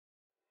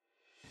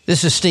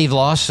This is Steve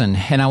Lawson,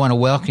 and I want to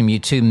welcome you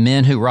to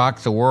Men Who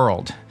Rock the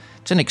World.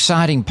 It's an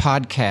exciting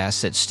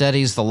podcast that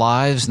studies the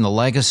lives and the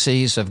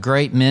legacies of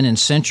great men in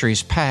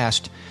centuries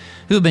past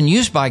who have been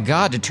used by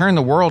God to turn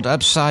the world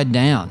upside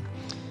down.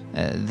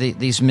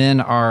 These men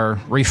are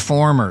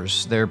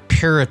reformers, they're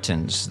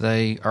Puritans,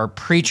 they are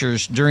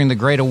preachers during the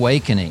Great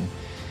Awakening.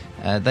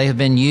 They have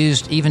been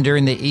used even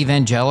during the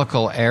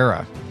evangelical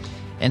era.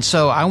 And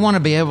so I want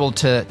to be able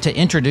to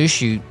introduce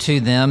you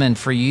to them and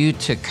for you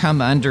to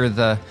come under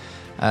the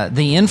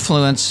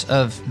influence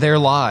of their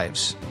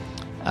lives.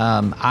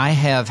 I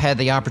have had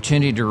the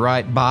opportunity to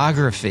write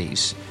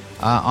biographies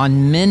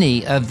on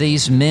many of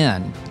these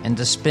men and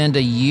to spend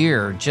a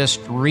year just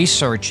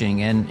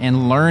researching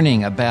and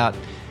learning about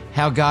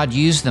how God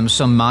used them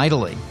so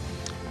mightily.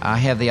 I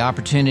have the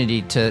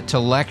opportunity to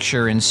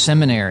lecture in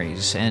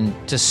seminaries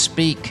and to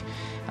speak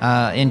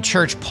in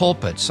church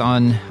pulpits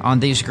on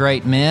these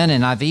great men,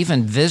 and I've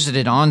even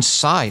visited on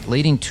site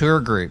leading tour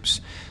groups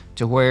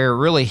to where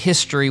really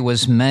history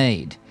was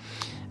made.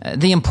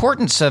 The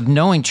importance of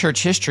knowing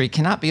church history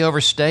cannot be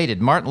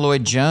overstated. Martin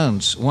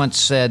Lloyd-Jones once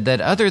said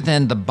that other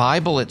than the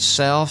Bible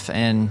itself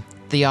and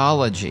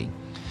theology,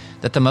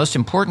 that the most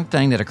important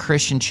thing that a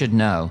Christian should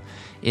know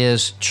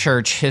is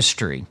church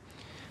history.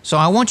 So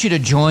I want you to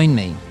join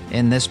me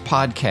in this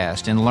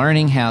podcast in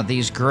learning how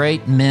these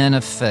great men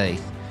of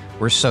faith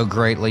were so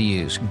greatly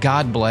used.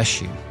 God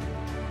bless you.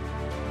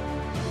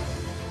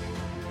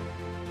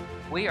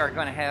 We are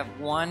going to have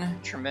one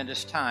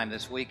tremendous time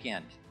this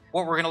weekend.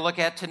 What we're going to look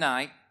at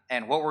tonight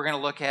and what we're going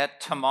to look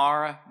at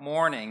tomorrow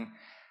morning,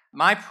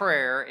 my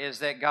prayer is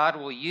that God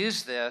will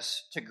use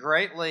this to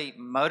greatly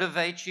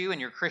motivate you in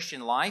your Christian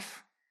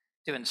life,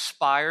 to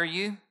inspire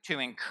you, to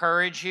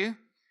encourage you,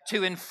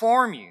 to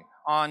inform you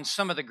on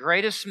some of the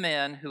greatest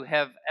men who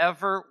have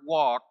ever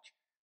walked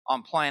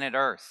on planet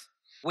Earth.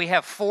 We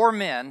have four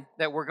men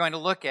that we're going to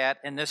look at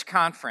in this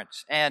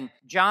conference. And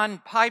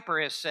John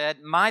Piper has said,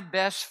 "My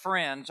best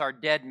friends are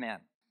dead men."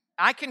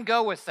 I can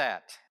go with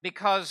that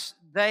because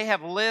they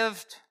have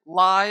lived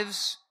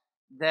lives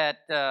that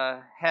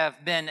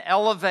have been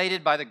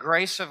elevated by the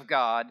grace of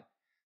God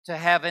to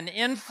have an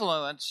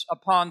influence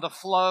upon the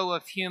flow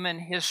of human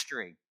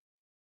history.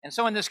 And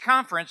so in this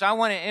conference, I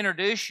want to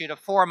introduce you to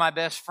four of my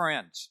best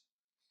friends: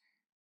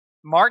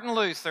 Martin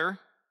Luther,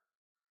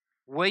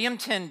 William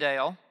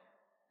Tyndale,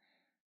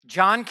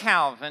 John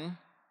Calvin,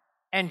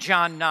 and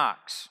John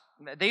Knox.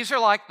 These are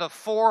like the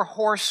four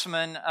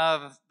horsemen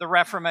of the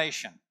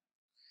Reformation.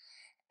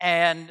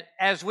 And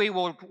as we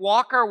will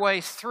walk our way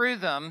through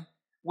them,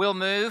 we'll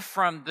move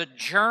from the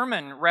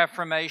German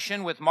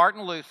Reformation with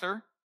Martin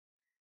Luther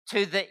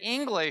to the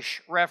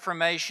English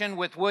Reformation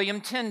with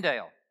William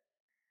Tyndale,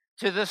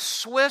 to the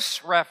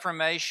Swiss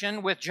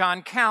Reformation with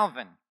John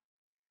Calvin,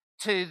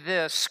 to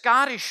the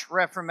Scottish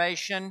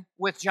Reformation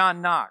with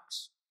John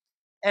Knox.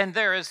 And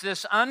there is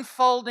this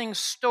unfolding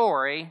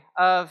story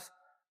of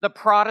the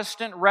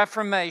Protestant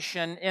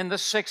Reformation in the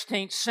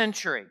 16th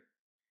century,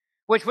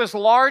 which was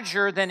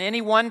larger than any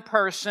one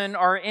person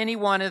or any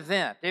one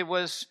event. It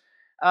was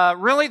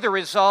really the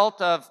result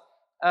of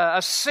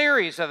a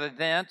series of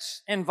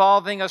events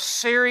involving a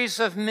series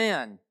of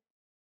men,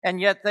 and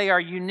yet they are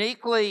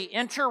uniquely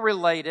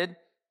interrelated,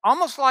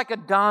 almost like a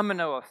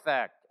domino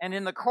effect. And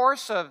in the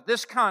course of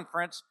this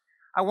conference,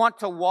 I want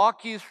to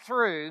walk you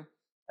through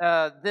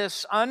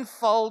this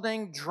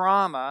unfolding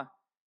drama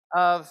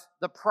of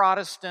the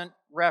Protestant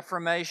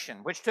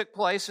Reformation, which took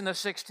place in the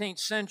 16th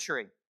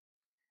century.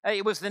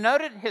 It was the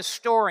noted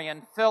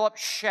historian Philip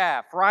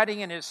Schaff, writing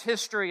in his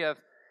History of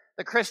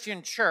the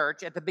Christian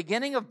Church at the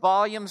beginning of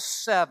Volume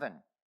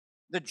 7,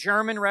 The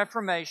German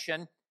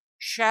Reformation.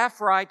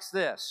 Schaff writes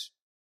this: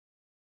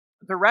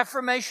 "The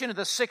Reformation of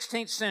the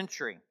 16th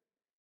century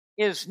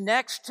is,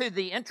 next to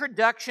the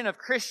introduction of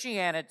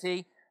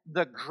Christianity,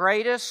 the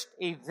greatest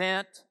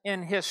event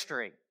in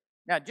history."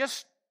 Now,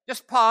 just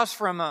pause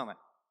for a moment.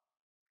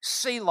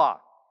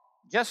 Selah.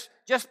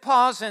 Just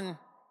pause and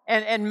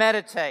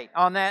meditate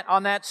on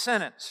that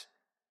sentence.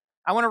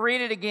 I want to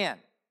read it again.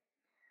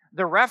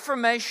 The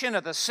Reformation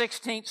of the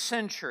 16th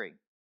century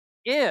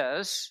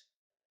is,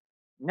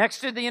 next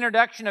to the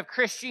introduction of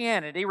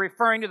Christianity,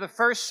 referring to the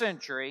first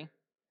century,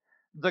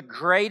 the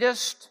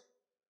greatest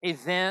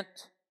event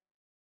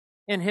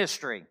in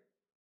history.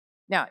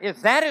 Now,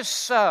 if that is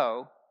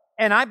so,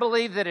 and I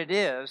believe that it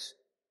is,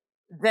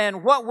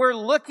 then what we're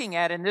looking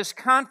at in this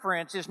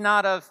conference is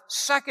not of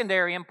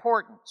secondary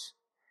importance.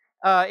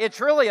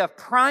 It's really of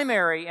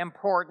primary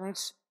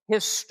importance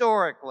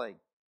historically.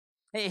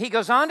 He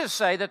goes on to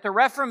say that the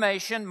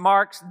Reformation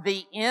marks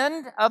the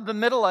end of the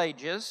Middle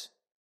Ages.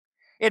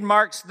 It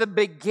marks the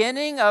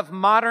beginning of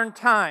modern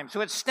times.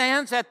 So it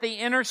stands at the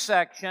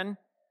intersection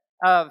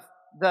of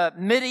the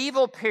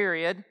medieval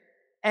period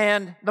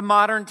and the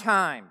modern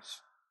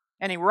times.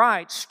 And he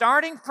writes,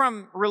 starting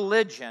from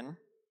religion,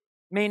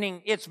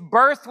 meaning its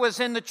birth was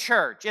in the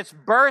church, its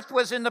birth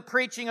was in the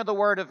preaching of the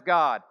Word of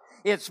God,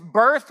 its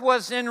birth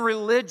was in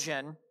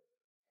religion,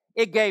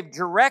 it gave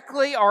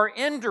directly or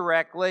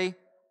indirectly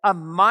a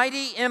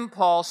mighty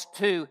impulse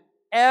to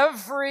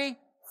every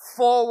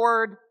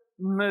forward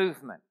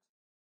movement.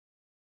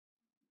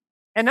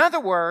 In other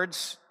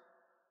words,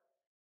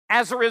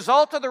 as a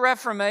result of the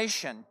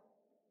Reformation,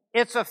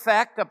 its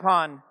effect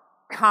upon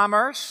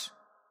commerce,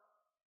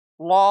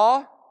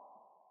 law,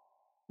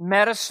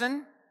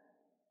 medicine,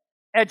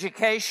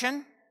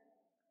 education,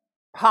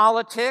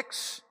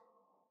 politics,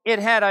 it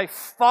had a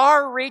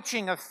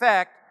far-reaching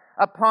effect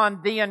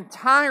upon the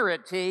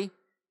entirety,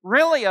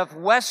 really, of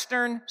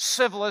Western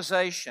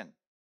civilization.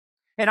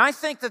 And I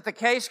think that the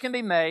case can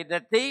be made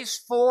that these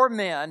four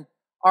men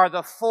are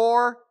the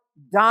four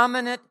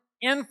dominant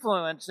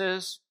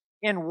influences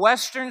in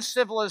Western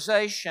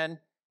civilization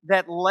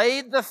that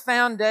laid the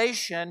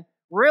foundation,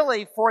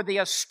 really, for the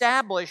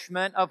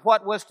establishment of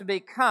what was to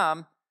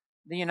become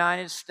the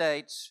United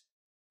States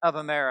of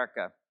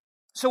America.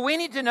 So we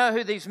need to know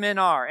who these men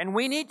are, and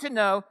we need to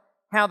know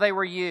how they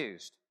were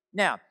used.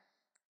 Now,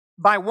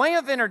 by way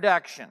of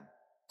introduction,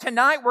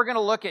 tonight we're going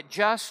to look at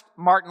just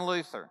Martin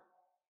Luther.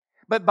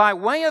 But by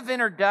way of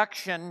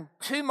introduction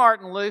to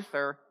Martin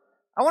Luther,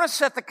 I want to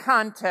set the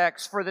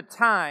context for the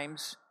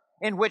times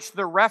in which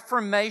the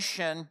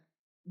Reformation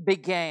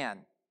began.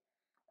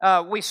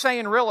 We say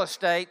in real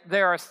estate,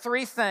 there are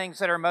three things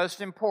that are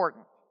most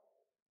important.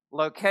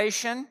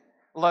 Location,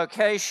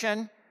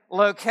 location,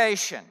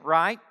 location,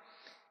 right?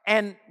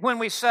 And when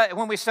we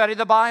study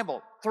the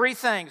Bible, three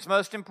things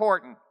most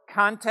important: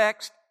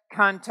 context,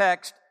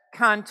 context,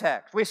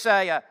 context. We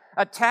say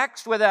a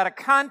text without a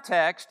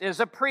context is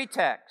a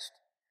pretext.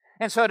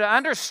 And so to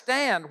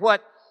understand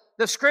what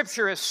the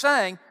Scripture is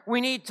saying,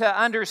 we need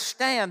to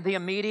understand the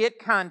immediate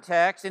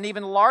context and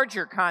even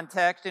larger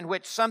context in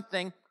which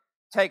something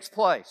takes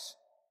place.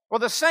 Well,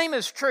 the same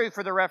is true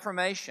for the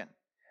Reformation.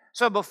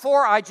 So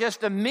before I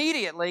just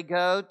immediately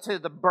go to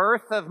the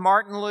birth of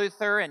Martin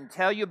Luther and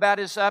tell you about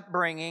his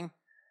upbringing,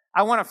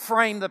 I want to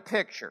frame the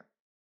picture.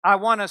 I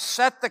want to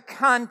set the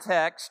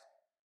context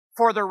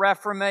for the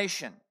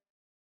Reformation.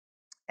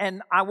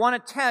 And I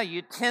want to tell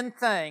you 10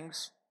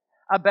 things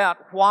about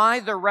why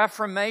the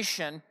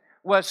Reformation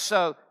was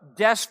so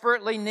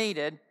desperately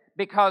needed,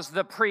 because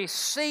the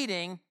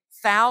preceding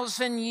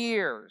 1,000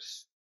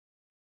 years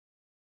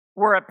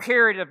were a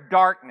period of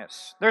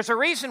darkness. There's a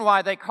reason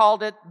why they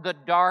called it the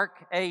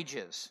Dark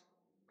Ages.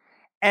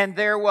 And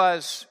there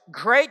was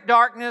great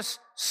darkness,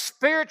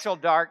 spiritual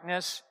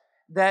darkness,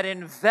 that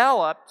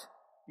enveloped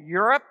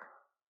Europe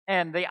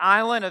and the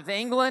island of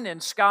England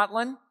and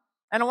Scotland.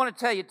 And I want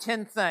to tell you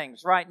 10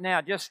 things right now,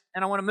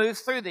 and I want to move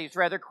through these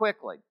rather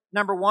quickly.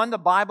 Number one, the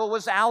Bible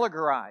was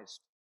allegorized.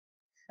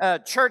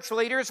 Church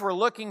leaders were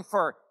looking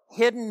for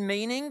hidden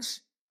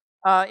meanings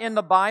in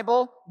the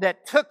Bible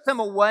that took them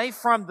away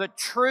from the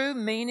true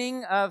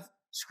meaning of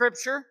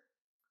Scripture.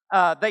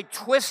 They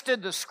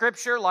twisted the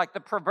Scripture like the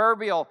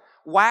proverbial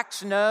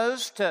wax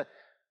nose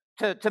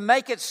to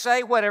make it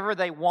say whatever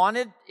they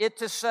wanted it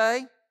to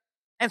say.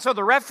 And so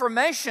the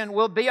Reformation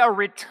will be a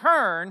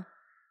return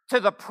to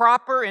the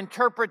proper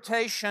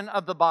interpretation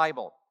of the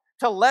Bible,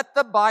 to let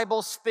the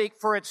Bible speak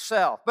for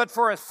itself. But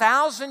for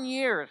 1,000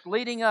 years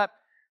leading up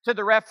to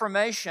the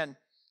Reformation,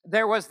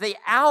 there was the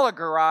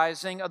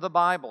allegorizing of the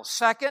Bible.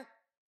 Second,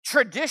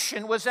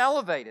 tradition was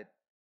elevated.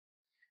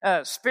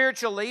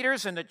 Spiritual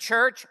leaders in the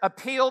church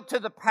appealed to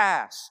the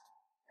past.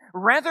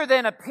 Rather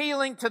than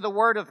appealing to the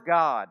Word of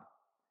God,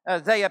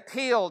 they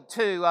appealed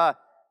to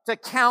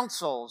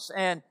councils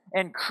and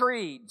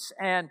creeds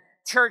and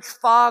church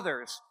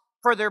fathers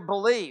for their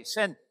beliefs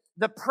and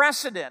the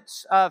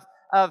precedents of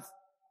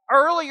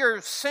earlier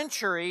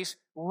centuries,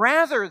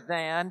 rather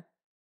than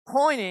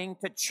pointing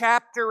to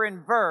chapter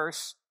and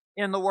verse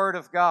in the Word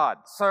of God.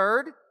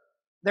 Third,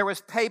 there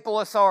was papal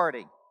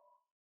authority.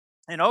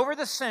 And over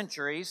the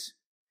centuries,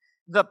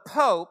 the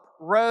Pope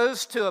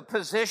rose to a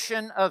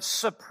position of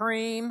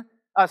supreme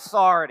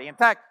authority. In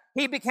fact,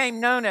 he became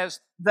known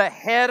as the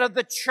head of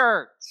the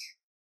church.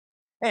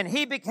 And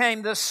he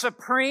became the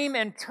supreme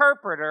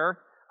interpreter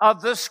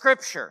of the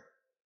Scripture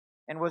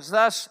and was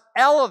thus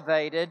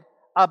elevated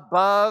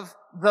above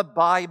the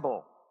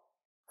Bible.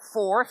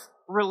 Fourth,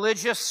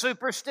 religious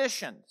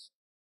superstitions.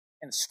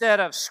 Instead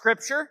of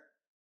Scripture,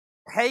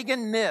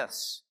 pagan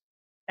myths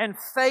and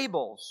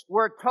fables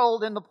were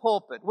told in the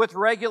pulpit with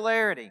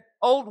regularity.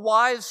 Old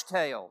wives'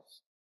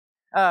 tales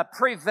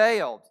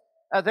prevailed.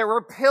 There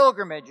were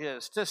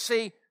pilgrimages to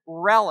see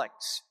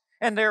relics.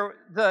 And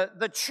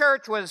the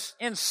church was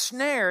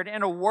ensnared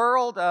in a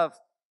world of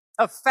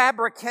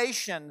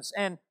fabrications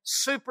and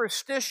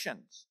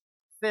superstitions.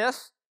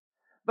 Fifth,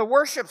 the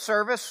worship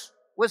service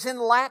was in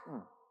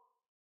Latin.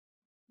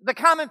 The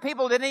common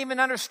people didn't even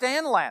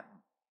understand Latin.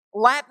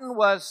 Latin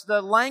was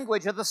the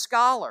language of the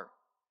scholar.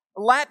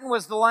 Latin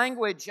was the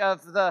language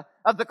of the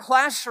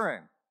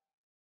classroom.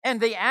 And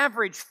the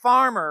average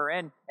farmer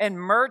and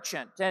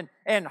merchant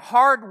and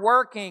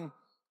hardworking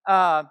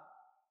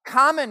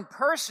common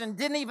person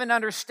didn't even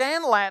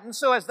understand Latin.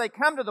 So as they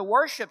come to the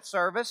worship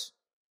service,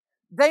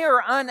 they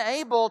are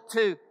unable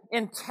to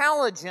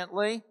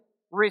intelligently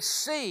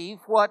receive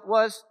what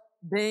was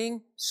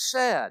being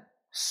said.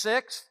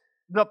 Sixth,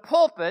 the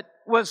pulpit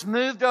was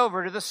moved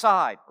over to the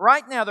side.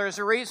 Right now, there's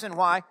a reason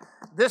why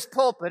this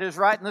pulpit is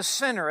right in the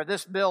center of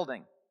this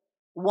building.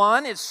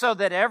 One, it's so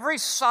that every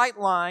sight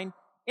line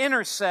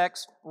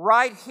intersects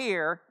right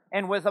here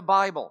and with a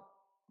Bible.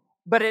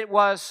 But it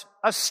was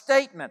a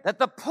statement that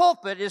the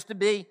pulpit is to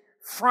be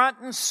front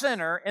and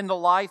center in the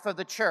life of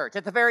the church,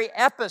 at the very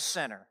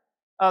epicenter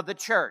of the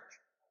church.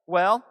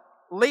 Well,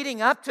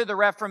 leading up to the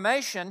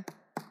Reformation,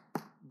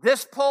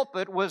 this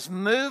pulpit was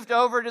moved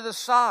over to the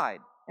side.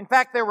 In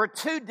fact, there were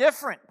two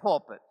different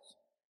pulpits.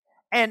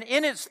 And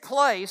in its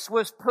place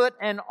was put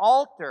an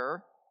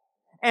altar,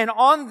 and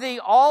on the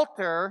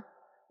altar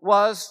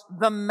was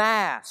the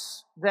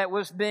Mass that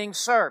was being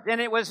served. And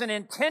it was an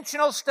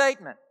intentional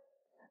statement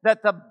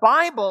that the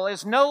Bible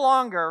is no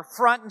longer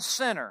front and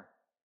center,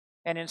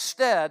 and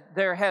instead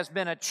there has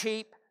been a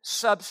cheap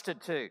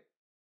substitute.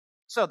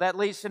 So that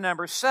leads to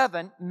number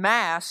 7,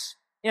 Mass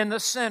in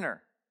the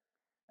center.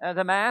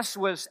 The Mass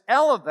was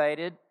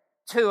elevated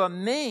to a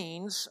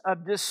means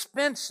of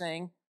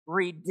dispensing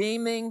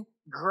redeeming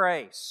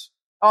grace.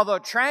 Although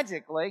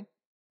tragically,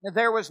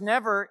 there was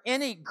never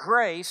any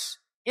grace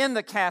in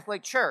the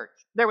Catholic Church.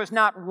 There was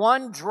not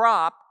one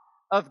drop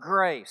of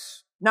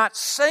grace, not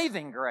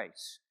saving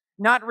grace,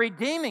 not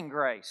redeeming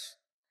grace.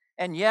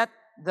 And yet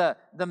the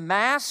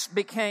Mass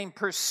became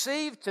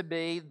perceived to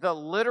be the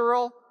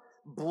literal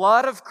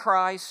blood of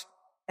Christ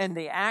and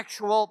the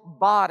actual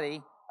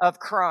body of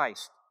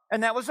Christ.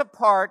 And that was a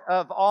part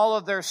of all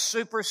of their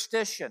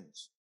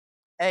superstitions.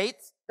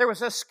 8th, there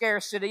was a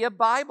scarcity of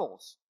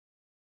Bibles.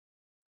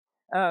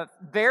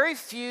 Very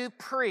few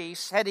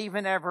priests had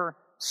even ever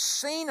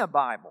seen a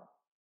Bible.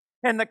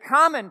 And the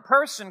common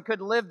person could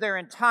live their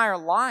entire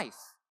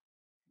life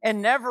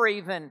and never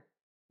even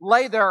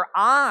lay their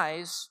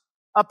eyes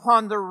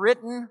upon the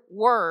written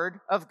Word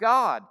of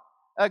God.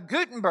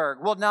 Gutenberg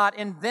will not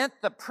invent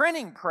the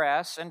printing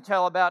press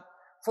until about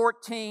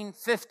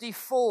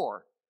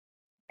 1454.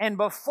 And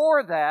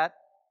before that,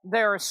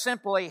 there are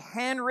simply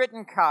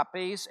handwritten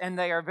copies, and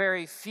they are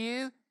very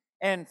few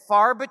and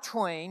far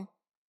between.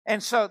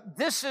 And so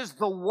this is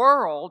the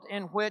world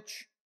in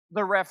which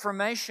the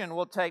Reformation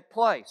will take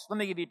place. Let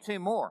me give you 2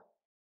 more.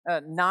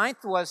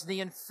 9th was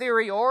the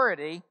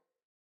inferiority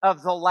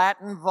of the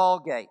Latin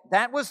Vulgate.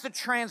 That was the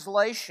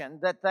translation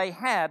that they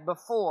had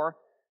before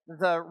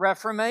the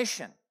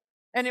Reformation.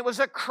 And it was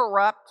a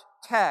corrupt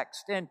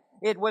text, and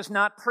it was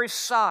not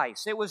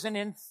precise. It was an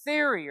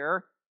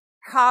inferior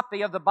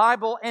copy of the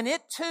Bible, and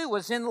it too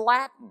was in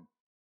Latin.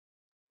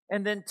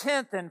 And then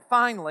 10th and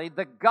finally,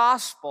 the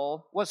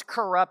gospel was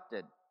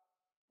corrupted.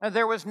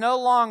 There was no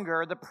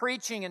longer the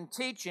preaching and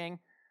teaching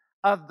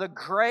of the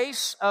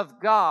grace of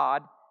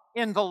God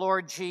in the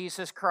Lord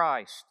Jesus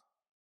Christ.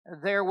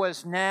 There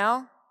was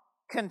now,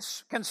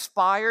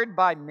 conspired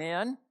by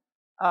men,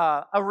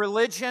 a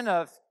religion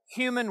of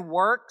human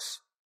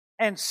works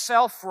and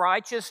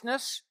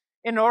self-righteousness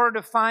in order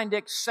to find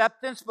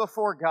acceptance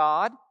before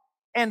God.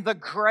 And the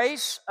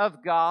grace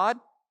of God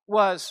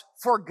was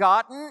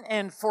forgotten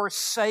and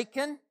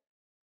forsaken.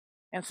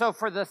 And so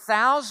for the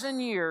 1,000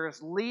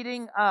 years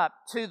leading up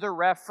to the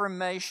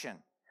Reformation,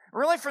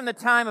 really from the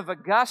time of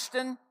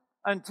Augustine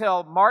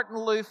until Martin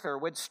Luther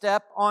would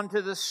step onto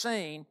the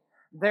scene,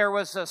 there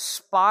was a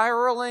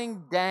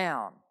spiraling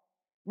down.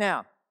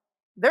 Now,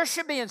 there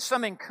should be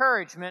some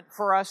encouragement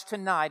for us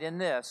tonight in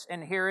this,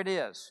 and here it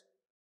is.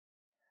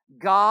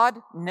 God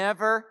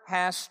never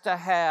has to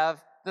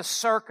have the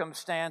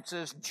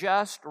circumstances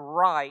just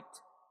right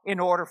in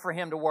order for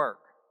Him to work.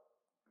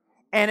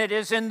 And it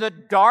is in the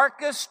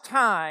darkest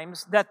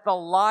times that the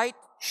light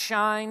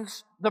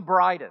shines the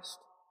brightest.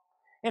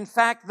 In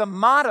fact, the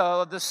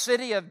motto of the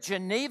city of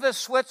Geneva,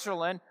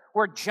 Switzerland,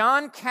 where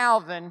John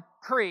Calvin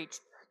preached,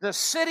 the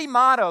city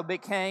motto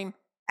became,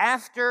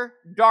 after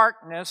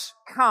darkness,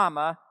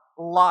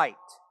 light.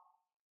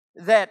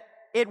 That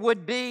it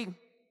would be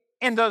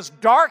in those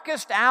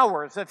darkest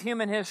hours of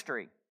human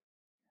history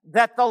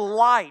that the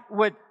light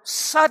would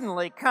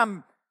suddenly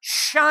come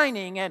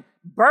shining and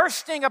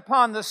bursting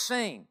upon the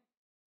scene.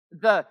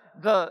 The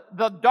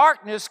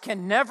darkness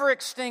can never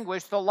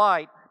extinguish the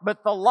light,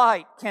 but the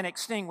light can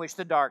extinguish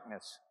the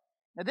darkness.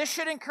 Now, this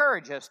should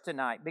encourage us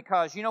tonight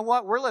because, you know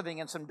what? We're living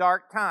in some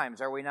dark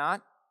times, are we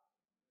not?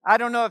 I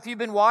don't know if you've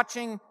been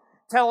watching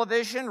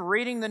television,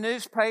 reading the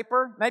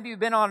newspaper. Maybe you've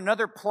been on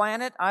another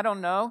planet. I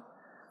don't know.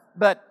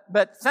 But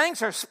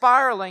things are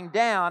spiraling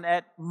down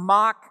at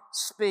Mach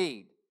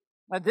speed.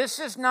 Now, this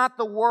is not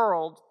the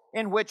world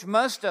in which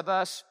most of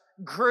us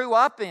grew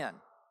up in.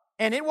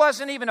 And it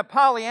wasn't even a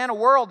Pollyanna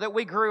world that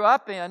we grew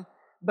up in,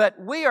 but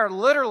we are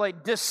literally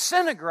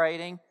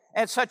disintegrating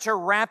at such a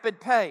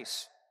rapid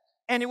pace.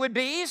 And it would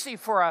be easy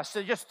for us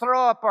to just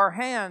throw up our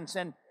hands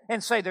and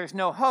say there's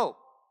no hope.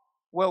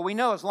 Well, we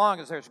know as long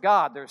as there's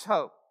God, there's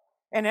hope.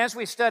 And as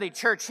we study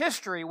church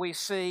history, we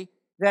see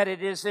that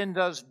it is in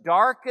those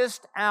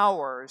darkest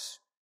hours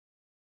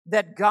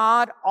that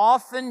God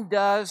often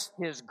does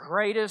His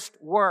greatest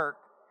work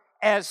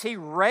as He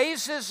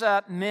raises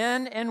up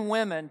men and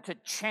women to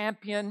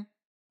champion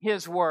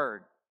His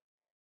Word.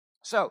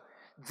 So,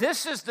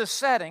 this is the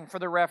setting for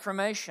the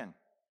Reformation.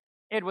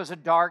 It was a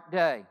dark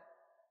day.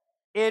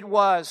 It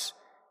was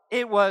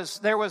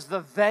there was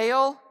the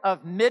veil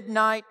of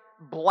midnight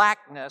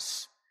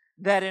blackness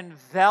that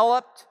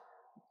enveloped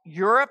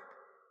Europe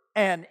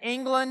and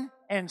England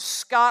and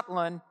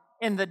Scotland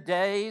in the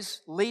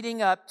days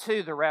leading up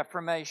to the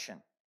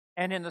Reformation.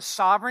 And in the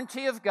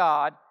sovereignty of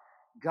God,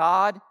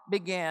 God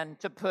began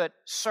to put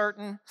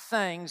certain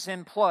things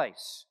in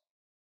place.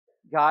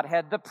 God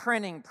had the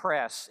printing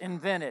press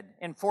invented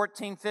in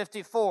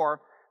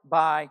 1454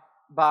 by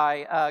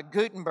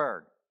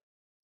Gutenberg.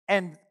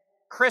 And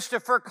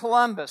Christopher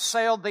Columbus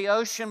sailed the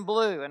ocean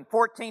blue in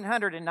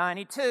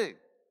 1492.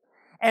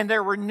 And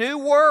there were new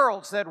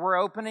worlds that were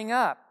opening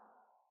up.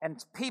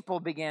 And people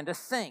began to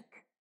think.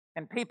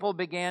 And people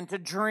began to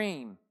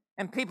dream.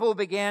 And people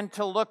began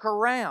to look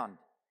around.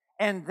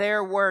 And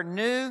there were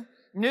new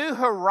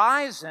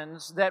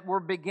horizons that were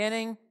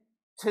beginning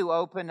to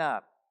open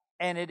up.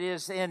 And it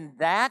is in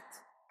that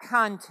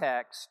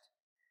context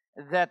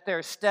that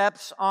there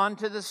steps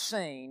onto the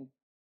scene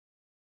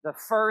the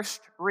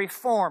first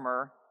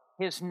reformer.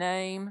 His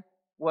name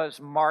was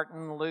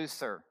Martin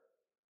Luther.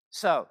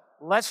 So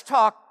let's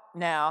talk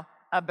now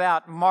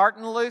about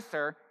Martin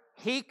Luther.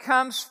 He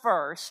comes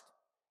first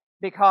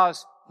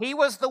because he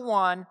was the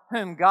one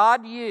whom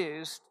God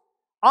used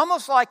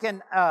almost like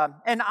an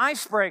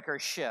icebreaker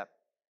ship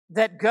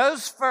that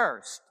goes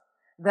first,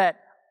 that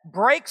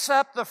breaks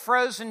up the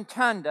frozen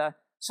tundra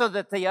so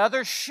that the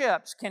other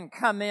ships can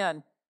come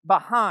in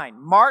behind.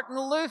 Martin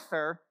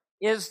Luther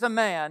is the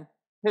man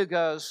who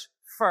goes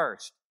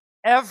first.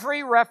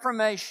 Every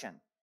Reformation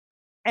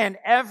and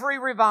every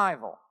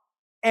revival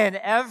and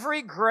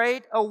every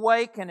great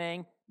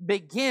awakening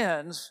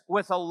begins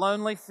with a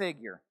lonely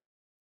figure.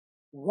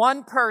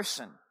 One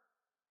person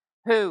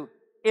who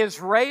is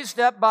raised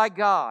up by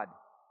God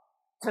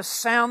to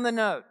sound the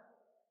note,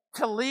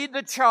 to lead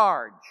the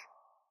charge,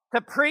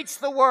 to preach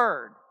the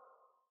word,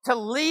 to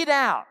lead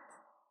out.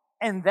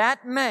 And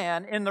that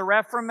man in the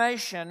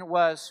Reformation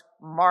was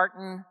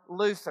Martin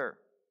Luther.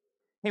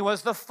 He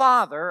was the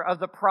father of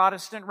the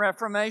Protestant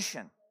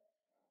Reformation.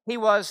 He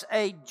was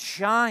a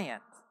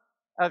giant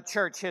of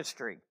church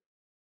history.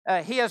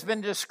 He has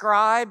been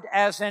described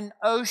as an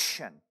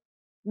ocean,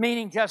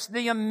 meaning just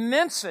the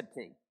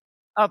immensity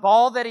of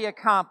all that he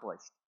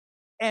accomplished.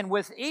 And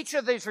with each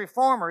of these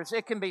reformers,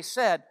 it can be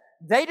said,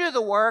 they do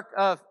the work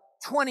of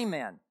 20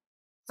 men,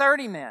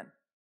 30 men,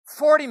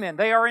 40 men.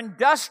 They are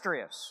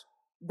industrious.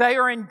 They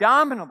are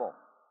indomitable.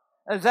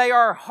 They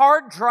are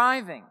hard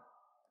driving.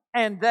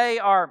 And they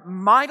are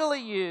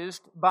mightily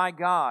used by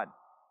God.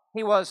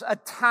 He was a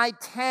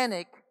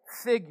titanic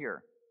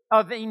figure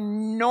of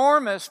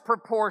enormous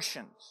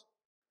proportions.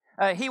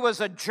 He was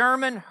a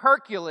German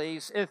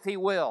Hercules, if he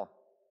will.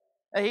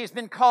 He's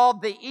been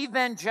called the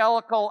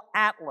evangelical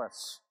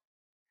Atlas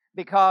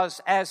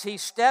because as he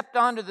stepped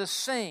onto the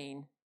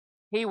scene,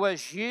 he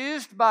was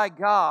used by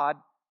God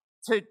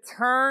to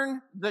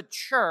turn the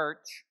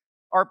church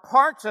or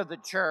parts of the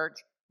church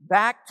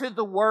back to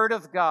the Word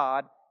of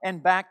God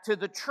and back to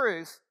the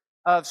truth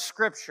of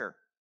Scripture.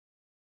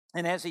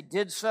 And as he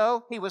did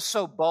so, he was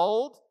so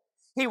bold,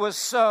 he was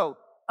so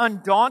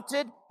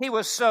undaunted, he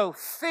was so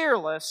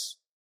fearless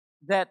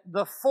that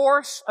the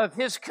force of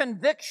his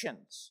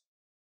convictions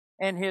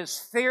and his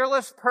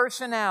fearless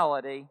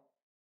personality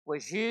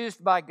was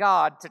used by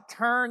God to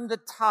turn the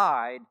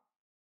tide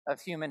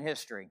of human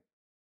history.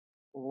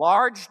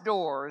 Large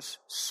doors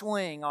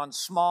swing on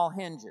small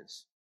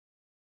hinges,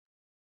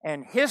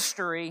 and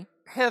history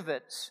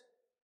pivots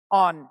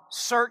on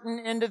certain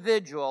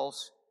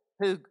individuals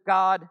who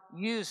God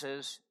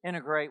uses in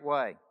a great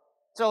way.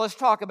 So let's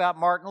talk about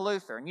Martin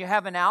Luther. And you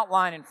have an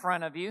outline in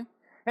front of you,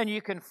 and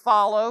you can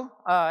follow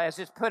as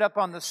it's put up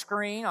on the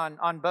screen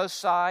on both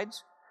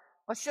sides.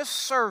 Let's just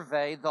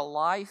survey the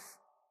life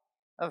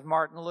of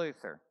Martin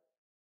Luther.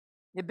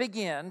 It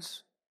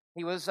begins,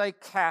 he was a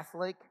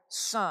Catholic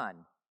son.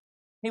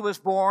 He was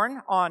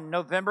born on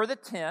November the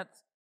 10th,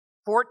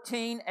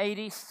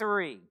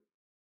 1483,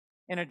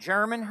 in a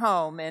German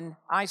home in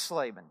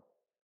Eisleben.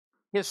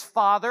 His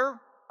father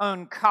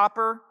owned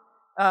copper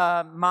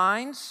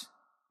mines.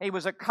 He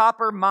was a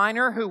copper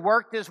miner who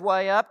worked his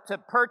way up to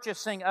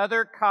purchasing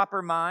other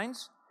copper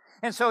mines.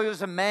 And so he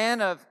was a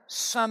man of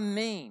some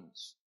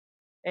means.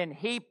 And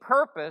he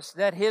purposed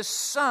that his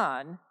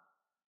son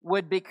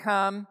would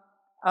become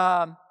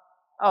a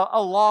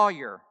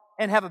lawyer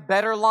and have a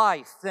better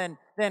life than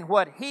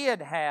what he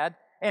had had.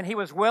 And he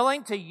was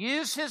willing to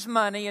use his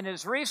money and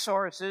his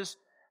resources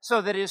so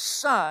that his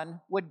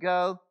son would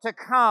go to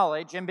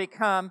college and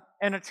become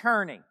an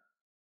attorney.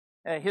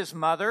 His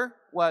mother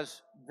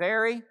was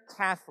very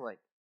Catholic,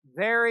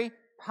 very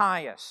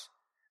pious,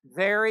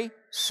 very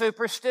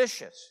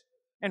superstitious.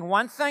 And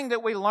one thing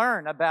that we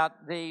learn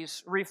about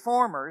these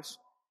reformers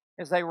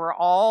is they were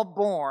all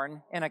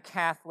born in a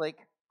Catholic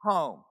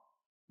home.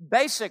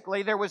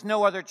 Basically, there was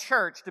no other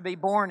church to be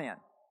born in.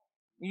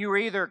 You were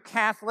either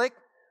Catholic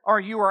or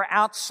you were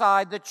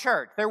outside the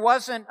church. There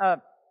wasn't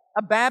a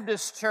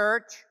Baptist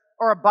church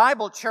or a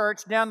Bible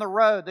church down the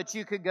road that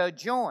you could go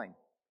join.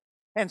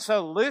 And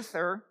so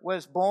Luther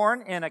was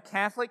born in a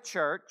Catholic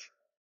church,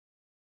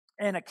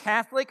 in a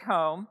Catholic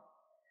home,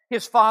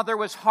 His father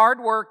was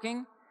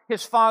hardworking.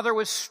 His father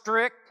was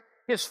strict.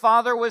 His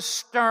father was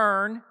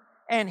stern.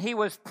 And he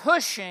was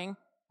pushing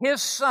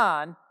his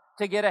son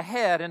to get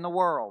ahead in the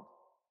world.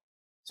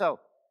 So,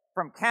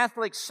 from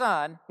Catholic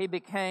son, he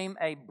became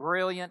a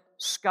brilliant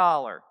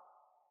scholar.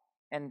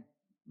 And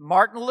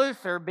Martin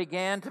Luther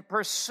began to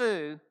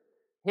pursue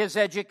his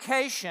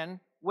education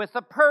with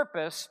a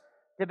purpose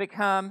to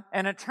become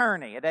an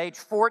attorney. At age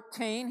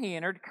 14, he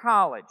entered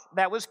college.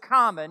 That was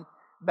common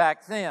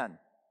back then.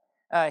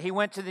 He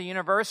went to the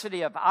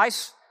University of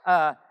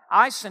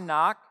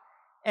Eisenach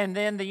and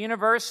then the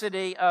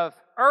University of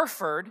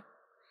Erfurt.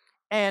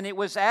 And it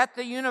was at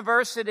the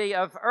University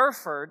of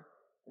Erfurt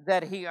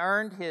that he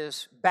earned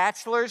his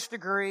bachelor's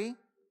degree.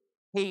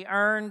 He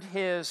earned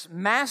his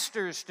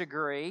master's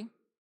degree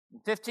in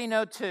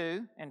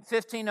 1502 and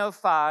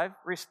 1505,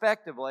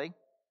 respectively.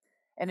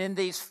 And in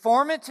these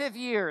formative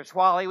years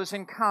while he was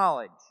in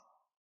college,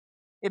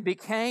 it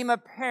became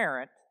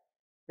apparent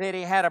that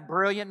he had a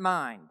brilliant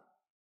mind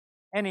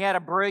and he had a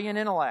brilliant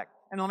intellect.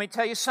 And let me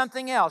tell you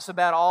something else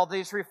about all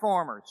these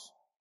reformers.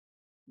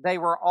 They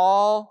were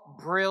all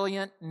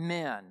brilliant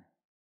men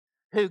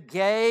who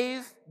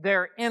gave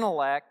their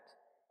intellect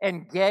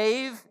and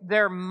gave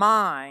their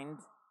mind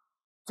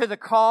to the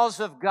cause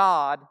of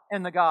God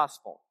and the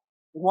gospel.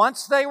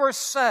 Once they were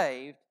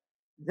saved,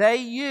 they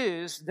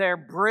used their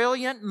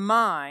brilliant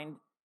mind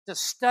to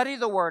study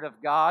the Word of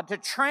God, to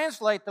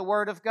translate the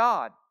Word of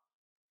God.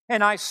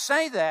 And I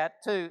say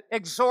that to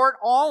exhort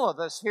all of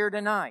us here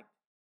tonight,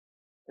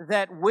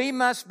 that we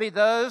must be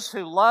those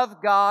who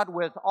love God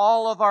with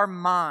all of our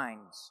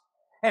minds.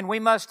 And we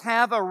must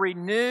have a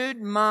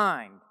renewed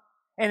mind.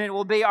 And it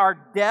will be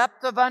our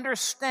depth of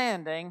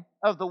understanding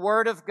of the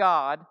Word of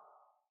God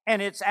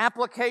and its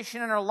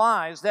application in our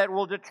lives that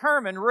will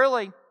determine,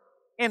 really,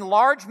 in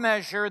large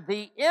measure,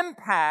 the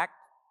impact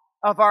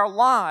of our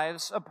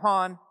lives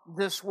upon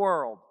this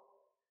world.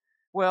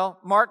 Well,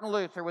 Martin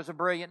Luther was a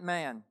brilliant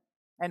man.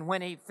 And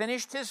when he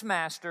finished his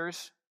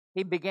master's,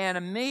 he began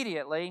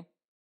immediately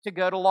to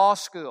go to law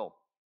school.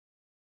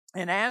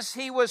 And as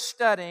he was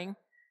studying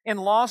in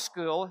law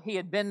school, he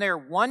had been there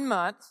 1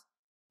 month.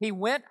 He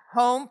went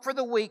home for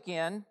the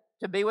weekend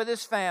to be with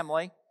his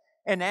family.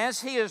 And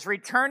as he is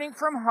returning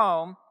from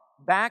home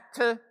back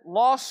to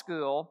law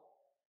school,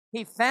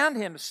 he found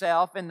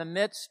himself in the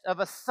midst of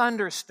a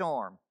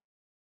thunderstorm.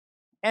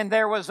 And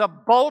there was a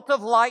bolt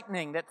of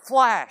lightning that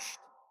flashed,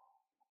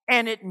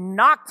 and it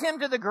knocked him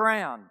to the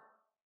ground.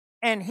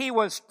 And he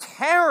was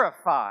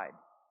terrified.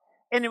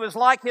 And it was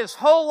like his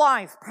whole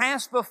life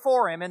passed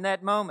before him in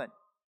that moment.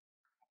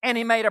 And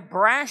he made a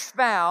brash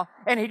vow,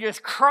 and he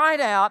just cried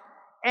out,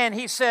 and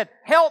he said,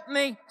 "Help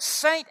me,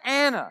 Saint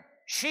Anna."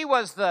 She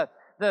was the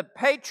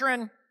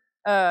patron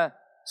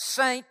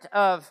saint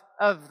of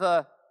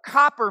the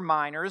copper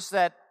miners,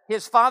 that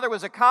his father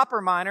was a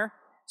copper miner.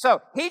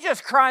 So he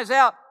just cries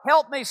out,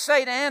 "Help me,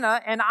 Saint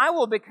Anna, and I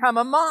will become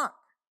a monk."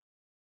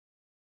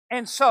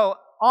 And so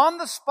on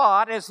the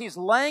spot, as he's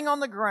laying on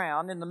the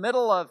ground in the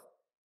middle of,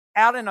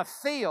 out in a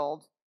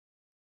field,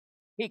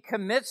 he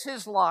commits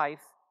his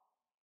life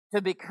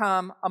to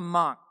become a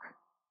monk.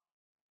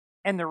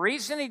 And the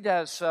reason he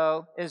does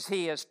so is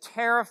he is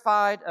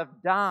terrified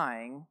of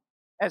dying,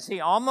 as he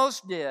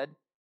almost did,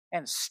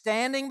 and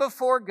standing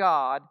before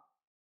God,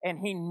 and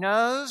he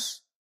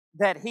knows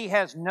that he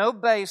has no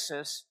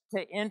basis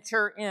to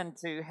enter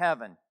into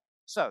heaven.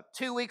 So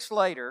 2 weeks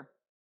later,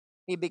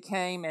 he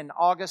became an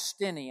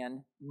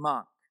Augustinian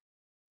monk.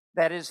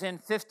 That is in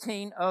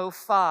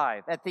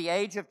 1505. At the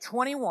age of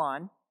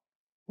 21,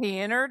 he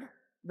entered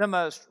the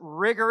most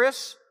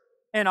rigorous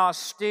and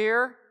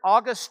austere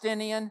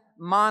Augustinian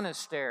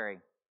monastery.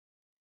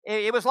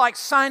 It was like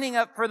signing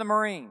up for the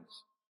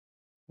Marines.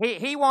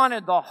 He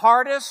wanted the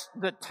hardest,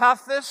 the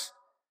toughest,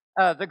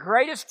 the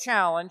greatest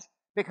challenge,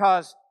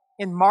 because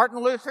in Martin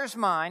Luther's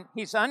mind,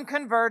 he's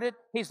unconverted,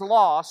 he's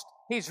lost,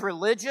 he's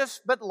religious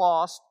but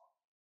lost.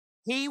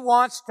 He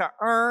wants to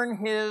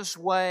earn his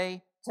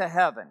way to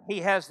heaven.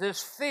 He has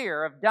this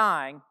fear of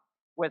dying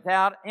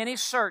without any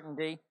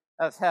certainty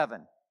of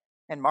heaven.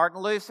 And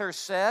Martin Luther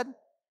said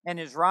in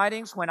his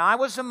writings, "When I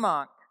was a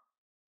monk,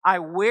 I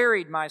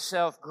wearied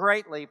myself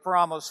greatly for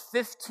almost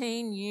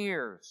 15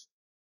 years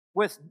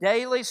with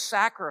daily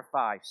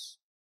sacrifice.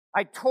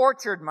 I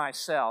tortured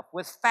myself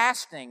with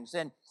fastings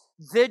and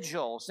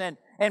vigils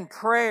and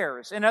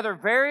prayers and other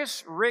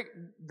various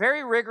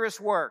very rigorous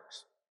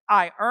works.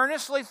 I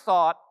earnestly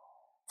thought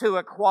to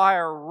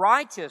acquire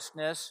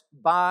righteousness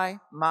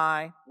by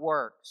my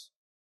works."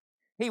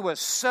 He was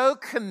so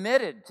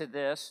committed to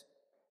this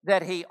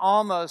that he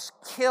almost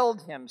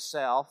killed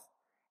himself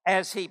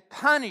as he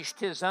punished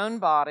his own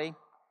body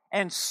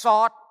and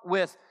sought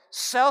with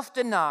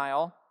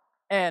self-denial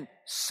and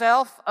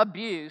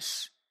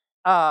self-abuse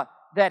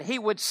that he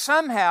would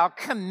somehow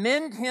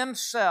commend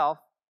himself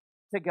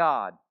to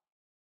God.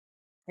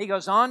 He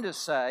goes on to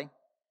say,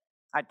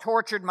 "I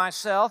tortured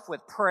myself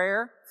with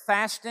prayer,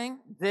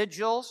 fasting,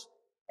 vigils,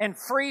 and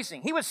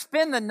freezing." He would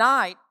spend the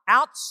night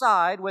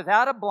outside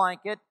without a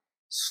blanket,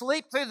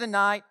 sleep through the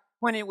night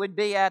when it would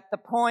be at the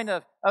point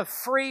of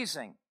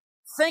freezing.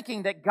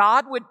 thinking that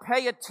God would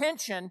pay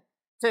attention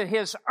to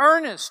his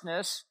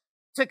earnestness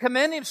to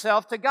commend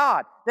himself to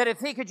God, that if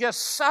he could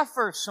just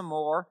suffer some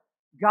more,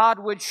 God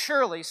would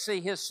surely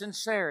see his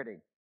sincerity.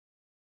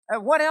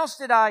 And what else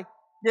did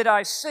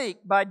I seek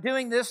by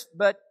doing this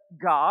but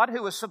God,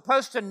 who was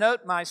supposed to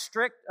note my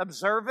strict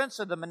observance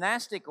of the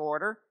monastic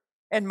order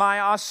and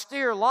my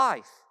austere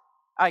life?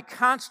 I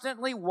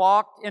constantly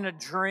walked in a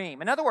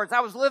dream. In other words, I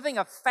was living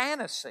a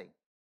fantasy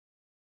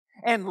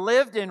and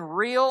lived in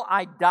real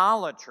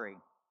idolatry.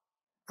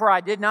 For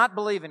I did not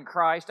believe in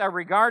Christ. I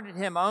regarded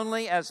him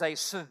only as a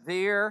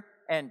severe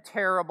and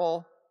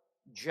terrible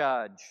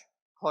judge.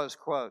 Close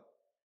quote.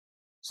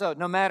 So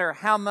no matter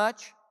how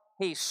much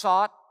he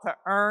sought to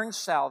earn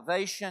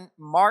salvation,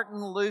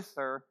 Martin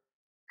Luther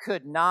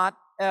could not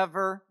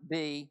ever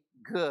be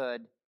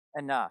good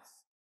enough.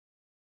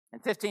 In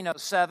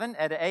 1507,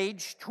 at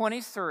age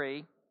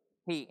 23,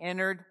 he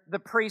entered the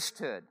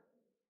priesthood,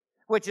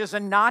 which is a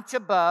notch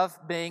above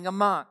being a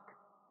monk.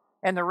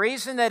 And the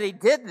reason that he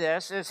did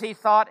this is he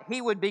thought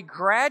he would be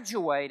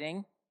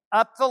graduating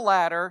up the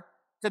ladder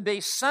to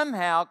be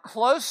somehow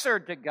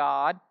closer to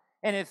God.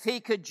 And if he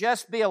could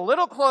just be a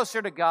little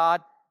closer to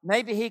God,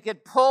 maybe he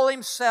could pull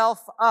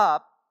himself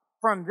up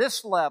from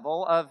this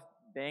level of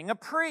being a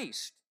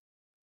priest.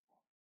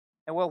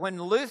 And well,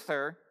 when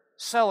Luther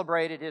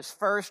celebrated his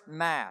first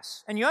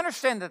Mass, and you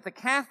understand that the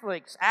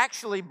Catholics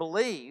actually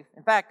believe,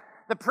 in fact,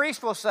 the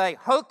priest will say,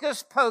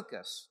 hocus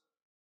pocus,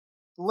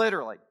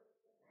 literally.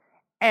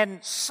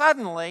 And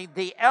suddenly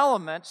the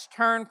elements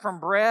turn from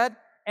bread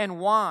and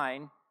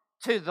wine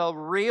to the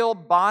real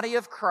body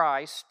of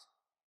Christ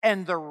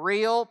and the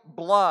real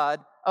blood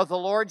of the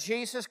Lord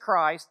Jesus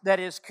Christ that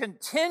is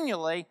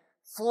continually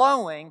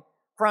flowing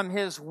from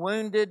his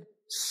wounded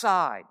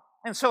side.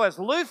 And so as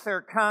Luther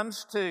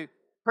comes to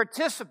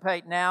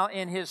participate now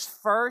in his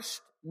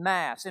first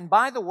Mass, and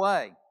by the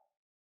way,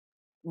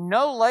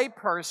 no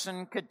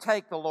layperson could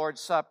take the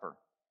Lord's Supper.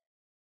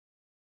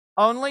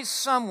 Only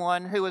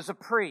someone who is a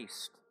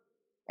priest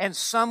and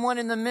someone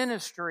in the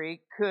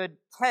ministry could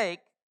take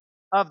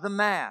of the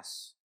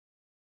Mass.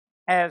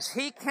 As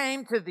he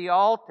came to the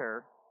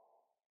altar,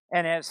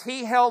 and as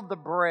he held the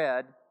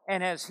bread,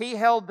 and as he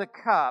held the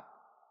cup,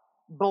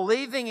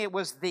 believing it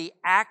was the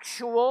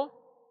actual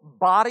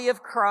body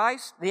of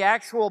Christ, the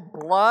actual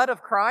blood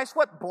of Christ,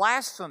 what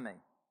blasphemy!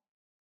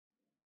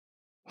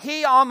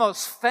 He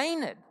almost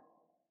fainted,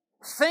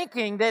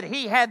 thinking that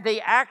he had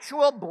the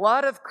actual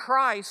blood of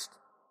Christ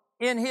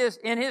in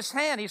his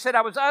hand. He said,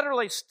 I was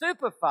utterly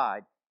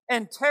stupefied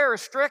and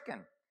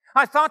terror-stricken.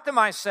 I thought to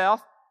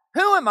myself,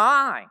 who am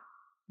I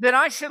that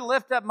I should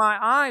lift up my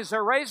eyes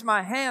or raise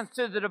my hands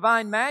to the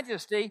divine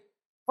majesty?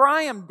 For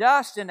I am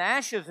dust and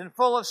ashes and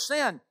full of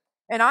sin,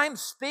 and I am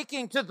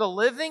speaking to the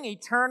living,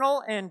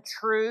 eternal, and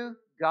true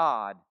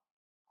God.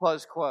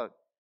 Close quote.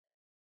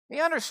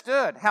 He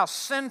understood how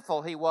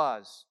sinful he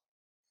was.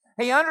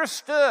 He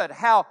understood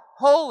how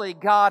holy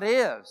God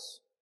is.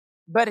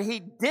 But he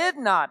did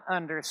not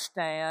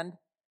understand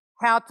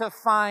how to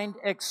find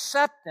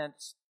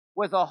acceptance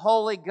with a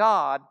holy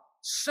God,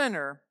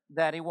 sinner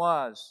that he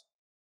was.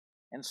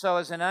 And so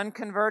as an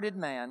unconverted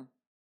man,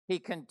 he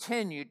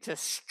continued to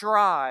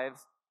strive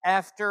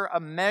after a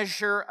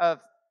measure of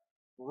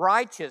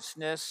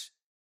righteousness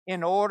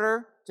in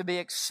order to be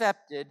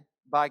accepted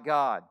by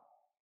God.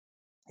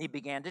 He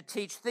began to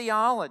teach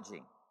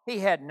theology. He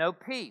had no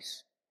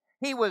peace.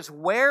 He was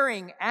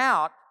wearing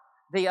out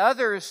the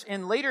others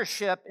in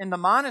leadership in the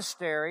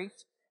monasteries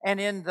and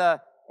in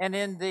the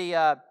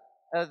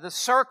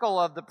circle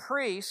of the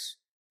priests,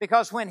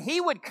 because when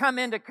he would come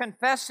in to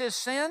confess his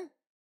sin,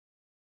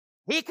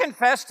 he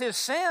confessed his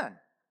sin.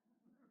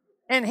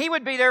 And he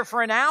would be there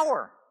for an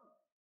hour,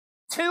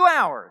 2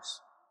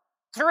 hours,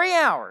 3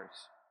 hours.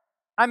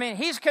 I mean,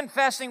 he's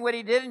confessing what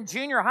he did in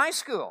junior high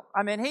school.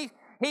 I mean,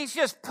 he's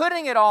just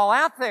putting it all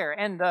out there.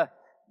 And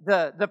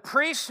the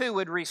priests who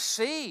would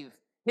receive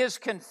his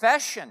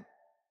confession,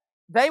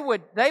 they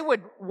would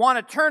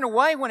want to turn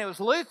away when it was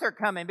Luther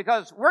coming,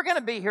 because we're going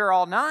to be here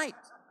all night.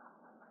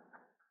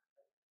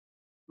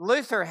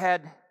 Luther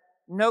had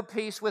no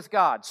peace with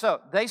God.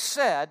 So they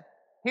said,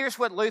 here's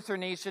what Luther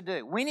needs to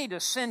do. We need to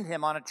send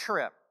him on a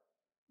trip.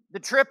 The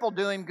trip will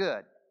do him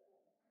good.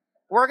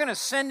 We're going to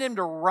send him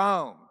to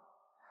Rome.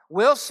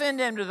 We'll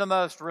send him to the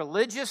most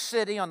religious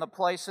city on the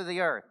place of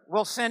the earth.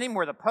 We'll send him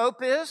where the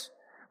Pope is.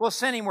 We'll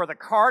send him where the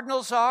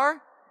cardinals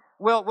are.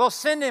 We'll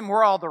send him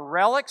where all the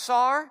relics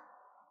are.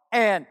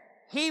 And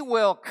he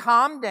will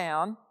calm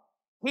down.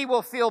 He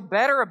will feel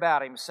better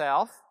about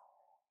himself.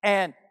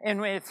 And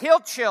if he'll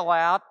chill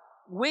out,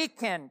 we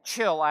can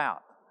chill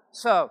out.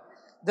 So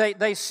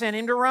they sent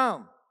him to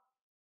Rome.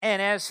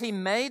 And as he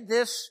made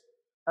this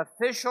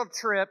official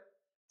trip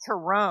to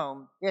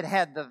Rome, it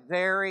had the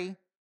very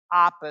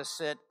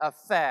opposite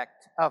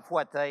effect of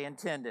what they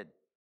intended.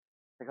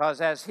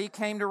 Because as he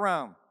came to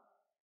Rome,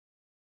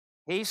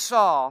 he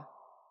saw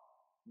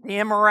the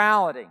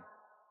immorality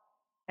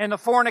and the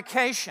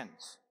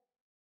fornications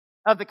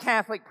of the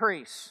Catholic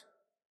priests.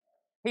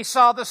 He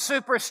saw the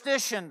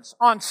superstitions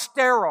on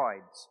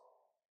steroids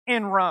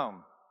in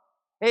Rome.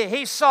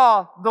 He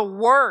saw the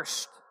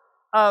worst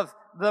of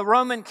the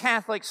Roman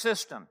Catholic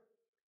system,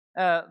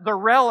 the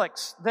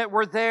relics that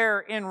were there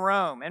in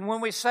Rome. And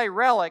when we say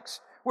relics,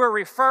 we're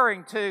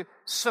referring to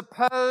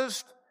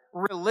supposed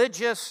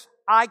religious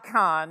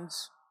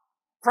icons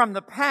from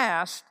the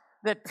past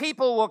that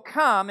people will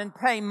come and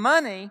pay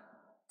money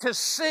to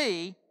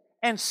see,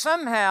 and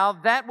somehow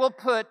that will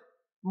put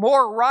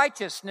more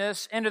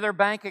righteousness into their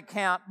bank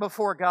account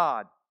before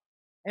God.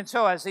 And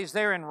so as he's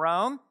there in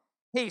Rome,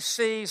 he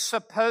sees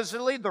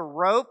supposedly the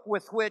rope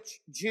with which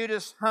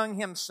Judas hung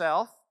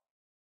himself.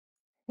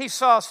 He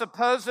saw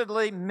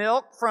supposedly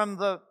milk from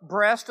the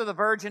breast of the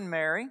Virgin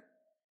Mary.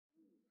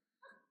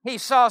 He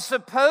saw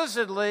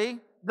supposedly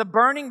the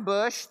burning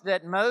bush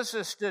that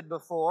Moses stood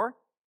before.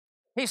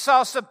 He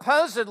saw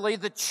supposedly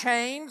the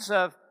chains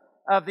of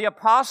the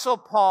Apostle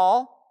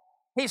Paul.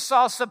 He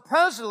saw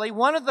supposedly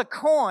one of the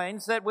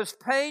coins that was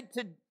paid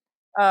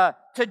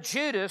to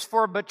Judas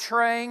for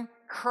betraying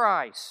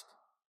Christ.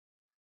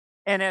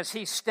 And as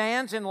he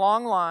stands in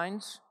long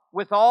lines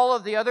with all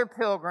of the other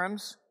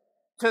pilgrims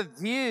to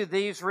view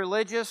these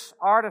religious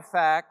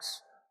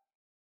artifacts,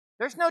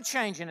 there's no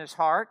change in his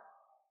heart.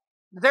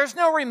 There's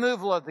no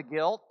removal of the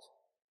guilt.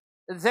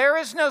 There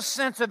is no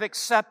sense of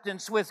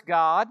acceptance with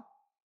God.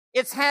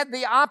 It's had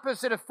the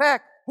opposite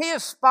effect. He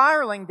is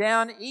spiraling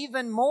down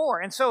even more.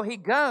 And so he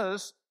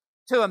goes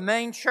to a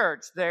main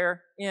church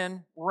there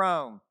in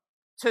Rome,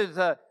 to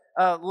the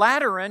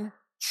Lateran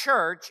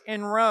church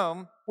in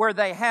Rome, where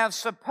they have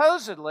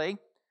supposedly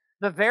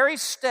the very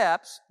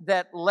steps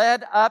that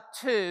led up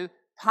to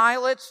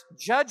Pilate's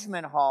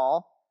judgment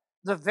hall,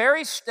 the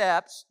very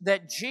steps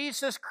that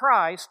Jesus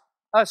Christ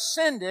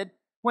ascended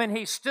when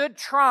he stood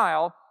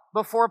trial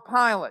before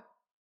Pilate.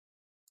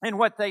 And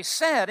what they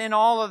said in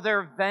all of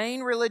their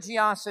vain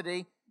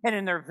religiosity and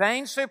in their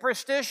vain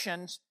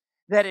superstitions,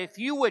 that if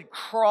you would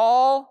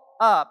crawl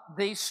up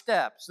these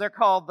steps, they're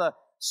called the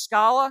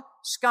Scala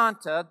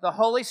Scanta, the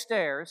holy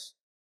stairs,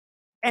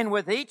 and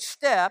with each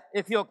step,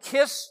 if you'll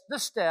kiss the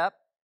step,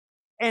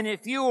 and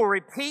if you will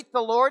repeat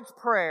the Lord's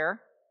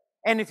Prayer,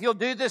 and if you'll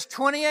do this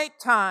 28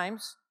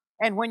 times,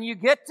 and when you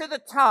get to the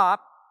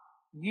top,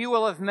 you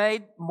will have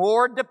made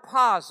more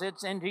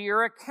deposits into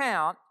your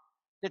account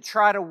to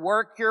try to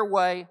work your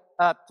way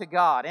up to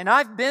God. And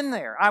I've been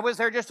there. I was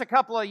there just a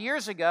couple of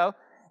years ago,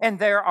 and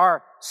there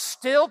are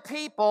still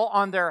people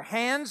on their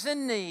hands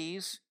and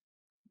knees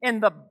in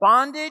the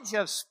bondage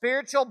of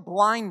spiritual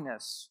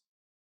blindness,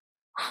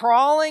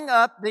 crawling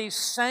up these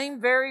same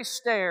very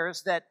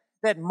stairs that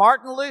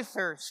Martin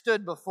Luther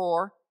stood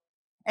before,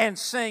 and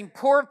seeing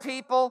poor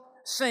people,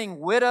 seeing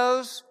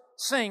widows,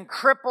 seeing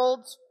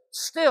cripples,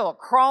 still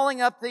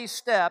crawling up these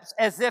steps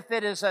as if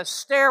it is a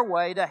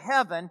stairway to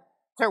heaven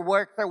to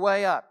work their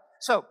way up.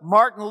 So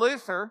Martin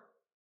Luther,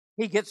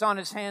 he gets on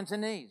his hands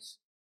and knees.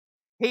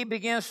 He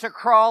begins to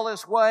crawl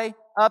his way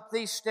up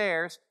these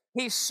stairs.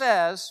 He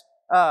says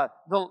the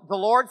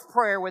Lord's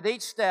Prayer with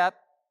each step,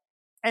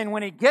 and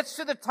when he gets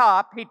to the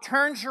top, he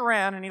turns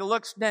around and he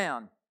looks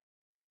down,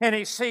 and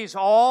he sees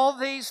all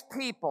these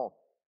people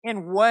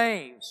in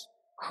waves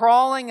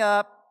crawling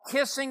up,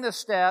 kissing the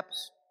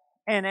steps,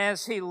 and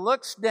as he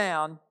looks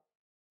down,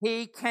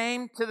 he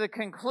came to the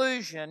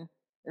conclusion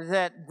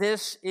that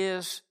this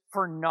is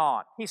for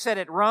naught. He said,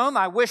 "At Rome,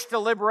 I wished to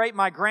liberate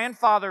my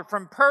grandfather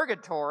from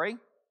purgatory,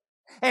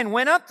 and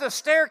went up the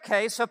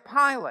staircase of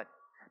Pilate,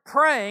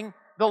 praying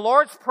the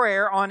Lord's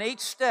Prayer on each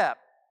step.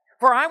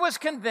 For I was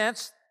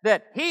convinced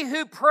that he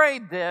who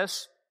prayed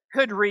this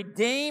could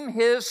redeem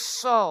his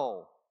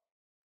soul.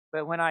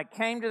 But when I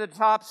came to the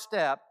top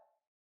step,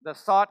 the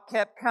thought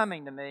kept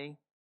coming to me,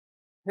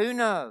 who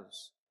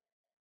knows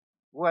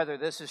whether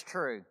this is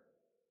true?"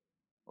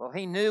 Well,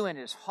 he knew in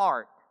his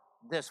heart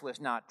this was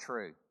not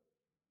true.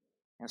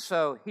 And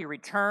so he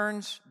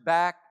returns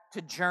back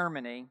to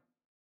Germany,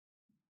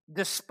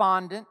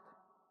 despondent,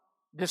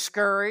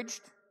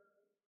 discouraged.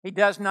 He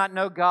does not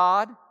know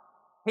God.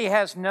 He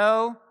has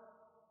no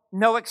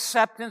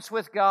acceptance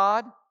with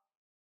God.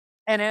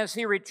 And as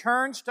he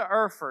returns to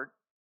Erfurt,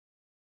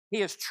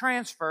 he is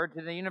transferred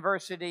to the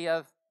University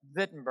of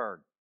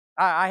Wittenberg.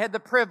 I had the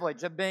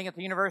privilege of being at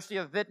the University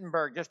of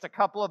Wittenberg just a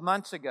couple of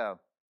months ago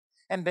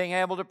and being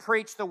able to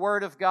preach the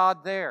Word of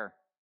God there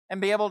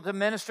and be able to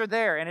minister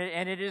there.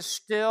 And it is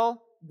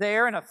still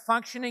there in a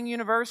functioning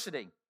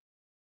university.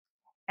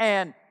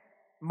 And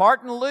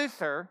Martin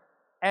Luther,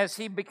 as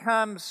he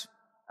begins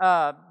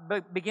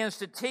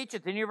to teach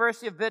at the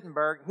University of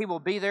Wittenberg, he will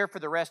be there for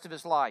the rest of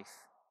his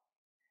life.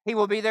 He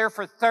will be there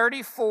for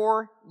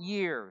 34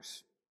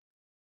 years.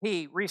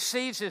 He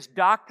receives his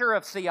Doctor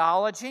of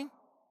Theology,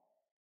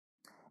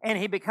 and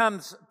he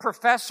becomes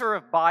professor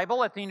of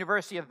Bible at the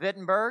University of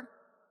Wittenberg.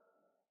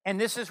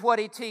 And this is what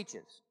he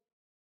teaches.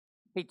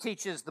 He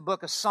teaches the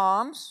book of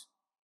Psalms.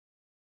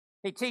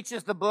 He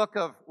teaches the book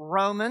of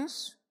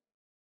Romans.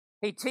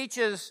 He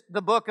teaches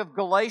the book of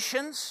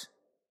Galatians.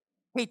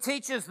 He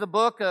teaches the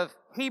book of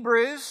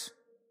Hebrews.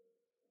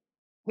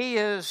 He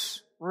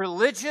is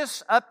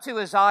religious up to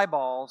his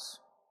eyeballs,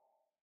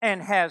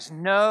 and has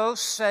no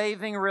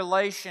saving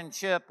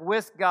relationship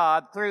with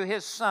God through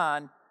His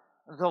Son,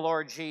 the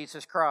Lord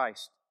Jesus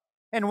Christ.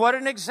 And what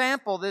an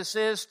example this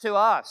is to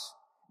us,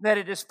 that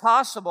it is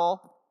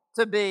possible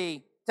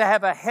to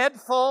have a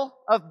head full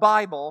of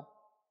Bible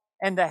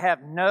and to have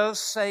no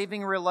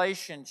saving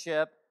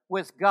relationship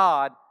with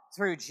God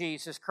through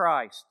Jesus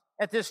Christ.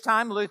 At this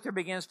time, Luther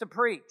begins to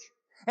preach,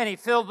 and he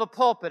filled the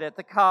pulpit at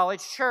the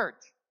college church.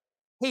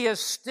 He is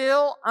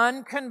still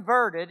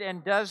unconverted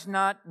and does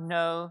not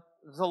know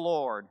the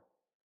Lord.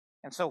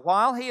 And so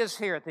while he is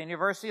here at the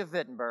University of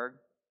Wittenberg,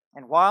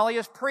 and while he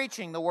is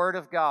preaching the Word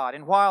of God,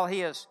 and while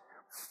he is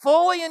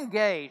fully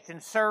engaged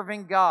in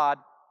serving God,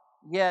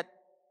 yet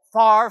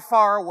far,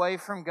 far away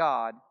from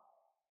God,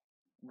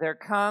 there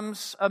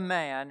comes a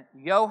man,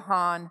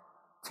 Johann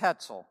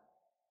Tetzel,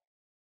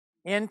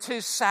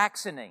 into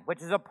Saxony,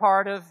 which is a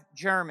part of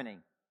Germany.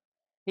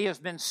 He has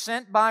been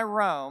sent by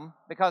Rome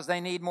because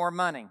they need more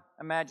money.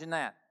 Imagine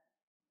that.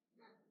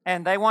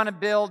 And they want to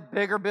build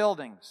bigger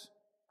buildings.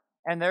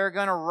 And they're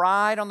going to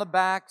ride on the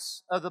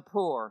backs of the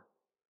poor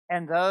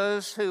and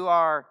those who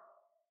are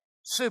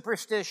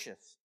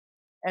superstitious.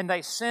 And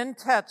they send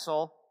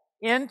Tetzel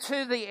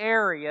into the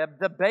area,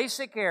 the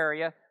basic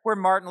area where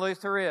Martin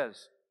Luther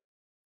is.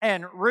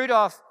 And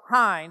Rudolf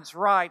Heinz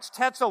writes,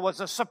 Tetzel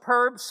was a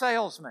superb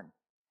salesman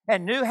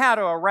and knew how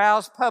to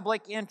arouse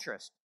public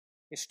interest.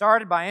 He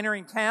started by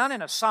entering town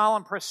in a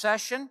solemn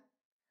procession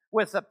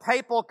with a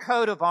papal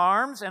coat of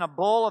arms and a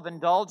bull of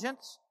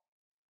indulgence,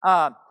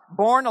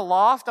 borne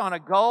aloft on a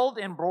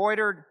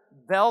gold-embroidered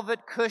velvet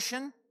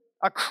cushion.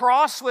 A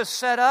cross was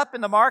set up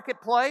in the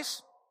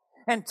marketplace,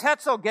 and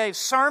Tetzel gave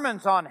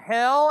sermons on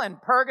hell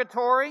and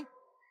purgatory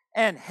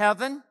and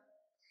heaven.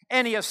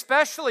 And he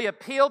especially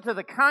appealed to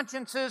the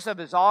consciences of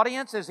his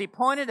audience as he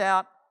pointed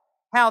out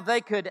how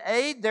they could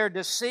aid their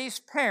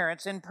deceased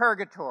parents in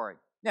purgatory.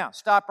 Now,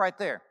 stop right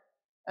there.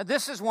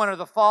 This is one of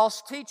the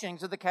false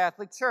teachings of the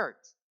Catholic Church.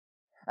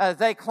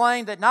 They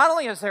claim that not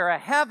only is there a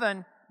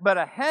heaven, but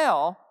a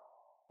hell,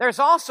 there's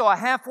also a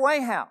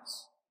halfway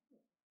house.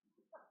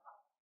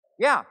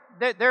 Yeah,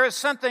 there is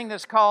something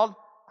that's called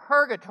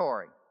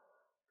purgatory.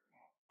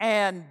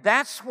 And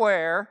that's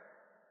where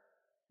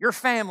your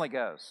family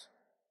goes.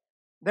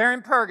 They're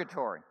in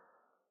purgatory.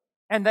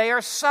 And they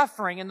are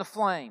suffering in the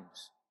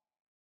flames.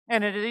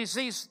 And it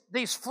is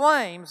these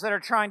flames that are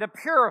trying to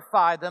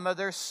purify them of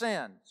their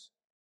sins.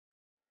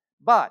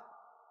 But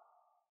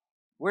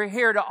we're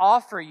here to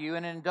offer you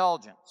an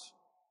indulgence.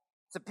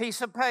 It's a piece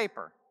of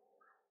paper.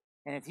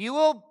 And if you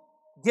will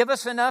give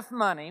us enough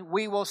money,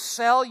 we will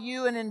sell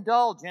you an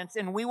indulgence,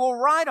 and we will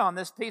write on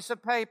this piece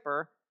of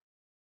paper,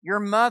 your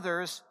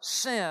mother's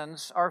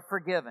sins are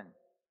forgiven.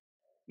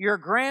 Your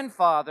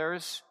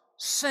grandfather's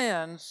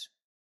sins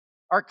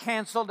are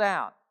canceled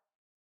out.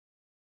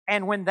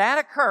 And when that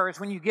occurs,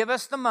 when you give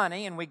us the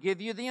money and we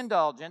give you the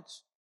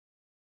indulgence,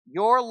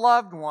 your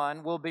loved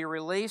one will be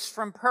released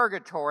from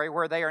purgatory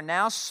where they are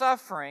now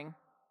suffering,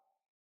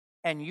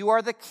 and you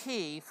are the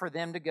key for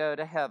them to go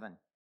to heaven.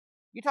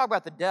 You talk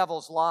about the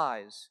devil's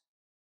lies.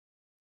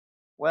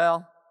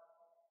 Well,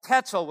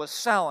 Tetzel was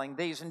selling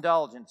these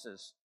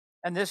indulgences,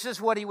 and this is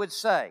what he would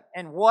say.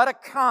 And what a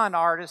con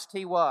artist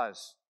he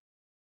was.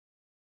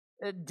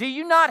 Do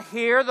you not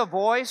hear the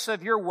voice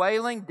of your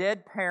wailing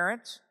dead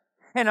parents?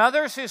 And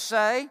others who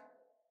say,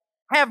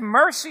 have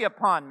mercy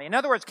upon me. In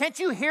other words, can't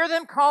you hear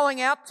them calling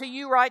out to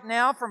you right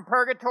now from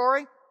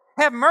purgatory?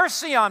 Have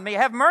mercy on me,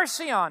 have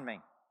mercy on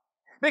me.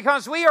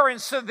 Because we are in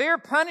severe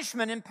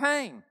punishment and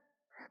pain.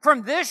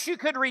 From this you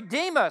could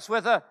redeem us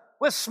with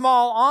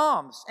small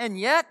alms, and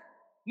yet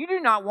you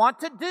do not want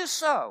to do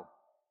so.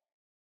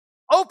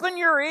 Open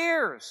your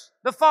ears,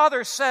 the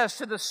father says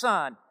to the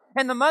son,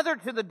 and the mother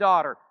to the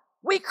daughter.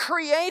 We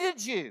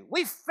created you,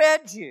 we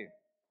fed you,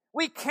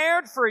 we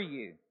cared for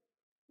you.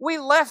 We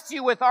left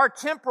you with our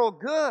temporal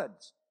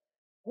goods.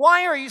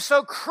 Why are you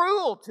so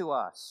cruel to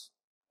us?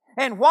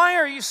 And why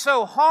are you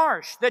so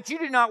harsh that you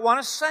do not want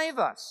to save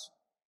us?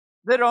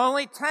 That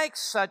only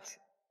takes such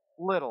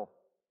little.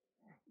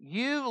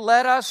 You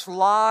let us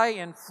lie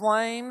in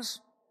flames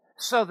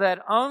so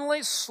that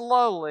only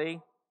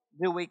slowly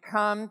do we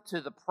come to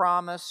the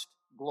promised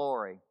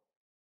glory.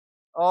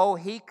 Oh,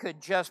 he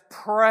could just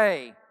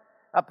prey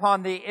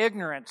upon the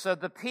ignorance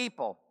of the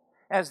people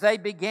as they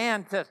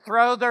began to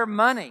throw their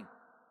money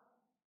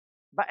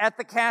at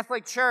the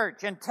Catholic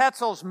Church. And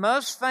Tetzel's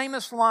most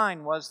famous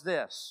line was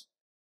this: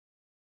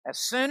 as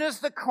soon as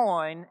the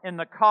coin in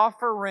the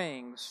coffer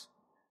rings,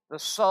 the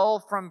soul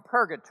from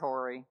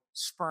purgatory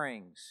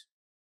springs.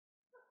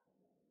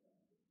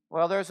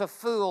 Well, there's a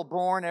fool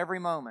born every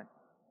moment.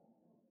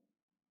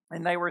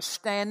 And they were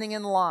standing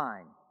in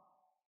line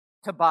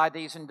to buy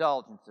these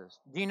indulgences.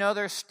 Do you know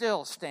they're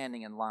still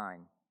standing in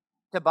line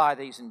to buy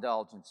these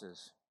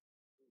indulgences?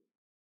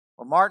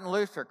 Well, Martin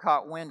Luther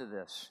caught wind of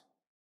this.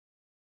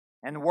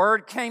 And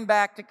word came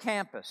back to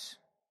campus.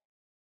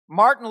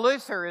 Martin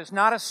Luther is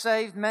not a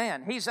saved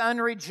man. He's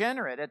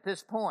unregenerate at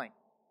this point.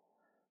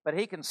 But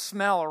he can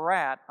smell a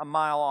rat a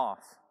mile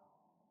off.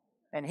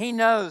 And he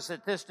knows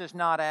that this does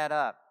not add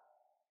up.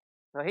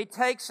 So he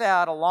takes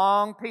out a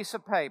long piece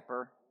of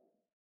paper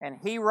and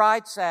he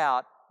writes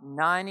out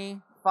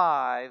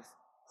 95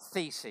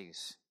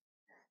 theses,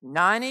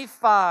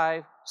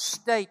 95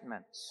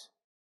 statements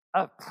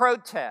of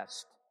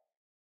protest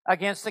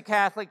against the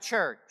Catholic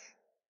Church.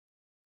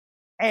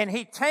 And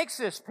he takes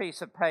this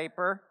piece of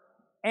paper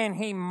and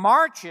he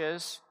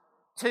marches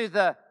to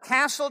the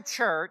Castle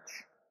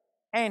Church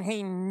and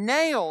he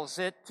nails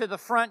it to the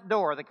front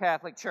door of the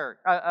Catholic Church,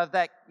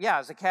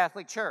 it's a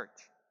Catholic Church.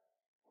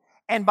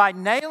 And by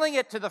nailing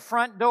it to the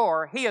front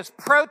door, he is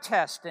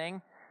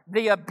protesting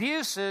the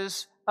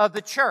abuses of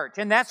the church.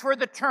 And that's where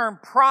the term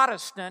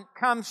Protestant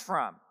comes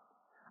from.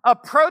 A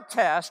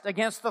protest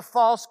against the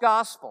false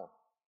gospel.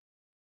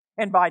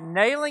 And by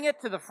nailing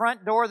it to the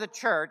front door of the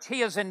church,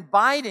 he is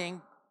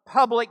inviting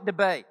public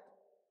debate.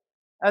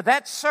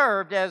 That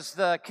served as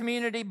the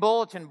community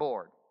bulletin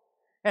board.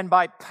 And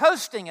by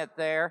posting it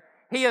there,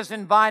 he is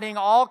inviting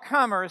all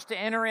comers to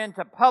enter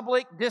into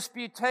public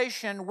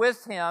disputation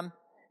with him.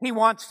 He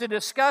wants to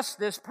discuss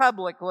this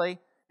publicly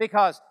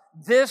because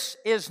this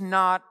is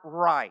not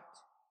right.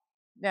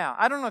 Now,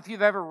 I don't know if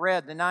you've ever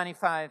read the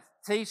 95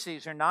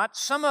 Theses or not.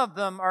 Some of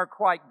them are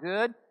quite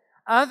good.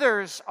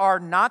 Others are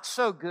not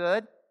so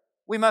good.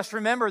 We must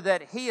remember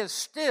that he is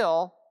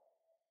still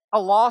a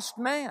lost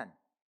man.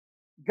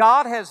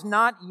 God has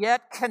not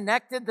yet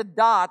connected the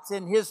dots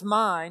in his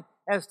mind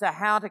as to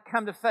how to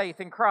come to faith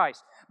in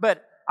Christ.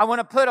 But I want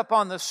to put up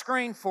on the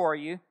screen for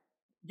you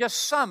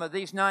just some of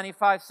these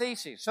 95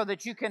 theses so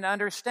that you can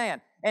understand.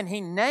 And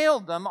he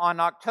nailed them on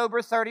October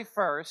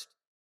 31st,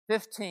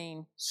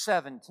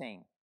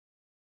 1517.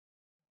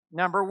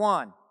 Number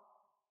 1,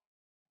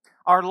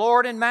 our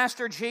Lord and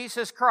Master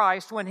Jesus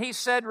Christ, when he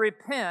said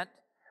repent,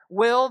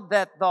 willed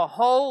that the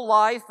whole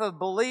life of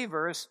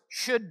believers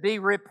should be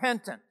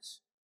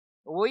repentance.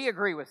 We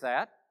agree with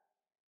that.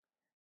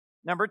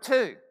 Number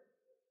 2,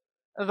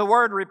 the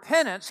word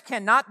repentance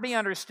cannot be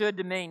understood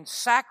to mean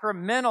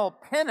sacramental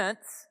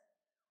penance,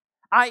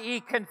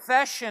 i.e.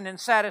 confession and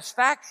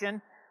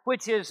satisfaction,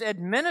 which is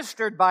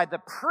administered by the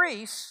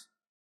priests.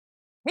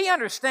 He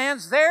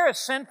understands they're as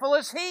sinful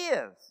as he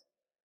is.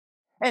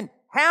 And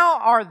how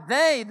are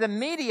they the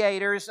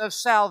mediators of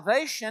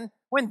salvation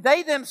when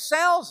they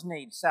themselves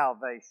need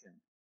salvation?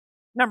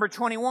 Number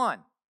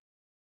 21.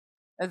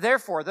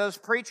 Therefore, those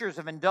preachers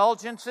of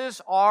indulgences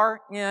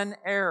are in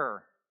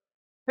error,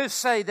 who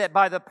say that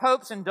by the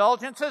Pope's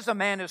indulgences a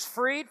man is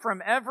freed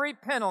from every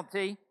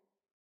penalty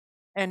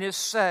and is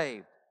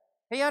saved.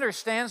 He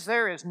understands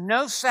there is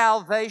no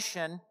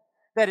salvation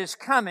that is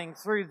coming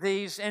through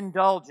these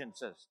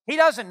indulgences. He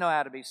doesn't know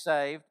how to be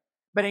saved,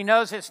 but he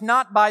knows it's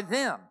not by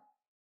them.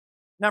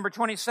 Number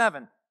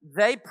 27,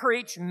 they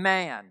preach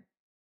man.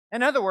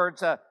 In other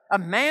words, a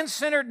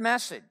man-centered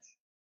message.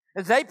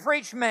 They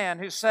preach man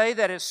who say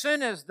that as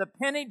soon as the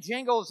penny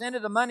jingles into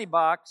the money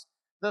box,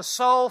 the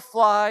soul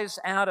flies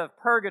out of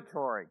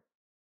purgatory.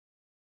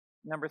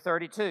 Number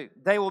 32,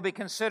 they will be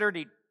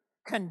considered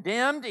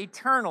condemned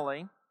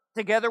eternally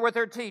together with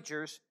their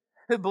teachers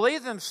who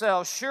believe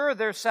themselves sure of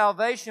their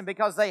salvation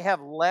because they have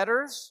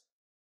letters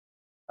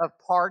of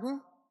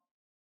pardon.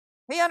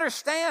 He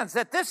understands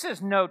that this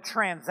is no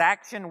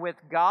transaction with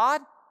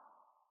God.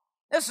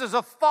 This is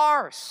a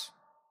farce.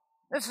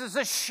 This is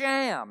a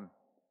sham.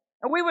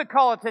 And we would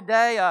call it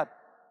today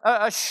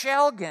a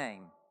shell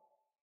game.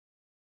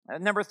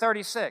 Number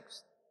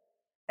 36,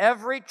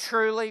 every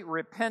truly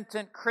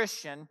repentant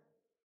Christian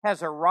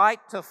has a right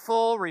to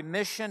full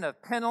remission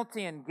of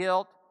penalty and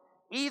guilt,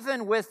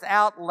 even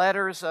without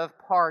letters of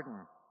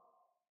pardon.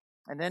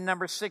 And then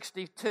number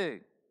 62,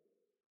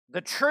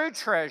 the true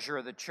treasure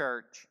of the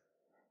church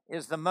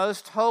is the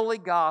most holy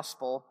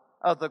gospel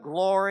of the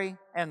glory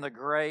and the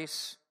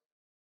grace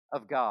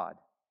of God.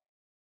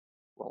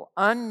 Well,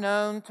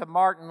 unknown to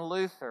Martin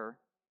Luther,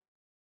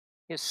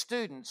 his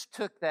students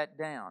took that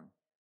down.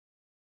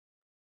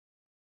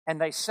 And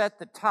they set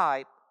the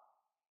type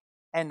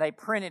and they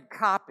printed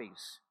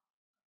copies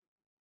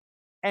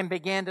and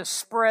began to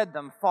spread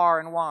them far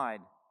and wide.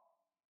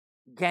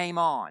 Game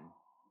on.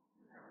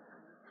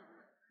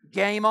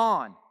 Game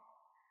on.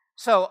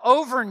 So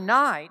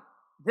overnight,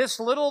 this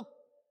little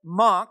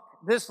monk,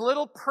 this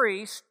little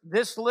priest,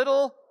 this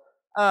little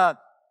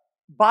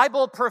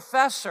Bible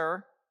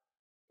professor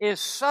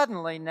is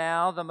suddenly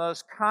now the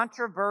most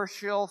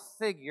controversial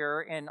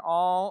figure in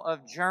all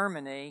of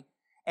Germany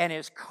and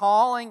is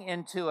calling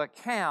into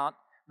account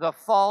the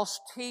false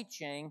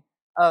teaching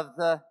of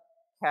the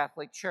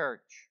Catholic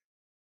Church.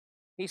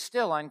 He's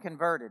still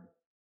unconverted.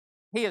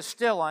 He is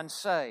still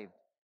unsaved.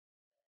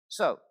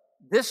 So,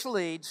 this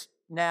leads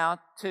now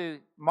to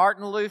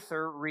Martin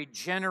Luther,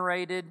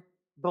 regenerated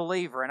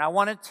believer. And I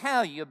want to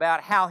tell you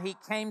about how he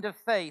came to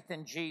faith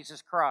in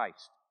Jesus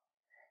Christ.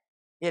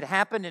 It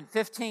happened in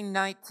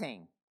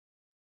 1519.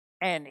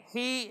 And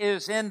he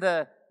is in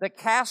the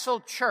Castle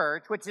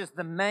Church, which is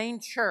the main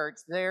church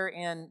there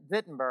in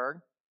Wittenberg.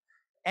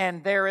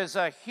 And there is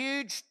a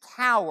huge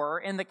tower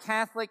in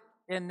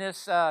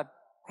this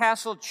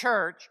Castle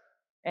Church.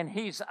 And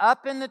he's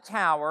up in the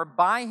tower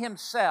by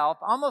himself,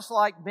 almost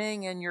like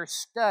being in your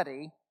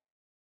study.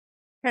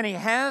 And he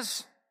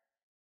has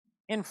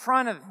in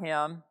front of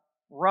him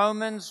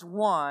Romans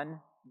 1,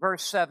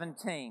 verse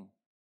 17.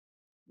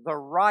 The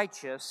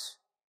righteous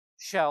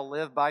shall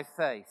live by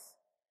faith.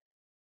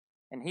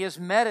 And he is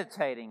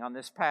meditating on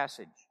this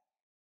passage.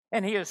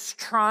 And he is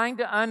trying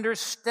to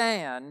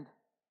understand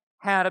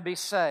how to be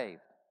saved.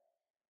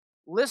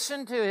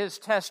 Listen to his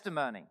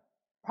testimony.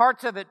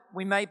 Parts of it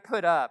we may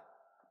put up,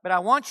 but I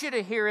want you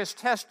to hear his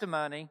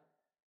testimony.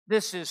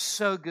 This is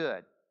so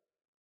good.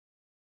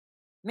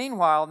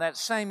 Meanwhile, in that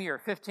same year,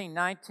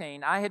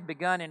 1519, I had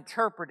begun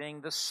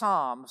interpreting the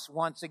Psalms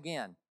once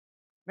again.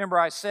 Remember,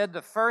 I said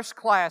the first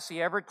class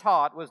he ever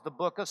taught was the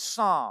book of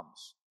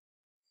Psalms.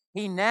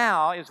 He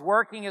now is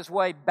working his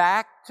way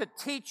back to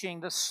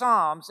teaching the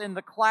Psalms in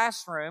the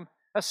classroom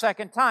a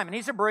second time. And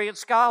he's a brilliant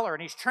scholar,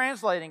 and he's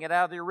translating it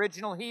out of the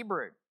original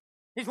Hebrew.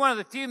 He's one of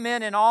the few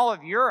men in all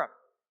of Europe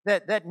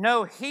that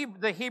know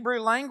the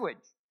Hebrew language.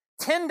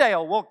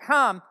 Tyndale will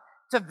come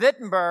to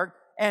Wittenberg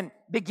and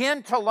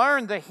begin to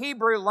learn the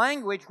Hebrew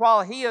language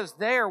while he is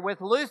there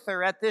with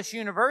Luther at this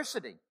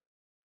university.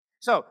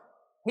 So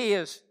he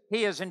is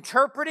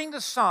interpreting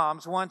the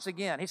Psalms once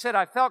again. He said,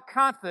 I felt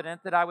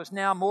confident that I was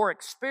now more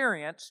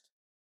experienced,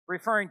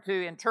 referring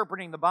to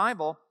interpreting the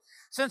Bible,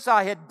 since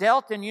I had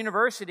dealt in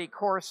university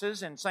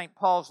courses in St.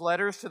 Paul's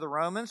letters to the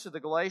Romans, to the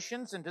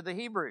Galatians, and to the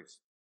Hebrews.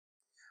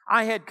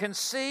 I had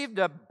conceived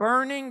a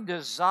burning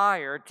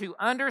desire to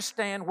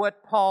understand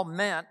what Paul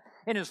meant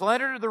in his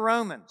letter to the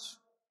Romans.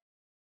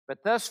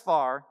 But thus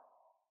far,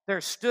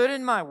 there stood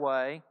in my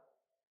way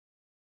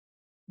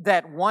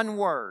that one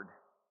word,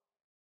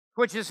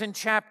 which is in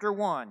chapter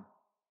 1.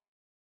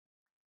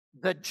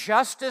 The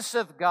justice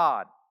of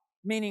God,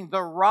 meaning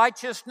the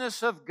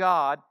righteousness of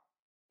God,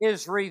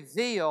 is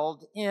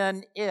revealed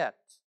in it.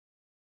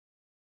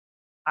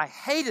 I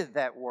hated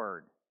that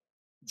word,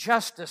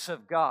 justice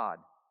of God,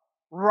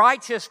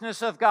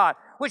 righteousness of God,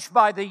 which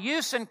by the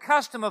use and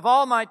custom of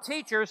all my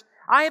teachers,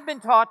 I have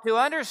been taught to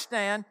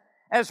understand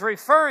as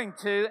referring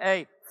to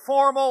a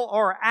formal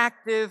or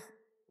active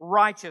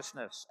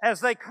righteousness, as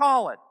they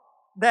call it.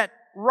 That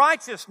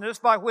righteousness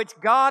by which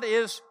God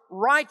is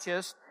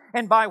righteous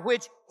and by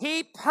which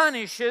He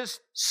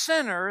punishes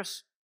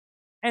sinners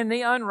and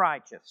the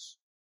unrighteous.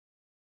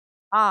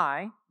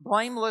 I,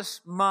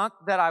 blameless monk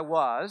that I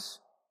was,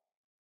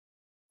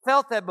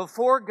 felt that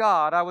before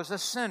God I was a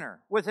sinner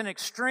with an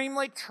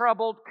extremely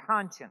troubled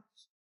conscience.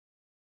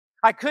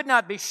 I could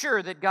not be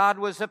sure that God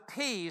was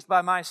appeased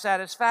by my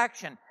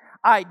satisfaction.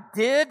 I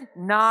did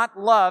not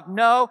love,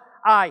 no,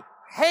 I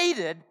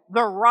hated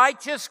the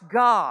righteous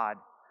God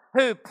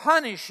who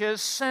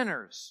punishes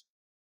sinners.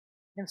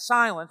 In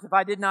silence, if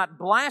I did not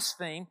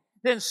blaspheme,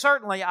 then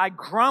certainly I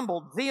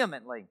grumbled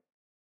vehemently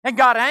and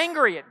got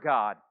angry at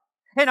God.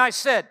 And I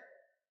said,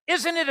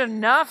 isn't it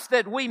enough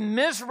that we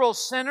miserable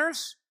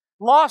sinners,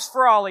 lost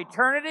for all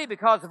eternity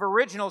because of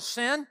original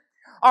sin,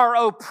 are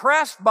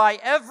oppressed by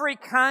every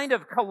kind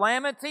of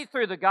calamity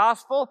through the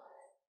gospel,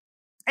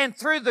 and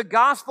through the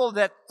gospel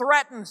that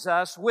threatens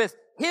us with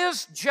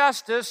His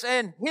justice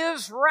and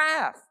His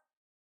wrath?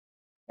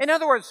 In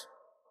other words,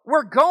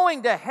 we're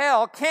going to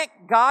hell. Can't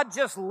God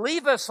just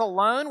leave us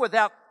alone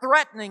without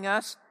threatening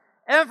us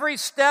every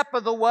step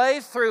of the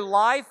way through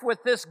life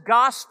with this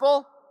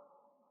gospel?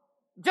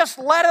 Just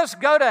let us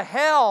go to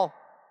hell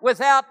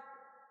without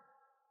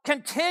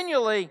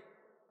continually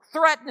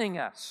threatening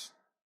us.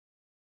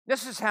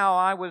 This is how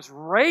I was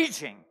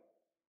raging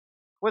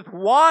with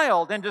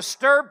wild and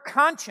disturbed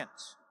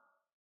conscience.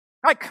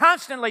 I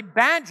constantly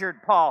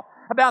badgered Paul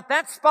about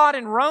that spot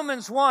in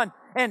Romans 1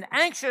 and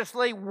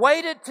anxiously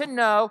waited to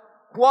know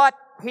what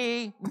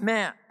he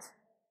meant.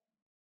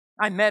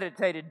 I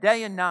meditated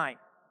day and night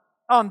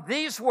on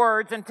these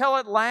words until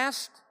at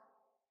last,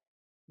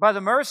 by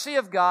the mercy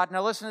of God,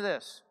 now listen to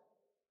this,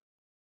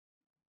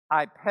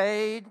 I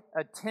paid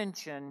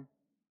attention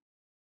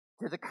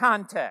to the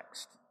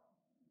context.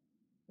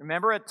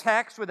 Remember, a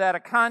text without a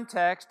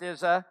context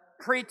is a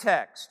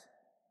pretext.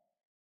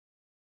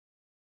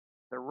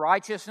 The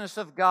righteousness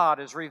of God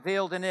is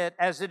revealed in it,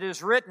 as it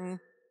is written,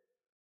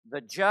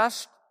 the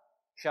just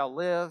shall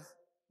live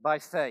by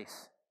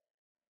faith.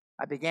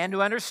 I began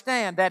to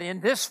understand that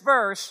in this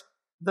verse,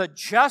 the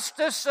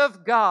justice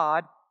of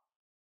God,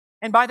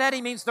 and by that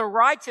he means the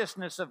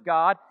righteousness of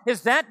God,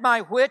 is that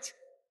by which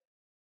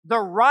the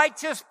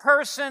righteous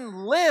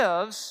person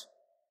lives,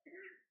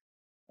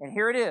 and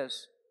here it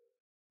is,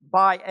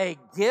 by a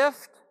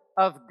gift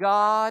of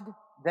God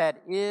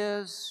that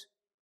is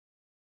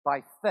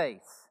by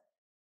faith.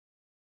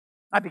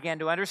 I began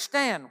to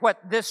understand what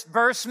this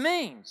verse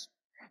means,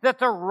 that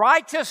the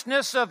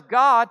righteousness of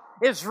God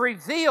is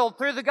revealed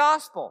through the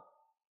gospel,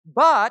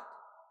 but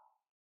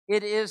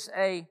it is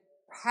a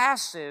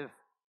passive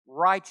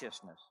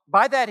righteousness.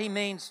 By that he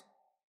means,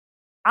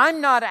 I'm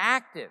not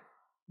active.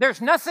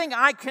 There's nothing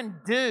I can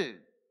do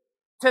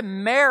to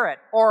merit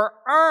or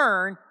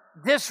earn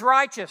this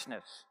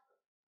righteousness.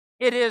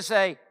 It is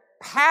a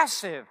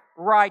passive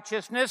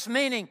righteousness,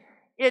 meaning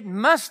it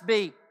must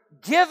be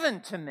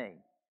given to me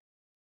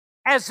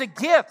as a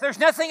gift. There's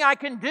nothing I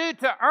can do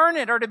to earn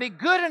it or to be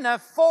good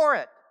enough for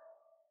it.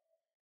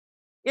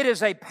 It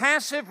is a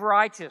passive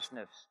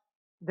righteousness,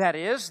 that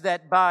is,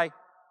 that by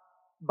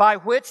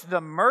which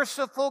the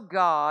merciful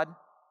God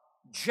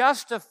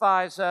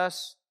justifies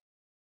us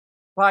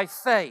by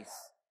faith.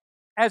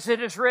 As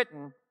it is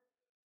written,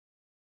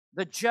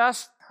 the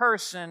just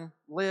person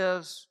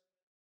lives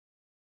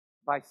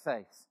by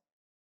faith.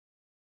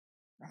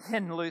 And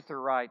then Luther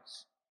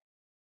writes,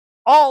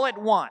 all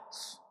at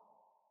once,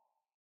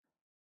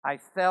 I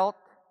felt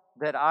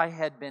that I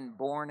had been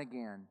born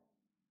again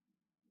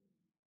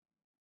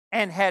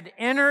and had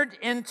entered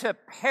into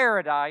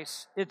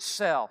paradise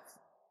itself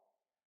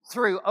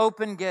through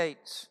open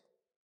gates.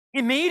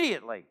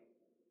 Immediately,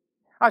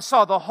 I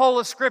saw the whole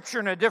of Scripture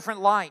in a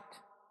different light.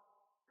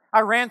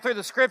 I ran through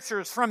the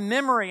Scriptures from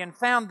memory and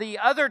found the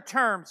other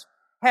terms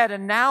had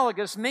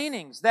analogous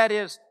meanings. That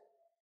is,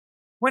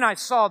 when I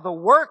saw the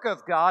work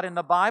of God in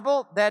the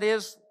Bible, that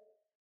is,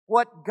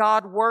 what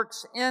God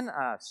works in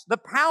us, the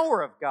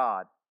power of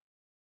God,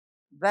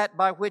 that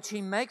by which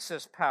He makes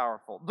us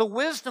powerful, the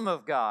wisdom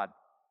of God,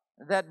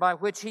 that by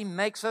which He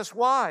makes us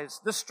wise,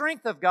 the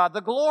strength of God,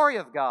 the glory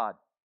of God.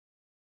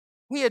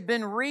 He had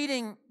been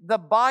reading the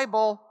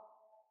Bible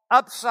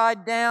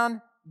upside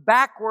down,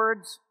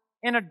 backwards,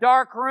 in a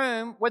dark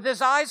room with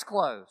his eyes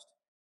closed.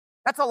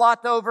 That's a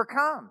lot to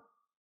overcome.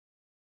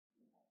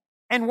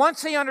 And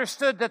once he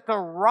understood that the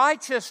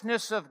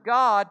righteousness of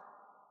God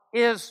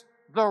is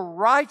the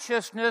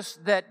righteousness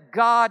that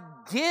God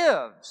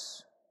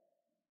gives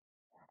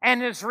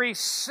and is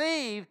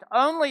received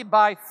only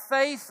by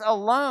faith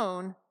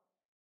alone,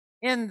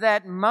 in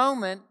that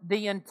moment,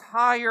 the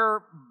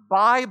entire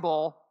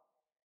Bible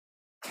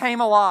came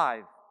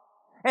alive.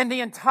 And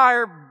the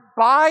entire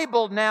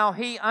Bible now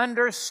he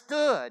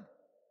understood.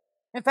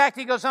 In fact,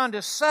 he goes on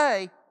to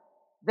say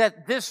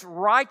that this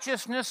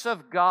righteousness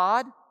of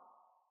God,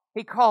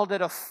 he called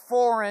it a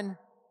foreign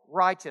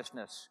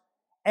righteousness,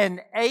 an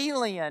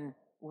alien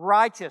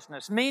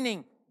righteousness,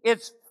 meaning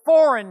it's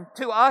foreign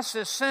to us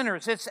as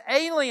sinners. It's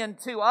alien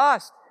to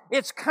us.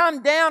 It's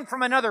come down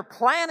from another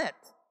planet.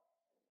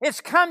 It's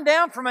come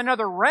down from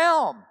another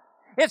realm.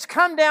 It's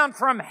come down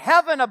from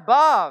heaven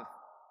above,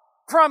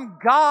 from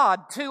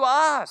God to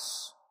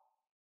us.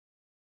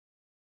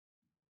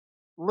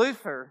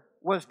 Luther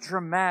was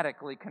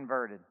dramatically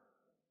converted.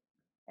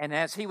 And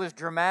as he was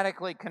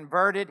dramatically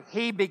converted,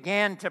 he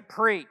began to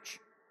preach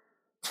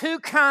two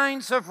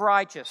kinds of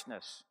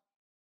righteousness.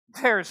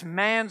 There's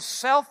man's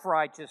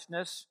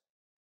self-righteousness,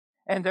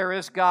 and there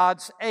is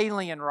God's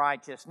alien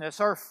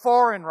righteousness or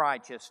foreign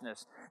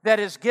righteousness that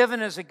is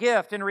given as a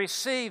gift and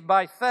received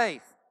by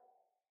faith.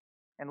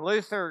 And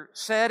Luther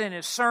said in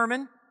his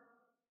sermon,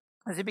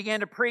 as he began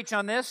to preach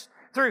on this,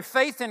 through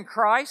faith in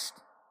Christ,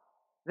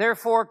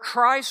 therefore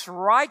Christ's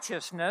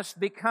righteousness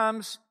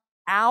becomes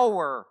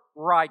our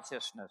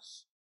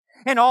righteousness.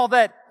 And all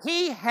that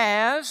He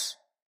has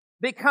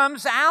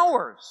becomes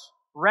ours.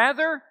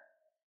 Rather,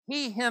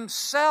 He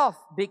Himself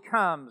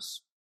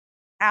becomes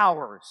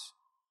ours.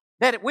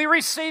 That we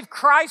receive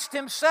Christ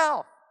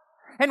Himself,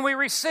 and we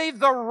receive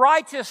the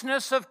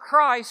righteousness of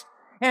Christ,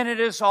 and it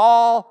is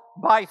all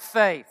by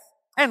faith.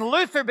 And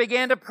Luther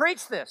began to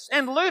preach this,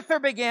 and Luther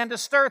began to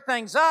stir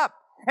things up,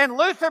 and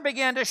Luther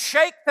began to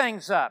shake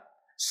things up,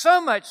 so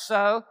much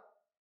so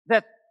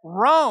that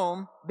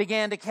Rome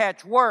began to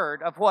catch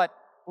word of what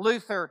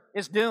Luther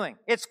is doing.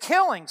 It's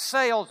killing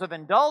sales of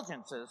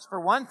indulgences,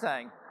 for one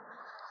thing.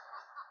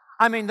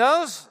 I mean,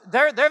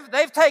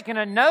 they've taken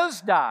a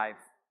nosedive.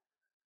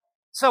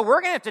 So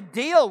we're going to have to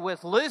deal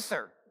with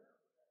Luther.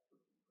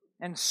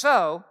 And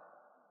so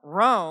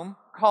Rome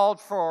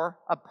called for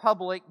a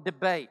public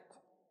debate.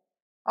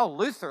 Oh,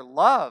 Luther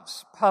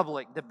loves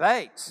public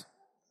debates.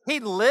 He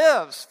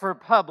lives for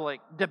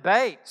public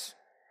debates.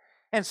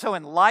 And so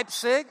in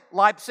Leipzig,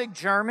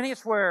 Germany,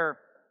 it's where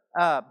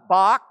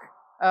Bach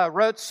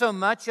wrote so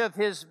much of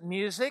his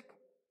music.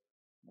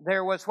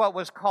 There was what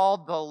was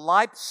called the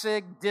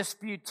Leipzig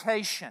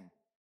Disputation.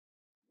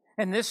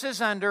 And this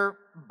is under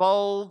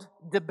bold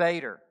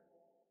debater.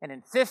 And in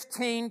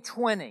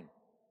 1520,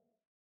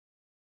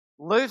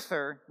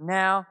 Luther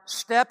now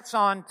steps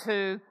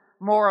onto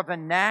more of a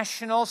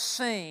national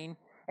scene,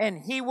 and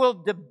he will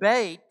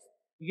debate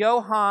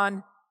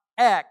Johann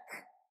Eck.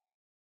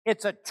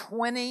 It's a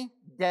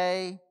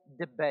 20-day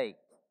debate.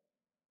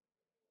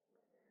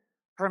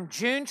 From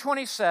June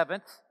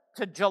 27th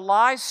to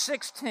July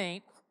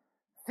 16th,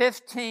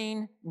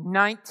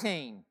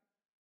 1519.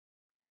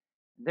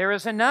 There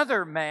is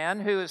another man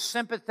who is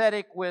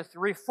sympathetic with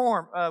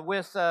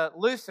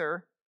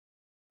Luther,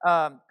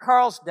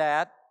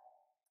 Karlstadt,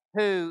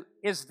 who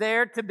is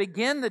there to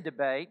begin the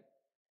debate,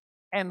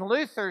 and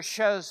Luther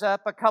shows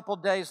up a couple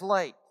days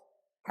late,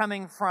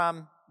 coming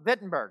from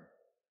Wittenberg.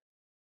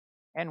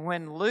 And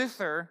when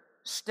Luther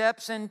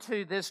steps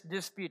into this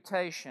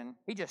disputation,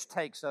 he just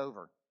takes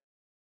over.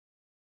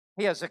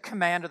 He has a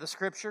command of the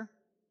Scripture.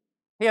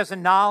 He has a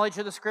knowledge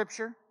of the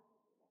Scripture.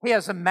 He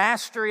has a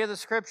mastery of the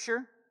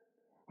Scripture.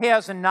 He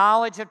has a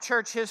knowledge of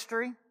church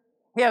history.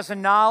 He has a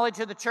knowledge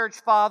of the church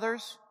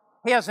fathers.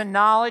 He has a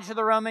knowledge of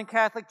the Roman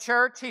Catholic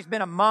Church. He's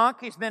been a monk.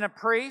 He's been a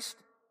priest.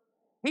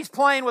 He's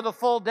playing with a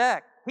full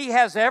deck. he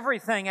has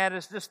everything at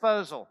his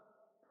disposal.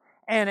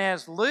 And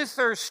as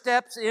Luther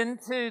steps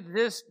into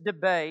this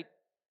debate,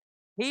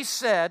 he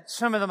said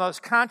some of the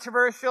most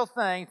controversial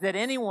things that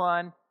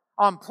anyone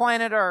on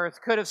planet Earth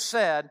could have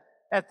said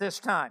at this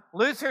time.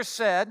 Luther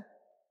said,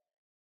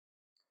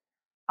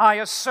 I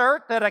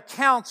assert that a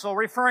council,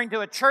 referring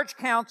to a church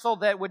council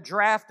that would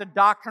draft a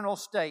doctrinal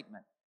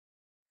statement,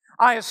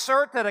 I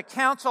assert that a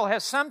council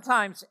has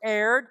sometimes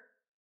erred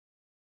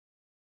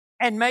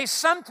and may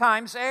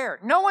sometimes err.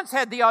 No one's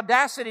had the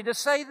audacity to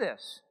say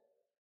this.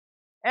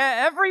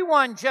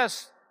 Everyone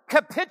just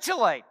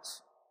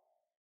capitulates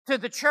to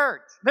the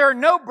church. There are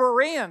no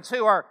Bereans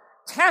who are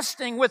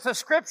testing with the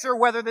Scripture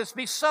whether this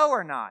be so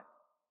or not.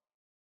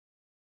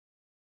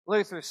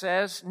 Luther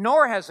says,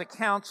 nor has a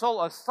council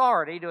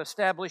authority to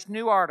establish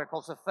new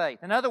articles of faith.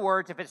 In other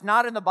words, if it's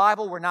not in the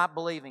Bible, we're not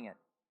believing it.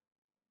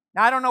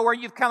 Now, I don't know where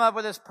you've come up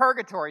with this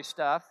purgatory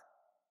stuff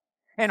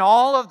and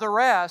all of the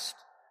rest,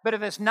 but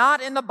if it's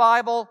not in the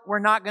Bible, we're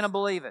not going to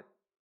believe it.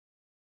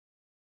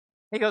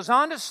 He goes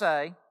on to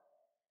say,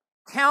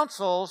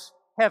 councils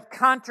have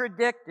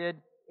contradicted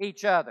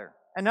each other.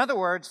 In other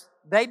words,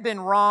 they've been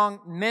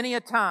wrong many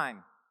a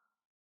time.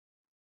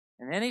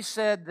 And then he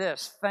said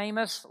this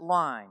famous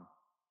line,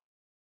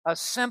 a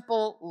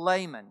simple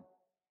layman,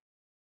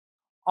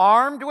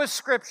 armed with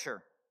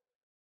Scripture,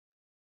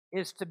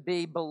 is to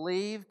be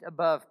believed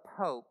above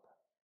pope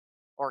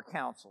or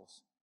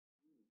councils.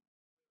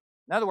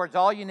 In other words,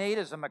 all you need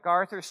is a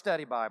MacArthur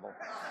Study Bible.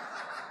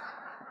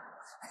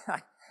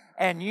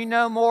 And you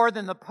know more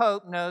than the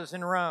Pope knows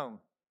in Rome.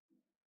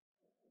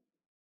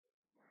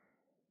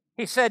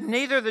 He said,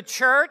 neither the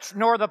church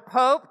nor the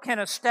Pope can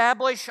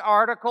establish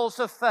articles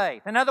of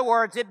faith. In other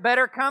words, it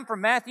better come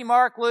from Matthew,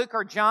 Mark, Luke,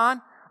 or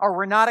John, or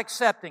we're not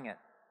accepting it.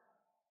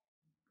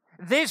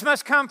 These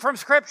must come from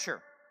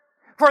Scripture.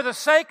 For the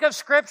sake of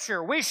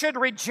Scripture, we should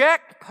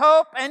reject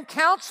Pope and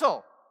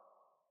Council.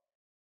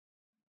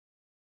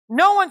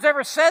 No one's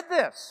ever said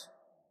this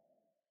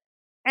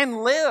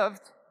and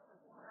lived.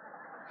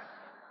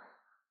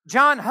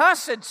 John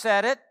Huss had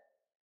said it,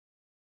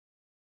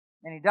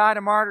 and he died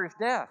a martyr's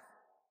death.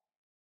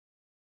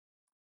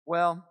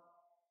 Well,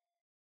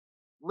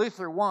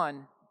 Luther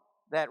won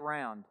that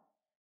round.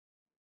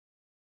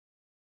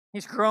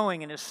 He's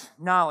growing in his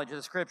knowledge of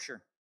the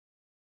Scripture.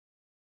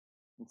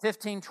 In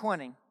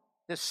 1520,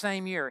 this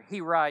same year,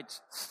 he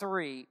writes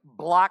 3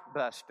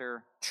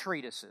 blockbuster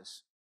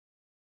treatises.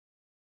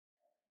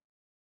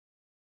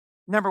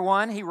 Number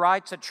 1, he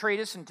writes a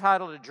treatise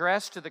entitled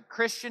Address to the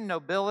Christian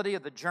Nobility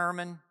of the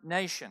German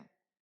Nation.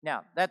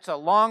 Now, that's a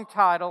long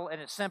title, and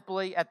it's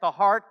simply at the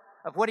heart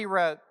of what he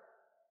wrote.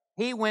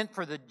 He went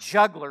for the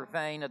jugular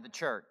vein of the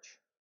church.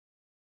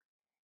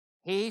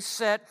 He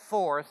set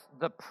forth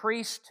the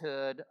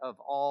priesthood of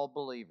all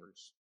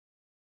believers.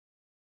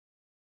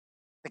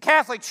 The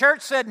Catholic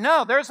Church said,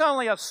 no, there's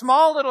only a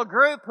small little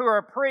group who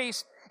are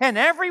priests, and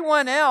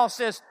everyone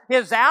else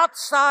is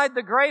outside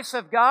the grace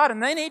of God,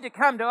 and they need to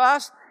come to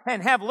us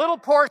and have little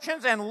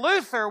portions. And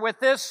Luther with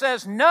this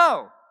says,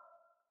 no.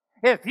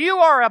 If you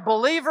are a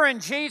believer in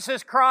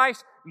Jesus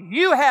Christ,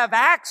 you have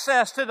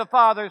access to the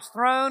Father's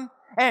throne,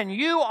 and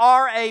you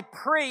are a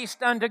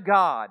priest unto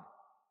God.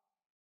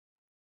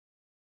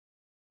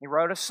 He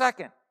wrote a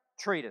second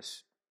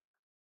treatise.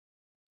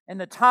 And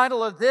the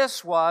title of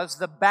this was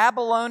The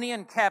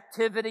Babylonian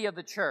Captivity of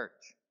the Church.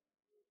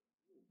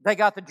 They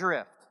got the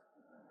drift.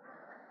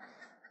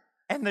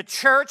 And the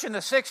church in the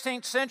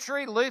 16th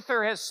century,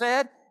 Luther has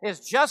said, is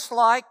just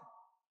like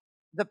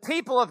the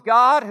people of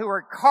God who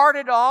were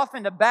carted off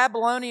into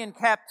Babylonian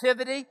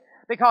captivity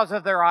because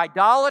of their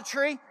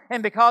idolatry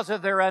and because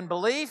of their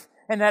unbelief.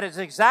 And that is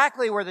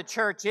exactly where the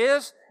church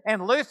is.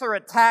 And Luther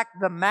attacked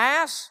the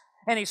Mass,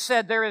 and he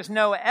said there is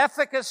no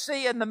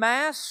efficacy in the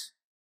Mass.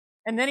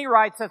 And then he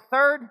writes a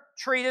third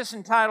treatise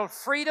entitled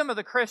Freedom of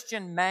the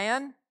Christian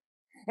Man,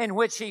 in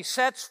which he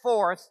sets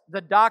forth the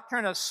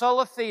doctrine of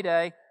sola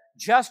fide,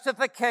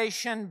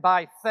 justification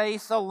by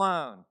faith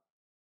alone.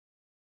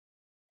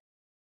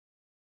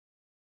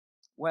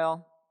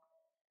 Well,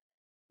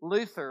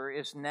 Luther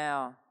is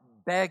now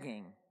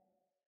begging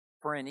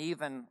for an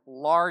even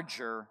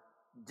larger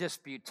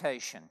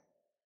disputation.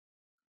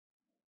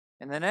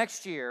 In the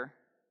next year,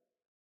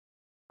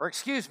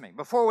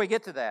 before we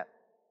get to that,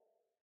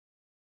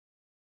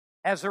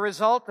 as a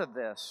result of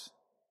this,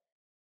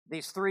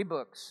 these 3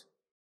 books,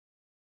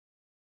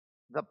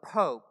 the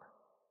Pope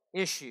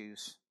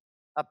issues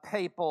a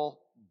papal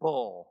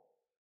bull.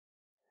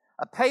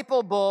 A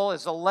papal bull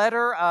is a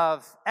letter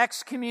of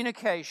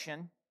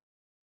excommunication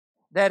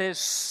that is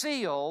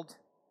sealed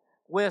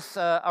with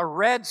a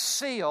red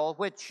seal,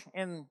 which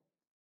in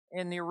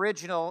the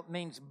original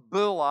means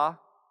bulla,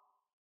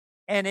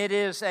 and it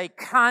is a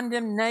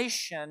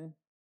condemnation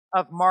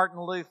of Martin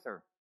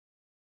Luther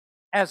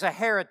as a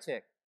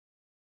heretic.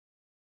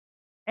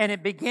 And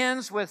it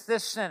begins with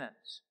this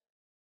sentence.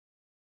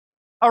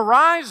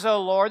 Arise,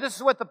 O Lord, this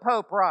is what the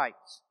Pope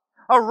writes.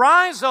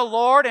 Arise, O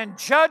Lord, and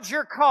judge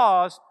your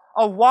cause.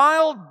 A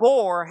wild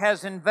boar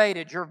has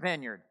invaded your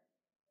vineyard.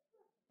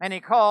 And he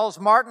calls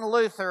Martin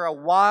Luther a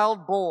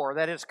wild boar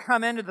that has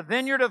come into the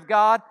vineyard of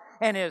God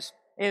and is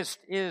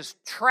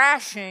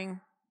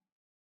trashing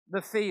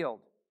the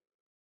field.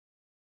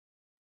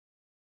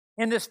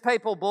 In this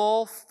papal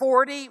bull,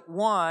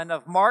 41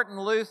 of Martin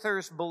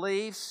Luther's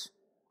beliefs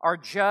are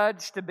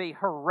judged to be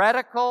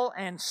heretical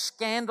and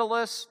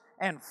scandalous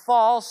and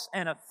false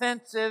and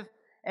offensive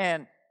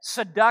and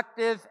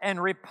seductive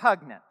and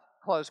repugnant,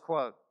 close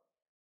quote.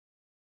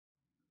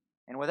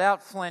 And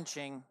without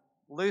flinching,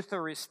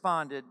 Luther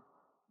responded,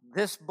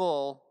 "This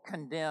bull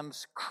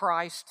condemns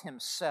Christ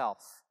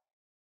himself."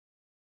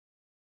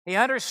 He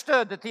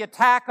understood that the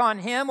attack on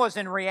him was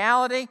in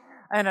reality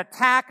an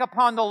attack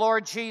upon the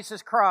Lord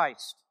Jesus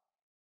Christ.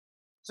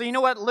 So you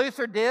know what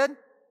Luther did?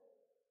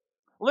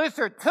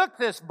 Luther took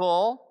this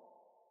bull,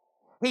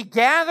 he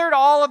gathered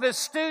all of his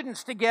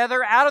students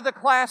together out of the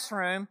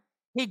classroom,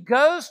 he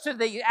goes to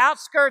the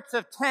outskirts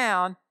of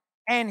town,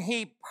 and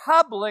he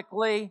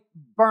publicly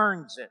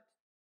burns it.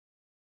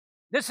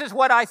 This is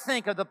what I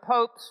think of the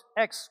Pope's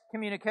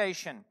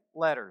excommunication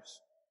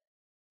letters.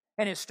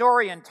 And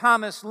historian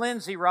Thomas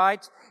Lindsay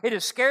writes, "It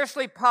is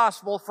scarcely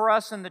possible for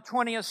us in the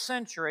 20th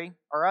century,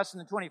 or us in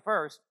the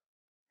 21st,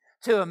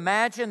 to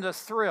imagine the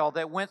thrill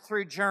that went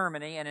through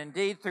Germany and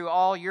indeed through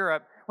all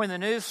Europe when the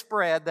news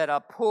spread that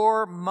a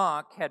poor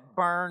monk had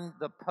burned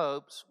the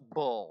Pope's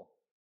bull."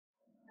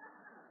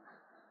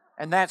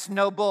 And that's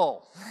no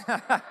bull.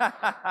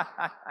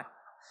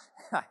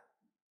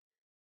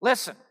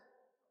 Listen,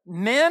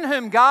 men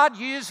whom God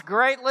used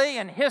greatly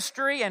in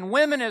history, and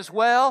women as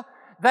well,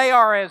 they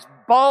are as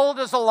bold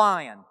as a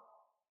lion.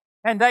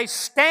 And they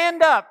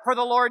stand up for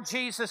the Lord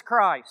Jesus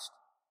Christ.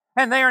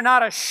 And they are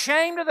not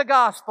ashamed of the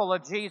gospel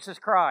of Jesus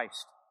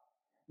Christ.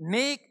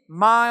 Meek,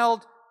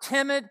 mild,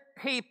 timid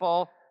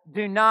people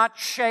do not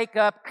shake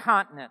up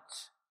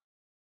continents.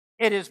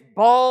 It is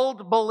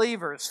bold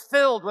believers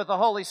filled with the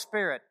Holy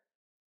Spirit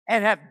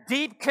and have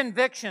deep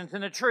convictions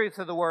in the truth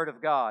of the Word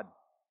of God.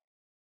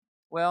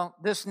 Well,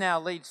 this now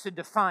leads to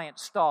defiant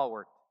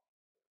stalwart.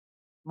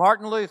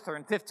 Martin Luther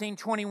in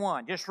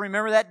 1521. Just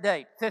remember that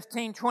date,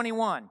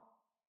 1521.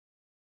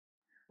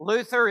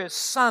 Luther is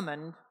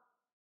summoned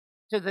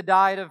to the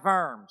Diet of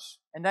Worms.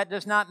 And that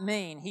does not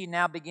mean he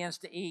now begins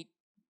to eat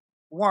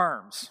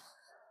worms.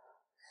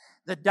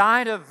 The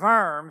Diet of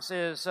Worms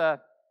is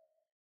a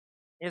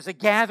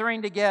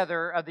gathering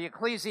together of the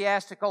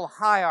ecclesiastical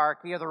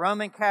hierarchy of the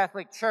Roman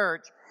Catholic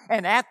Church.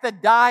 And at the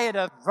Diet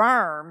of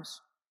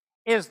Worms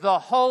is the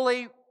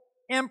Holy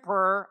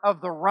Emperor of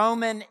the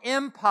Roman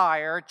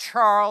Empire,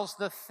 Charles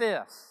V.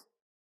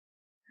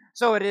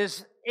 So it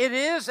is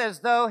as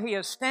though he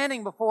is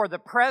standing before the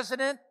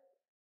President,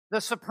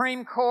 the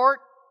Supreme Court,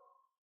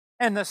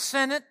 and the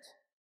Senate.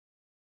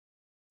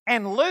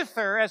 And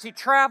Luther, as he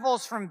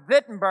travels from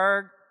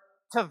Wittenberg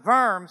to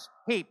Worms,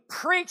 he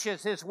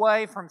preaches his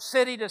way from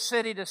city to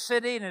city to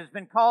city, and it has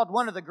been called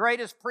one of the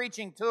greatest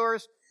preaching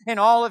tours in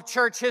all of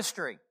church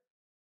history.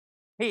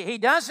 He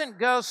doesn't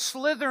go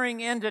slithering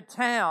into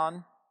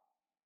town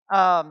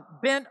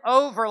bent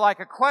over like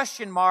a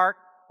question mark.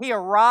 He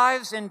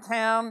arrives in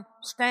town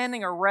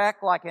standing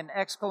erect like an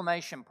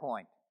exclamation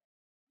point.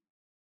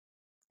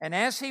 And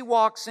as he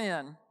walks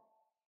in,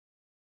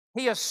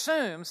 he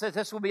assumes that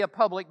this will be a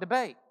public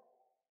debate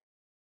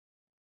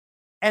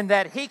and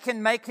that he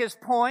can make his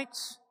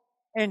points,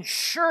 and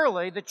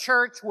surely the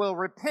church will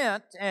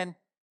repent and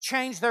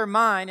change their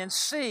mind and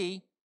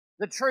see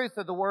the truth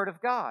of the Word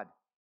of God.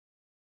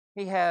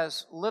 He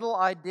has little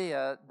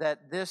idea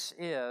that this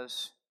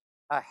is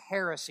a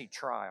heresy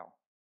trial.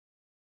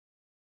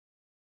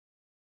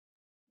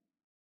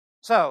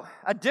 So,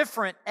 a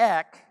different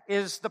Eck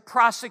is the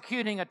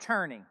prosecuting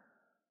attorney.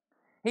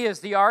 He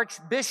is the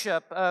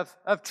Archbishop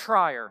of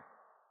Trier.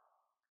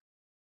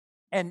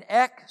 And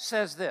Eck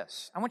says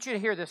this. I want you to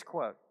hear this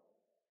quote.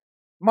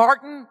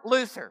 "Martin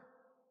Luther,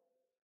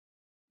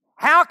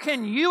 how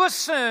can you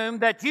assume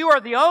that you are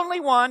the only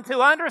one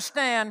to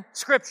understand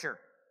Scripture?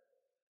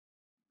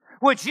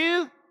 Would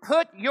you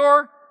put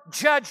your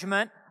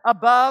judgment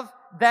above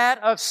that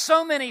of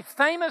so many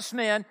famous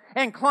men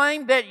and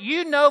claim that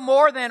you know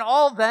more than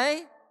all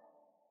they?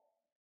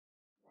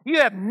 You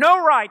have no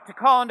right to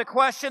call into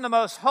question the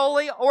most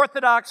holy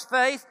Orthodox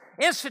faith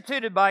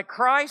instituted by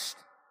Christ,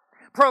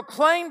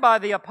 proclaimed by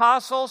the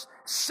apostles,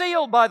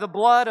 sealed by the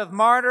blood of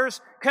martyrs,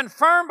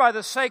 confirmed by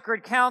the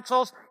sacred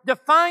councils,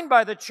 defined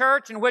by the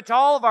church, in which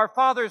all of our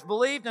fathers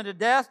believed unto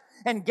death,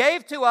 and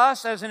gave to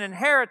us as an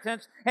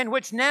inheritance, and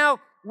which now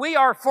we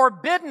are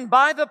forbidden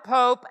by the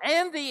Pope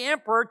and the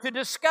Emperor to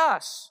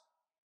discuss,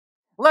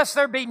 lest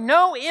there be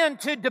no end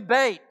to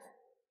debate."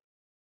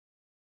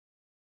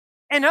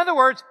 In other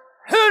words,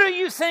 who do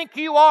you think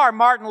you are,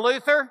 Martin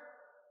Luther,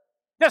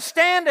 to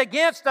stand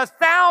against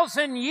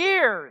 1,000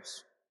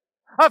 years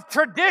of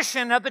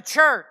tradition of the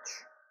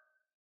church?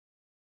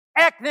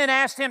 Eck then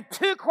asked him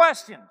two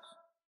questions.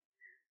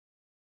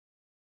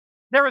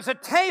 There was a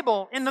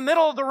table in the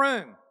middle of the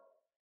room.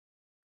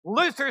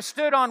 Luther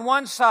stood on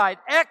one side,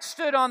 Eck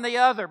stood on the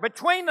other.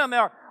 Between them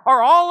are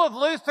all of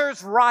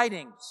Luther's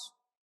writings.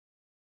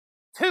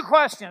 Two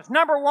questions.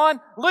 Number one,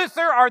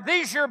 Luther, are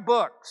these your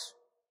books?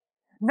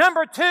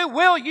 Number two,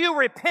 will you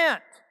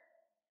repent?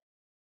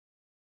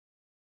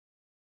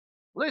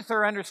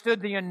 Luther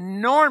understood the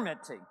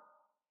enormity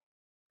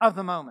of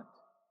the moment.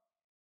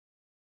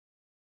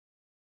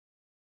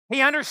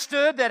 He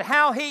understood that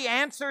how he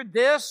answered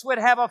this would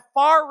have a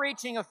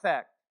far-reaching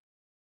effect.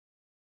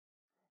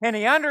 And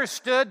he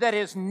understood that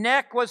his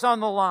neck was on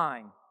the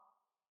line.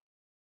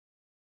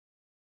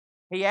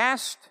 He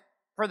asked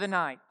for the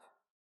night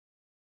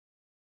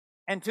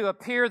and to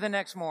appear the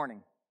next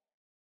morning.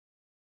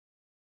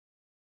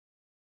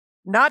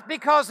 Not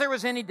because there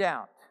was any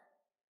doubt,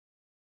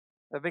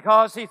 but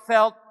because he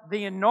felt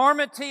the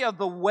enormity of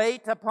the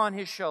weight upon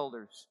his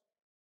shoulders.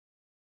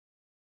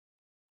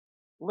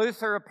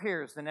 Luther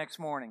appears the next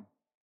morning.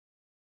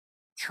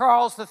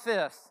 Charles V,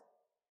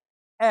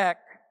 Eck,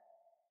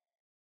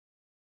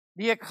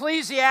 the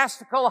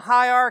ecclesiastical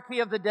hierarchy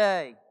of the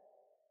day.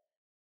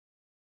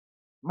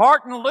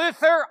 Martin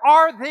Luther,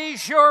 are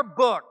these your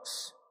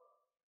books?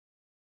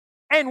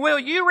 And will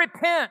you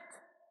repent?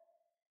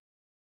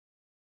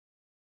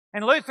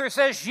 And Luther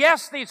says,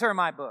 yes, these are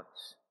my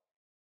books.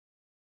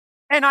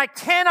 And I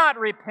cannot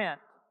repent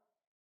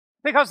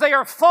because they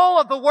are full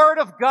of the Word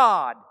of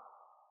God.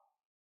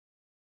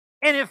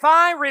 And if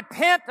I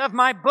repent of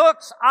my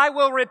books, I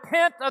will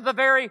repent of the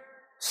very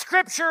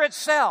Scripture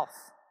itself.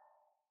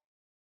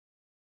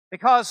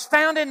 Because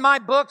found in my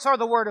books are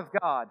the Word of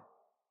God.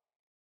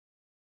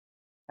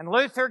 And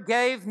Luther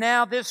gave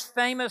now this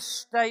famous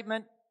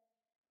statement,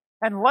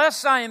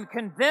 unless I am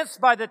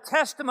convinced by the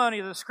testimony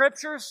of the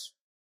Scriptures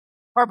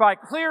or by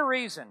clear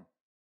reason,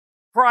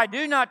 for I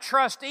do not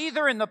trust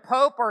either in the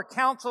Pope or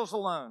councils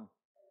alone,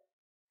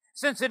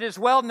 since it is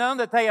well known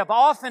that they have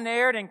often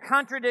erred and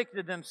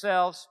contradicted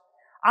themselves,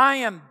 I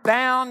am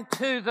bound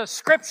to the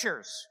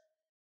Scriptures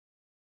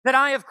that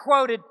I have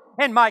quoted,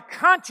 and my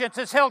conscience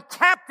is held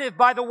captive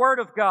by the Word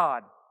of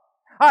God.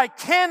 I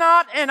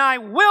cannot and I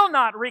will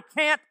not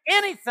recant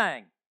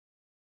anything,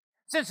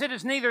 since it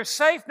is neither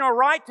safe nor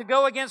right to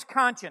go against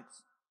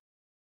conscience.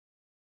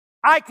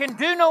 I can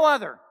do no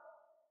other.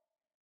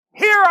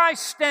 Here I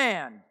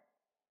stand.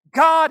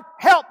 God,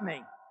 help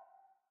me.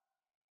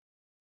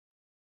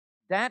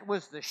 That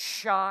was the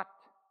shot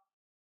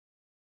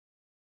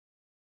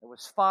that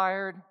was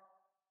fired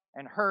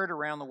and heard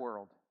around the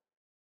world.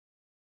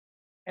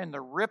 And the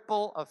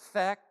ripple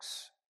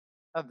effects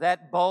of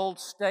that bold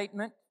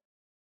statement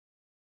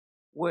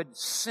would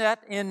set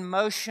in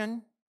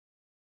motion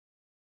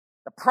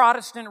the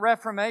Protestant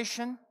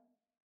Reformation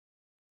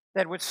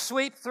that would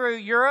sweep through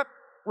Europe,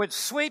 would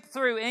sweep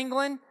through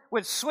England,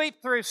 would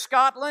sweep through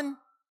Scotland.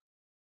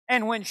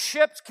 And when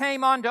ships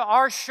came onto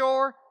our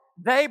shore,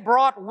 they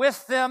brought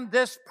with them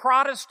this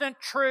Protestant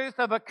truth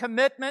of a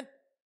commitment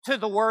to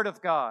the Word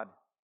of God.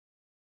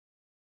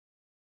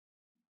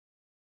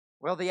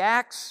 Well, the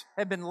axe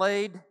had been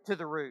laid to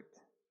the root.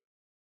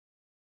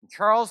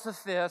 Charles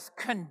V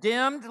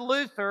condemned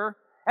Luther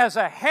as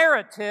a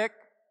heretic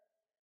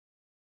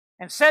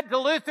and said to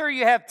Luther,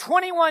 you have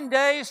 21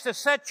 days to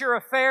set your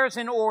affairs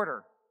in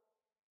order.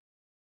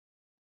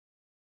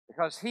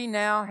 Because he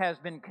now has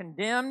been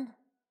condemned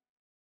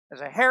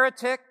as a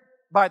heretic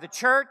by the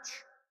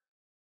church,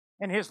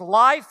 and his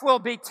life will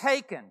be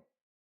taken.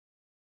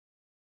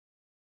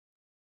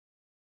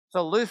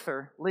 So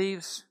Luther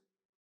leaves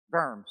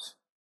Worms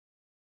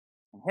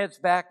and heads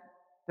back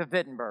to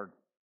Wittenberg.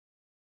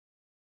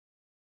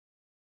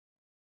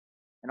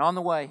 And on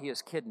the way, he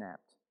is kidnapped.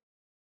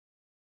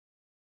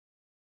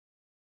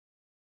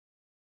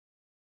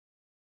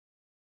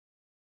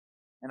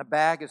 And a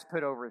bag is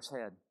put over his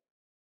head.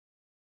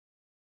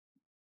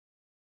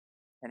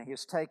 And he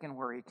is taken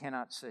where he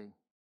cannot see.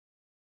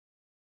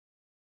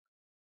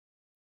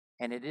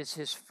 And it is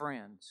his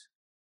friends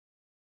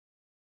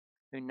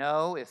who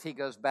know if he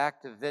goes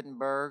back to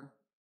Wittenberg,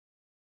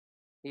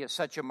 he is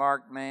such a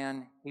marked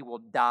man, he will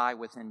die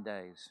within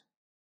days.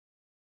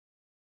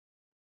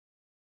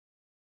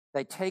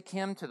 They take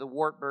him to the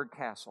Wartburg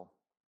Castle.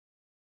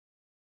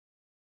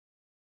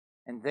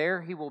 And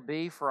there he will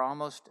be for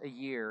almost a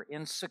year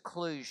in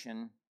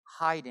seclusion,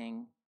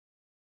 hiding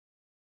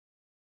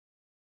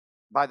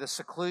by the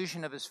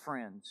seclusion of his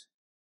friends.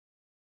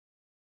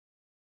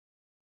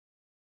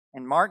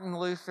 And Martin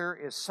Luther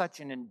is such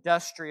an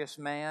industrious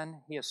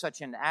man. He is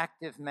such an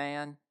active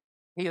man.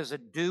 He is a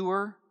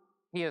doer.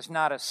 He is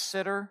not a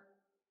sitter.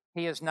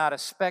 He is not a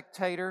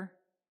spectator.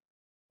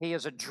 He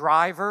is a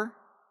driver.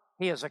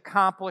 He is an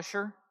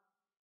accomplisher.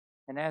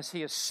 And as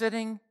he is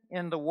sitting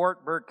in the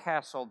Wartburg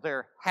Castle,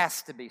 there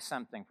has to be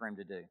something for him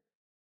to do.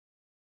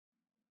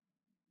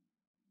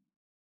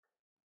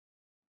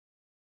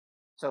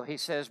 So he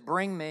says,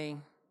 bring me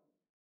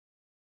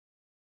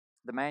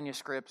the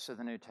manuscripts of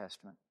the New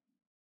Testament.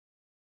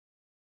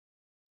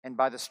 And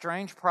by the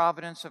strange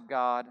providence of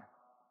God,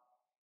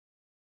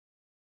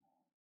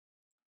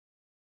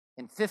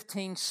 in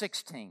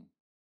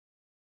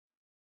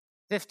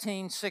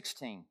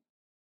 1516,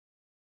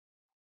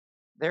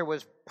 there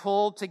was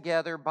pulled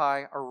together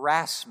by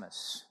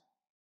Erasmus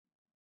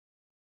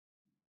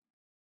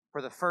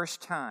for the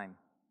first time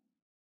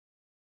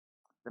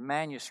the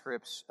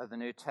manuscripts of the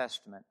New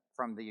Testament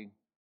from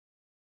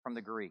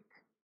the Greek,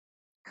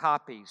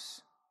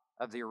 copies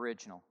of the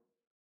original,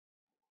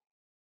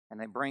 and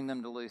they bring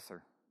them to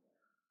Luther.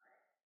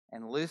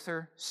 And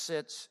Luther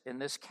sits in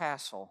this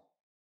castle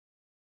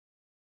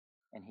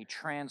and he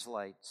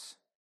translates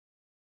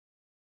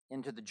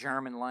into the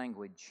German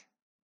language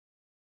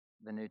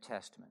the New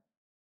Testament.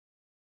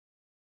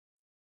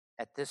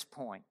 At this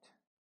point,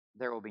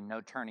 there will be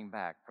no turning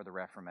back for the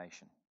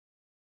Reformation.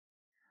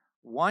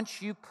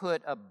 Once you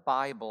put a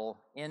Bible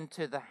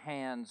into the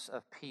hands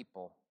of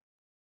people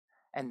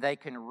and they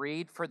can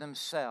read for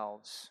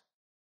themselves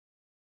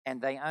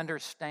and they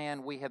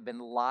understand we have been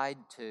lied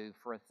to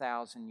for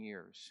 1,000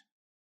 years,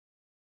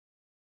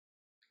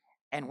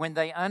 and when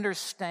they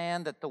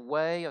understand that the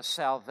way of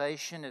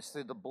salvation is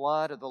through the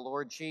blood of the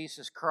Lord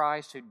Jesus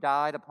Christ, who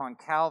died upon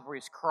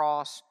Calvary's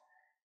cross,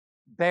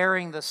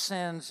 bearing the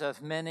sins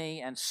of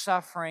many and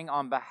suffering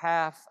on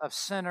behalf of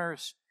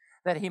sinners,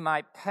 that He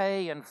might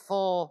pay in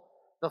full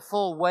the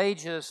full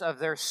wages of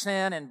their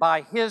sin, and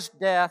by His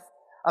death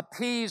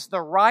appease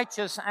the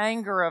righteous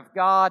anger of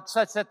God,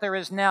 such that there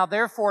is now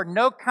therefore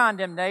no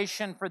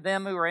condemnation for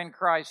them who are in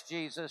Christ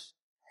Jesus.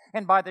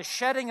 And by the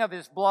shedding of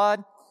His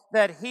blood,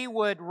 that He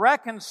would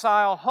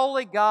reconcile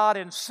holy God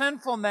and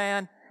sinful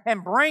man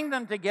and bring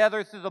them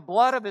together through the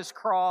blood of His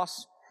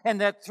cross,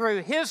 and that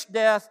through His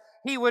death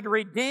He would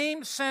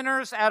redeem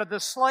sinners out of the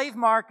slave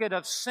market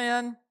of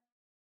sin.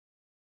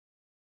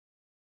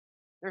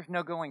 There's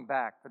no going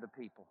back for the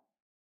people.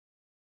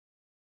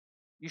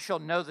 You shall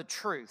know the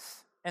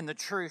truth, and the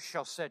truth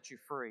shall set you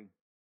free.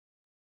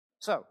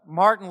 So,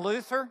 Martin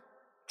Luther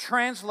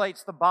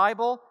translates the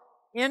Bible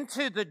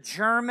into the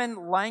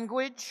German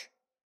language.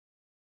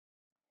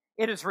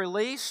 It is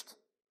released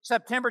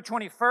September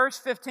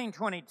 21st,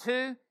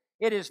 1522.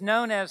 It is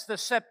known as the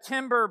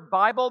September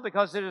Bible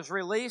because it is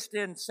released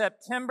in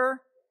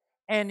September,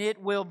 and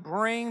it will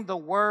bring the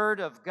Word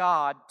of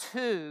God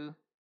to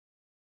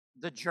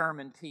the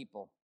German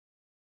people.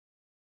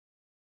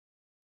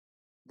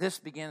 This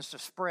begins to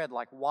spread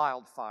like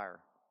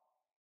wildfire.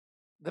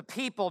 The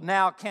people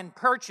now can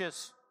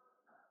purchase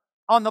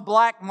on the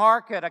black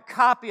market a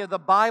copy of the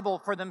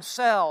Bible for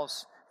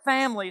themselves.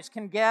 Families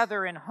can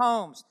gather in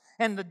homes,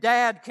 and the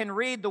dad can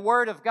read the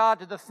Word of God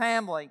to the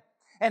family,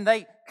 and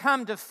they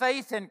come to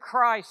faith in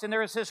Christ, and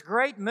there is this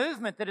great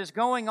movement that is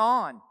going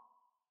on.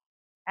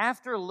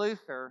 After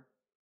Luther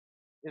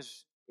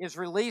is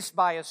released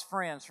by his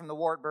friends from the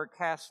Wartburg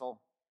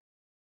Castle,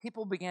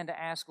 people began to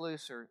ask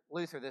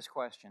Luther this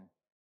question: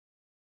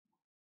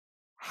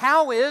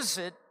 how is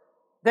it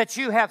that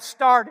you have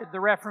started the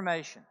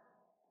Reformation?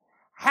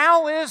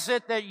 How is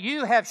it that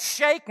you have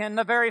shaken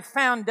the very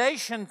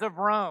foundations of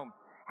Rome?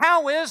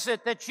 How is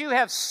it that you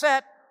have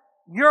set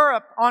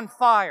Europe on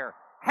fire?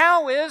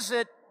 How is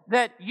it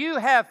that you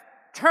have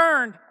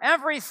turned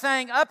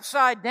everything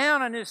upside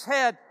down on its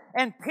head,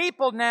 and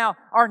people now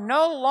are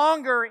no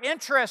longer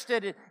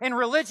interested in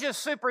religious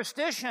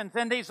superstitions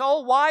and these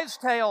old wives'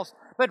 tales,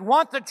 but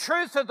want the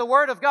truth of the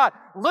Word of God?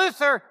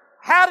 Luther,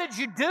 how did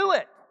you do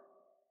it?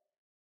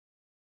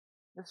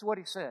 This is what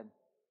he said: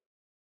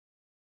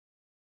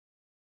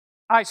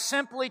 I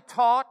simply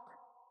taught,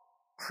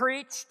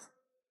 preached,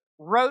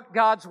 wrote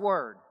God's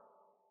Word.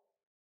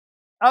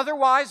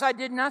 Otherwise, I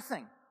did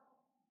nothing.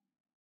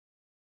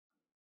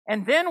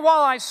 And then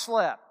while I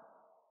slept,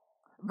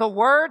 the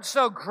Word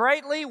so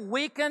greatly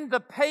weakened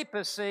the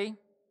papacy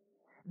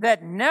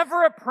that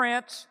never a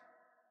prince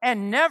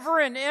and never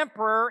an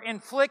emperor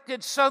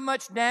inflicted so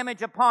much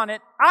damage upon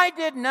it. I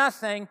did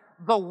nothing.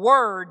 The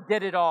Word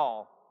did it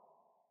all.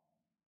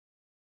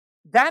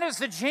 That is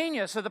the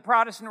genius of the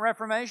Protestant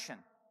Reformation.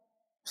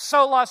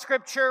 Sola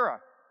Scriptura,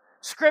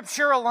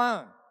 Scripture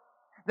alone.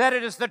 That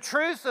it is the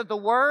truth of the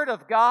Word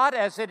of God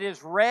as it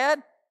is read,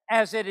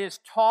 as it is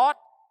taught,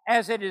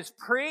 as it is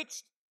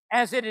preached,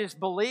 as it is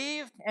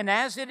believed, and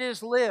as it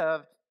is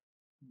lived.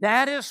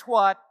 That is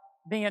what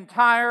the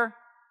entire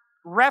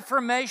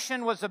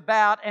Reformation was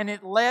about, and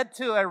it led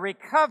to a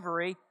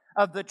recovery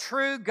of the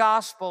true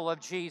gospel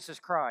of Jesus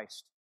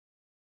Christ.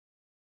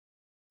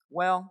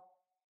 Well,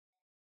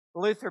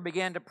 Luther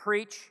began to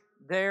preach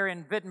there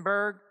in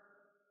Wittenberg.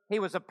 He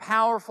was a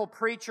powerful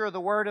preacher of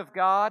the Word of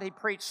God. He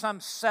preached some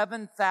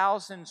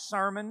 7,000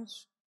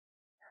 sermons,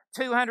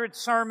 200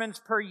 sermons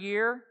per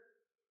year.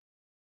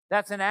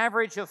 That's an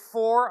average of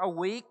 4 a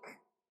week,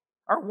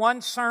 or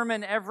 1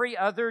 sermon every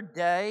other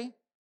day.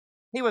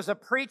 He was a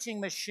preaching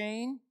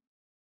machine.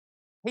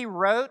 He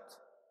wrote.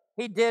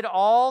 He did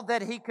all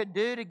that he could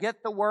do to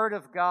get the Word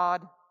of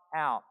God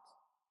out.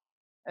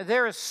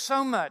 There is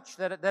so much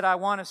that I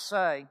want to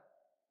say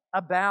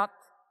about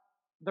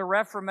the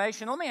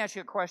Reformation. Let me ask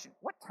you a question.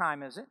 What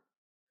time is it?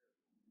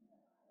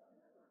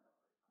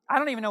 I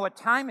don't even know what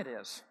time it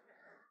is.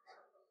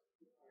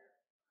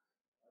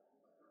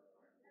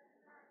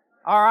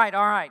 All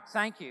right.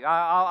 Thank you.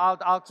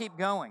 I'll keep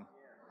going.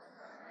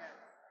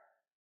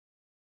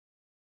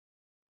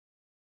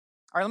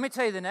 All right, let me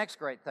tell you the next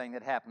great thing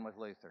that happened with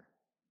Luther.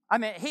 I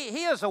mean,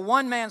 he is a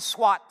one-man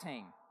SWAT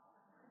team.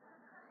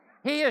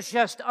 He is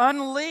just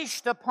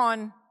unleashed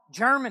upon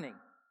Germany.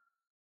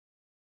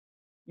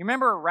 You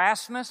remember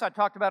Erasmus? I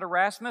talked about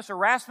Erasmus.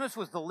 Erasmus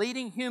was the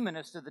leading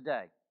humanist of the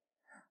day.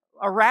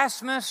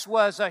 Erasmus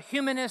was a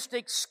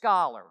humanistic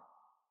scholar.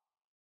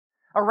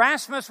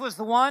 Erasmus was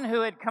the one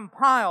who had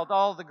compiled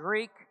all the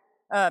Greek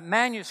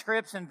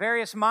manuscripts in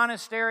various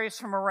monasteries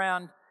from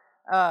around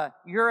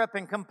Europe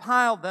and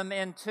compiled them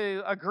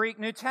into a Greek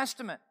New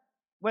Testament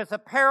with a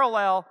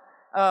parallel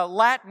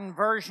Latin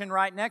version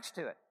right next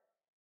to it.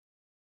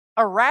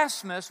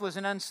 Erasmus was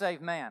an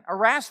unsaved man.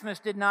 Erasmus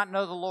did not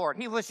know the Lord.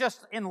 He was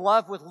just in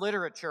love with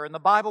literature, and the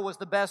Bible was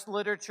the best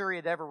literature he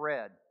had ever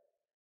read.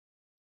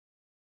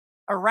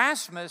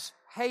 Erasmus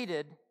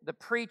hated the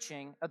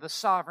preaching of the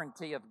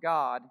sovereignty of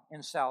God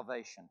in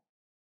salvation.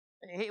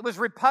 It was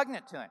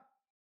repugnant to him.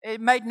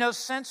 It made no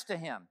sense to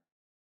him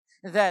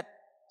that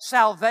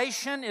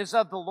salvation is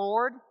of the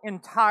Lord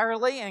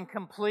entirely and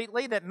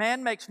completely, that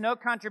man makes no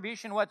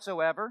contribution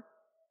whatsoever.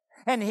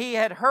 And he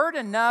had heard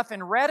enough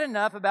and read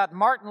enough about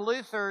Martin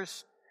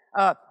Luther's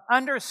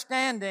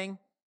understanding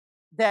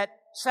that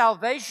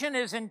salvation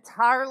is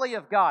entirely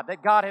of God,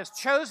 that God has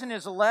chosen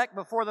His elect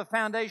before the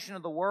foundation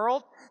of the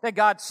world, that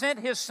God sent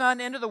His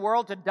Son into the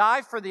world to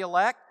die for the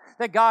elect,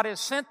 that God has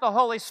sent the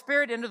Holy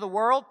Spirit into the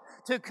world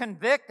to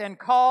convict and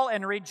call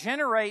and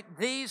regenerate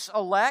these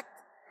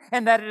elect,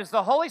 and that it is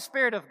the Holy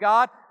Spirit of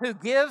God who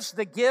gives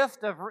the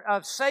gift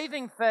of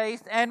saving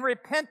faith and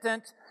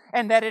repentance,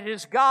 and that it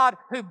is God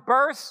who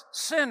births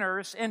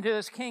sinners into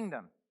His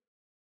kingdom.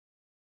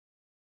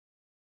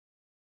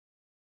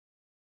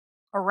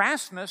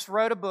 Erasmus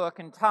wrote a book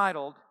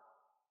entitled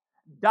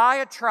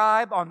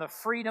Diatribe on the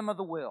Freedom of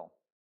the Will,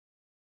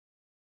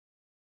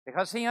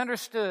 because he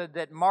understood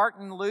that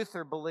Martin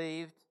Luther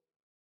believed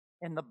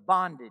in the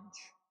bondage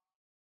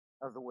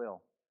of the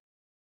will.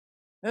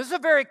 This is a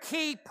very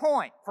key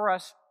point for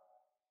us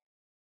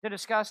to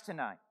discuss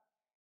tonight.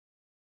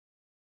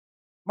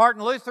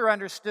 Martin Luther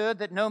understood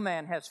that no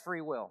man has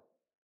free will.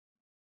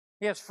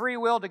 He has free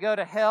will to go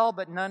to hell,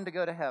 but none to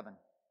go to heaven.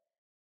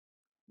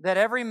 That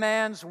every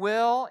man's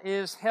will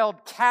is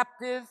held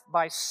captive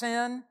by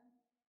sin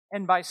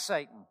and by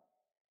Satan.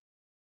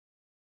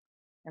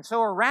 And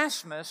so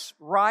Erasmus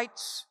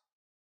writes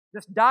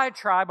this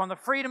diatribe on the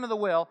freedom of the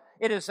will.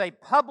 It is a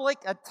public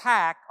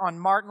attack on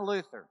Martin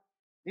Luther.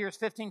 The year is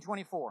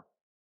 1524.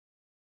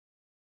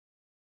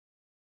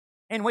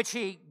 In which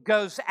he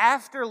goes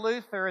after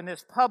Luther in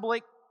this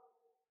public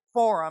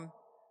forum,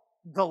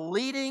 the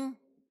leading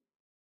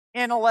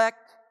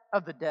intellect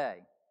of the day.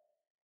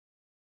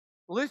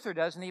 Luther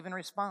doesn't even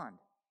respond.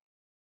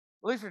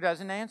 Luther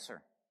doesn't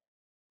answer.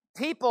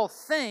 People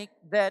think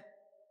that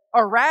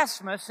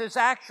Erasmus has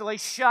actually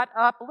shut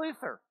up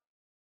Luther.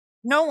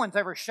 No one's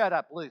ever shut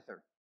up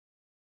Luther.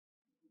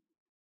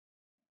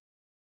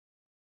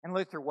 And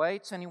Luther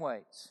waits and he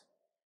waits.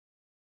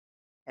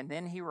 And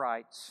then he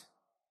writes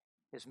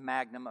his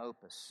magnum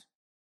opus,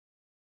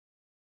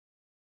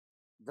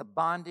 The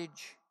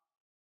Bondage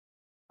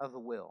of the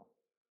Will.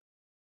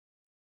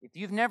 If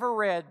you've never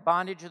read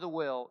Bondage of the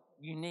Will,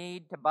 you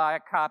need to buy a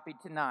copy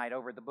tonight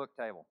over at the book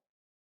table.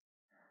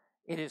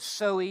 It is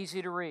so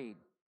easy to read.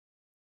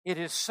 It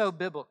is so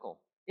biblical.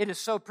 It is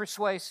so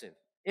persuasive.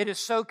 It is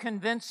so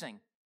convincing.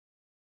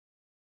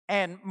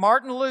 And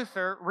Martin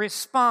Luther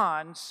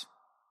responds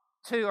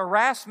to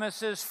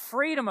Erasmus's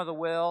freedom of the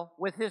will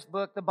with his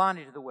book, The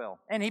Bondage of the Will.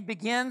 And he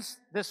begins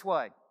this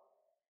way.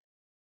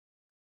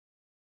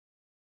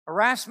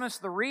 Erasmus,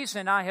 the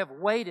reason I have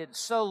waited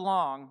so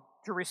long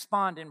to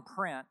respond in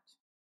print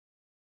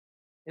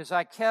is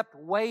I kept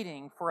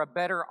waiting for a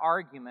better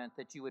argument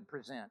that you would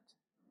present.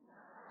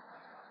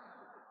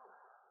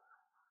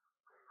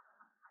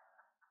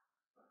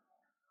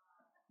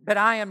 But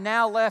I am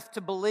now left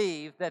to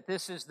believe that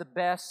this is the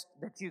best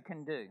that you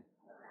can do.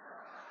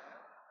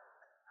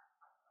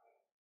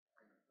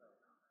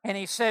 And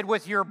he said,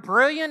 with your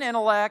brilliant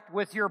intellect,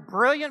 with your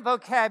brilliant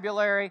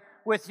vocabulary,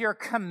 with your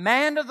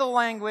command of the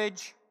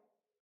language,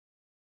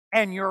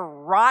 and your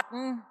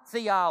rotten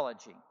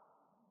theology,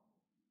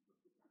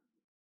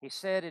 he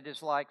said it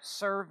is like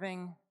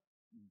serving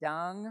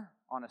dung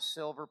on a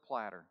silver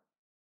platter.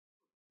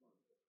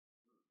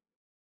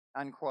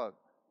 Unquote.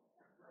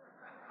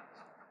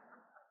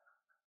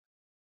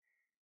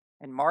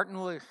 And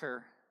Martin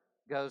Luther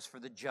goes for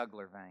the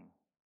jugular vein.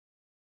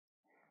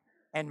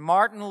 And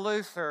Martin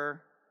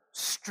Luther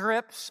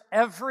strips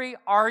every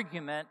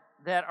argument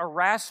that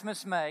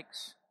Erasmus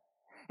makes.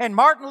 And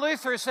Martin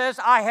Luther says,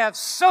 I have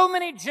so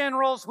many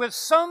generals with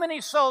so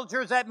many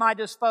soldiers at my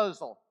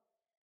disposal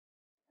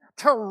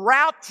to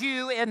rout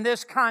you in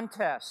this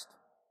contest.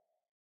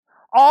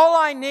 All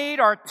I need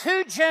are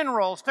 2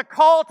 generals to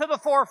call to the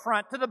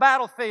forefront, to the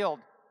battlefield.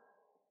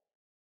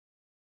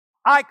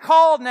 I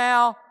call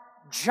now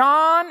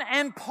John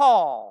and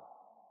Paul.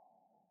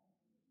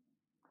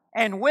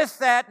 And with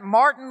that,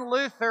 Martin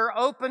Luther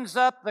opens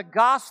up the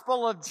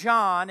Gospel of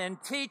John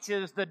and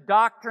teaches the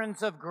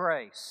doctrines of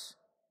grace.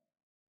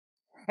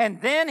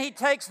 And then he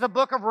takes the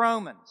book of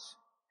Romans,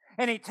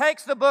 and he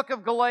takes the book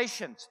of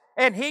Galatians,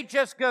 and he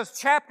just goes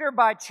chapter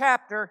by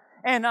chapter,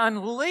 and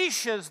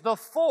unleashes the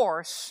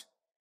force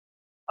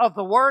of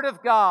the Word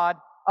of God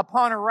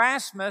upon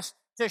Erasmus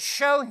to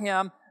show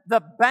him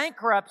the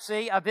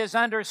bankruptcy of his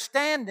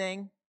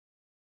understanding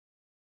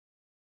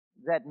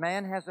that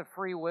man has a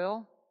free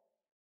will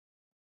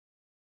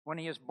when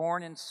he is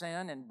born in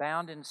sin and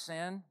bound in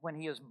sin, when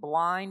he is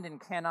blind and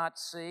cannot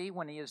see,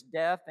 when he is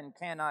deaf and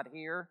cannot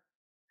hear,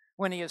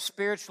 when he is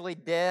spiritually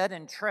dead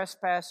and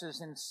trespasses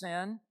in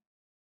sin.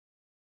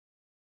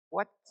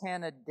 What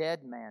can a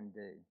dead man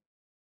do?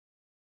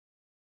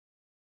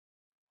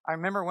 I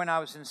remember when I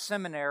was in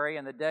seminary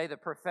and the day the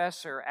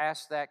professor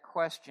asked that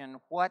question,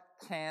 what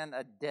can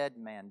a dead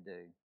man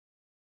do?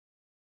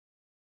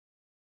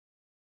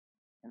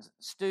 And a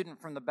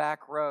student from the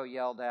back row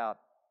yelled out,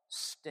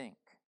 stink.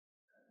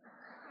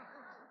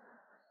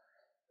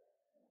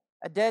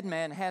 A dead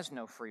man has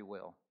no free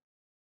will.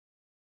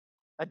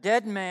 A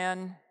dead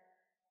man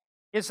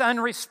is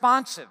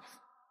unresponsive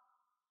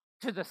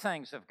to the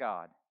things of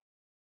God.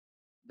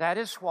 That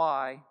is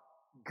why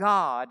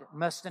God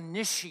must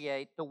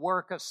initiate the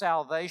work of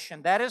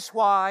salvation. That is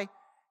why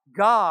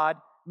God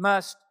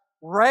must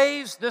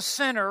raise the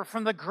sinner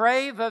from the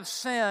grave of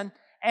sin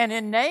and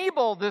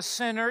enable the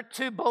sinner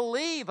to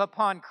believe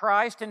upon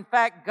Christ. In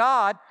fact,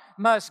 God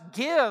must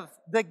give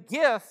the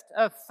gift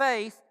of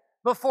faith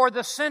before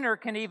the sinner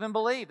can even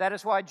believe. That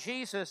is why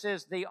Jesus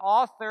is the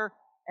author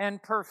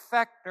and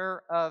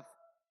perfecter of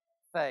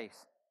faith.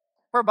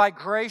 For by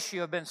grace you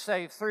have been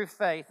saved through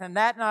faith, and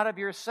that not of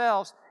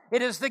yourselves.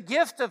 It is the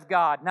gift of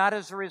God, not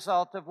as a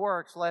result of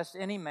works, lest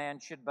any man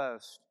should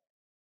boast.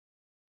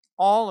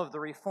 All of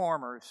the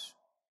Reformers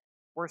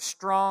were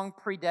strong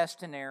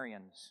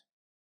predestinarians.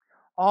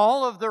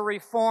 All of the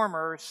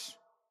Reformers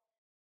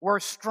were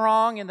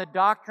strong in the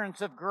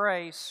doctrines of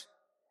grace.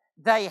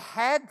 They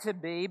had to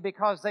be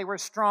because they were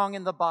strong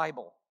in the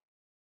Bible.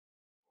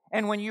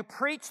 And when you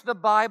preach the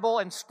Bible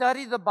and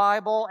study the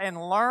Bible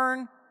and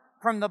learn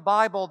from the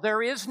Bible,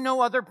 there is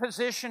no other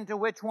position to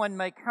which one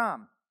may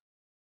come.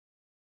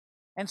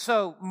 And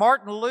so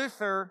Martin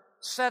Luther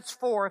sets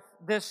forth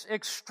this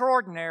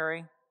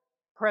extraordinary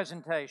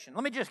presentation.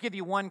 Let me just give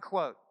you one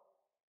quote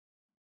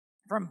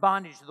from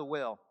Bondage to the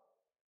Will.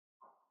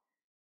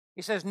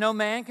 He says, "No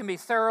man can be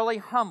thoroughly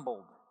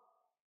humbled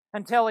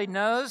until he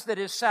knows that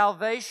his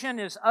salvation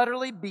is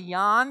utterly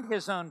beyond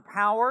his own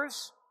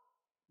powers,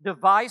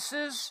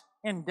 devices,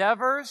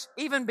 endeavors,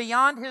 even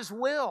beyond his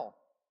will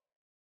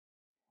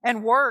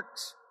and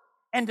works,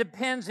 and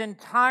depends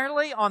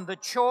entirely on the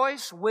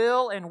choice,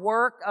 will, and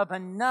work of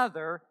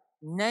another,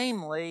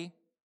 namely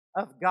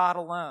of God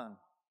alone.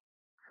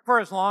 For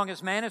as long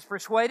as man is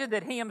persuaded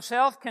that he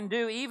himself can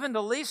do even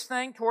the least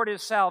thing toward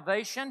his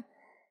salvation,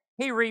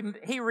 he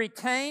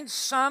retains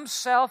some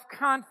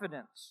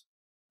self-confidence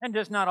and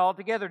does not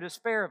altogether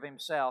despair of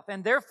himself,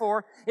 and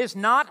therefore is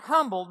not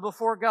humbled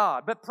before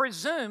God, but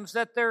presumes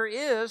that there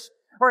is,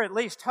 or at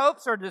least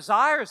hopes or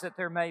desires that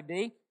there may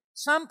be,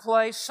 some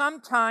place,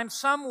 some time,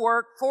 some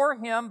work for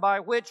him by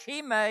which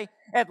he may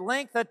at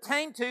length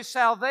attain to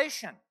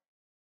salvation.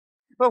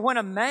 But when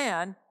a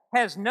man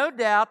has no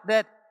doubt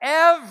that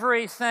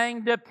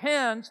everything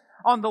depends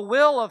on the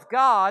will of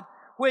God,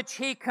 which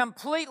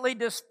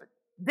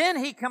then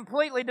he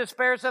completely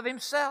despairs of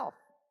himself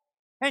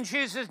and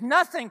chooses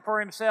nothing for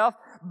himself,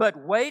 but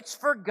waits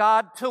for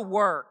God to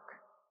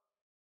work.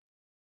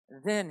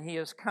 Then he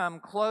has come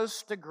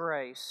close to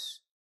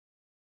grace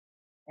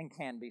and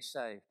can be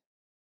saved."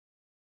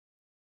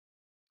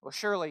 Well,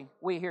 surely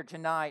we here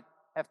tonight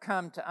have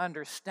come to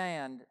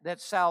understand that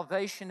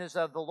salvation is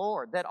of the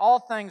Lord, that all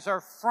things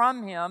are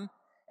from Him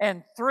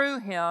and through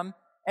Him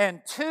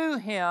and to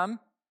Him.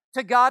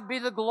 To God be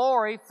the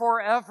glory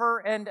forever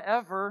and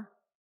ever.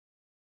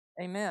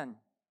 Amen.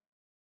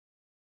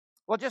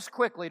 Well, just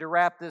quickly to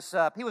wrap this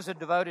up, he was a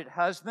devoted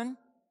husband.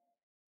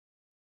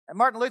 And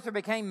Martin Luther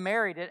became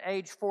married at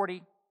age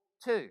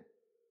 42.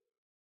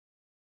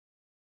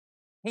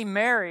 He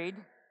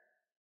married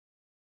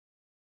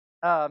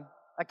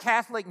a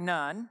Catholic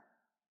nun,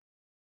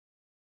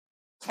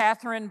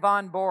 Catherine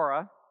von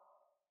Bora.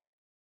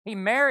 He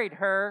married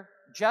her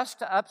just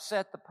to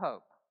upset the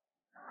Pope,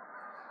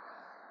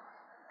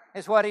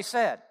 is what he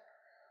said.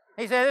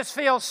 He said, "This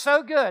feels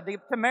so good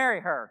to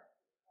marry her,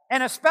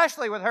 and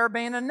especially with her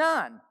being a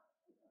nun."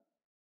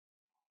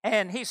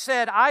 And he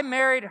said, "I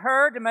married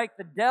her to make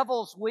the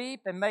devils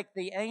weep and make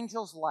the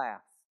angels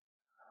laugh."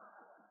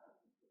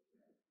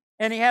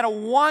 And he had a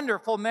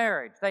wonderful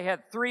marriage. They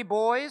had 3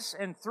 boys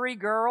and 3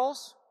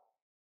 girls.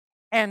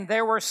 And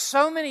there were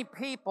so many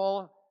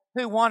people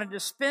who wanted to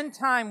spend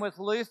time with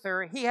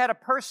Luther. He had a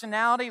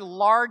personality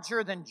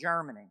larger than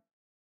Germany,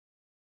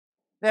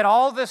 that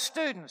all the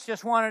students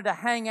just wanted to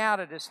hang out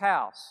at his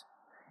house.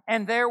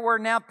 And there were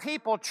now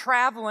people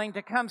traveling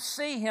to come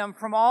see him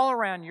from all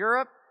around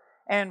Europe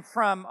and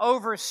from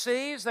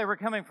overseas. They were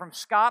coming from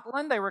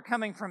Scotland. They were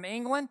coming from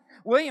England.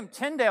 William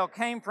Tyndale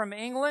came from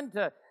England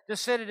to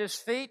sit at his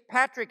feet.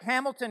 Patrick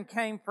Hamilton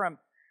came from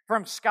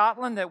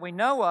Scotland that we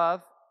know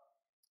of.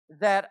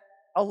 That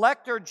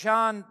Elector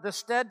John the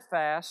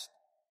Steadfast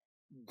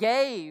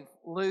gave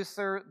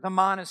Luther the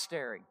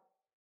monastery.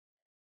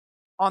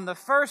 On the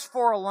first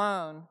floor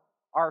alone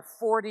are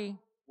 40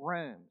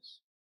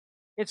 rooms.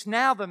 It's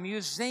now the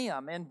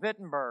museum in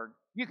Wittenberg.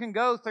 You can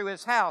go through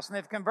his house, and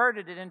they've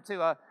converted it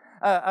into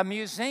a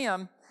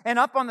museum. And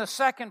up on the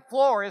second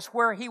floor is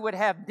where he would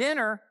have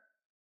dinner,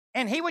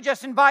 and he would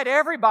just invite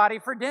everybody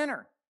for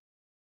dinner.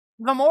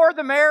 The more,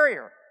 the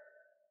merrier.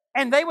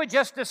 And they would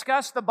just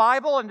discuss the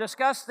Bible and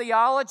discuss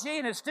theology,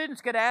 and his students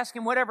could ask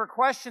him whatever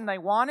question they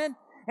wanted,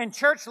 and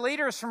church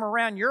leaders from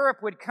around Europe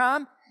would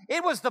come.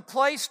 It was the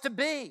place to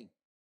be.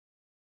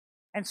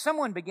 And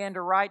someone began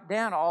to write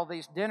down all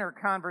these dinner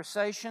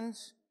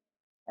conversations,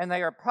 and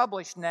they are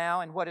published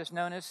now in what is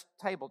known as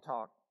Table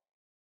Talk.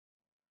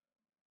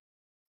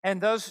 And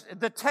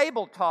the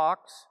Table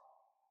Talks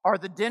are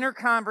the dinner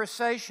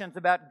conversations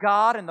about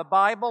God and the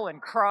Bible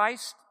and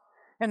Christ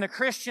and the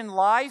Christian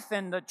life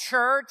and the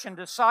church and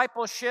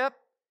discipleship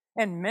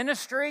and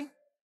ministry.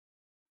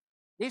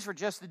 These were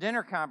just the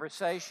dinner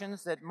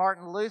conversations that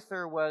Martin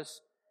Luther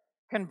was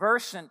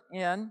conversant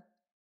in.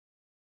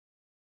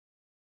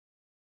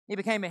 He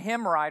became a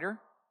hymn writer.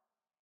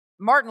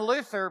 Martin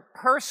Luther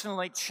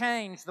personally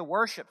changed the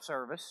worship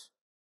service.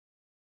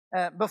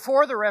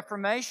 Before the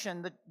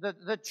Reformation,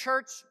 the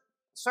church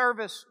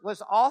service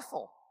was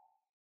awful.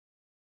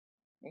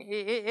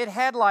 It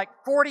had like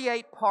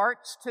 48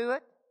 parts to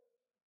it.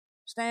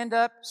 Stand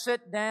up,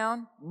 sit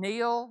down,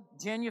 kneel,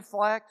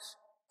 genuflex,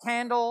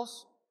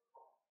 candles,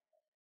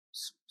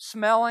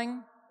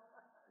 smelling,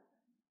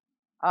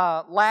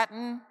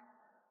 Latin,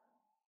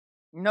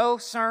 no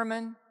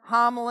sermon,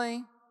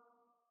 homily.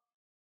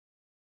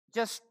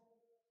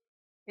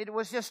 It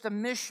was just a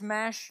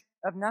mishmash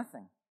of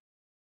nothing.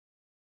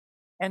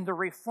 And the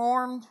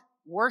Reformed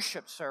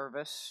worship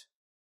service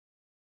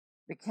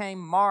became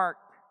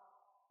marked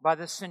by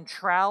the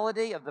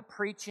centrality of the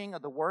preaching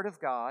of the Word of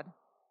God,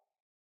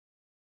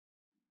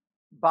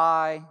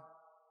 by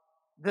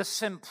the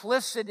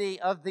simplicity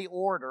of the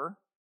order,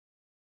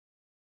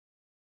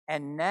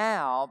 and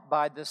now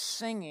by the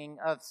singing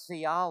of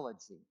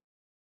theology.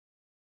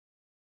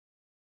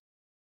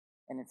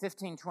 And in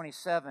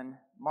 1527,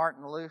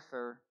 Martin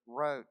Luther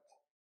wrote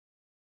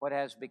what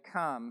has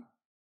become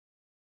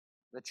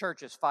the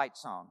church's fight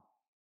song,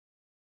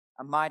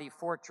 "A Mighty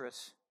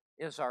Fortress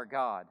is Our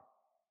God."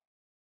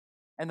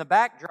 And the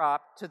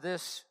backdrop to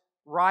this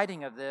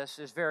writing of this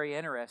is very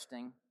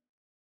interesting,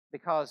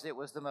 because it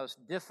was the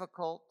most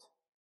difficult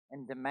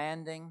and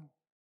demanding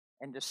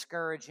and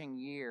discouraging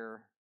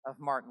year of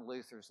Martin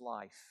Luther's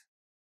life.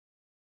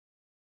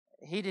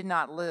 He did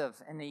not live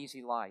an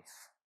easy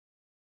life.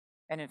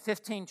 And in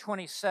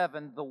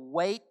 1527, the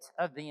weight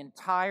of the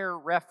entire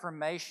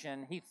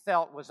Reformation he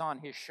felt was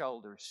on his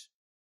shoulders.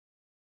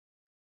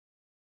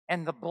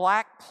 And the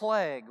Black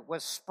Plague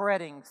was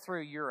spreading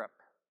through Europe.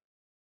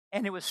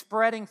 And it was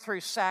spreading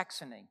through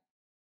Saxony.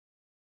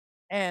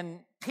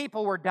 And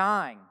people were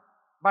dying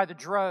by the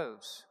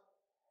droves.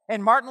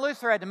 And Martin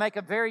Luther had to make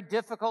a very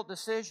difficult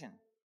decision.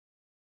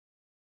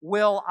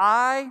 Will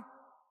I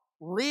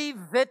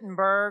leave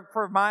Wittenberg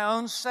for my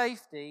own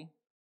safety,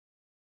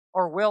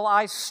 or will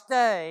I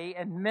stay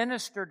and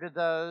minister to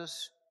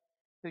those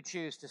who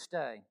choose to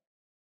stay?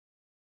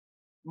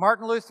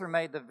 Martin Luther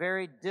made the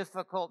very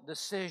difficult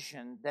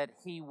decision that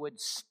he would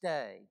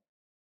stay.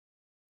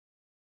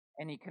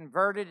 And he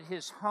converted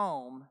his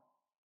home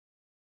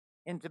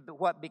into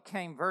what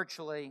became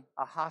virtually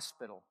a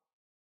hospital.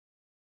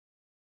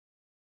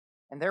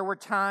 And there were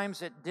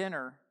times at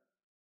dinner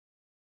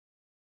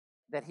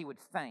that he would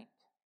faint.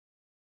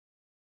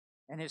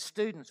 And his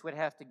students would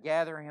have to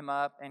gather him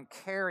up and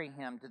carry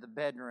him to the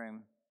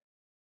bedroom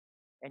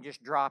and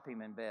just drop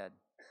him in bed.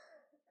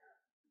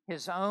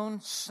 His own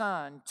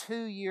son,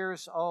 2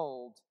 years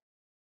old,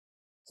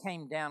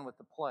 came down with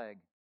the plague.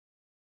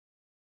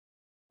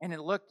 And it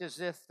looked as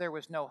if there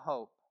was no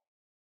hope.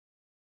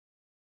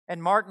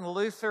 And Martin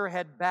Luther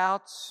had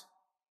bouts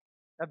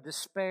of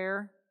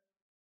despair.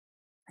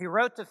 He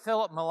wrote to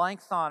Philip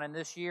Melanchthon in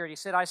this year, and he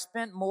said, "I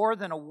spent more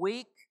than a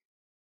week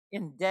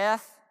in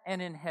death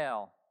and in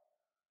hell.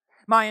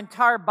 My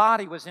entire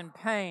body was in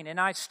pain, and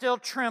I still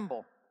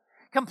tremble,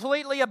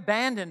 completely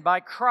abandoned by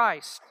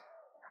Christ.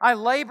 I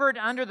labored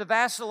under the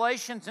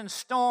vacillations and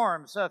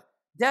storms of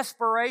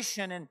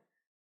desperation and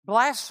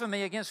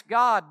blasphemy against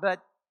God,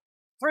 but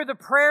through the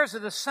prayers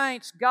of the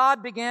saints,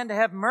 God began to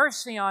have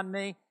mercy on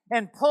me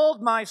and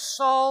pulled my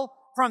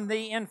soul from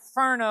the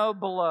inferno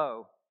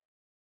below."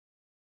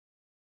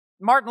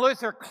 Martin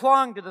Luther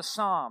clung to the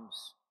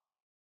Psalms,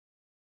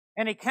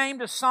 and he came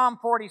to Psalm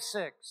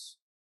 46.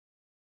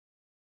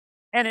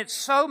 And it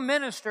so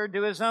ministered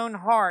to his own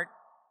heart,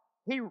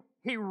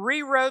 he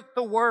rewrote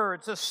the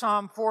words of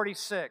Psalm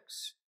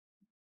 46.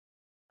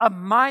 "A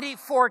mighty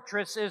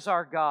fortress is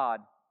our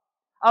God,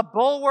 a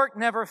bulwark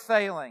never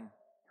failing.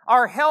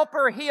 Our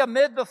helper, He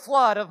amid the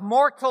flood of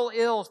mortal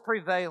ills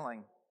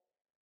prevailing.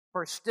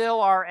 For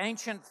still our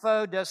ancient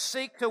foe does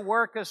seek to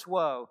work us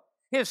woe.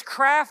 His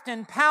craft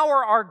and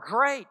power are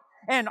great,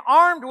 and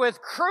armed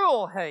with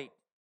cruel hate.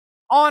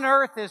 On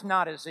earth is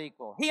not his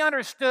equal." He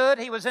understood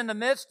he was in the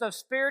midst of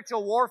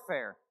spiritual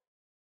warfare.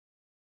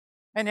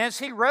 And as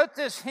he wrote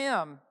this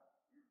hymn,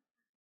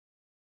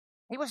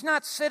 He was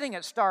not sitting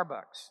at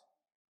Starbucks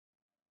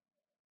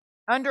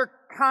under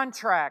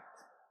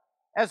contract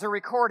as a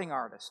recording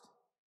artist,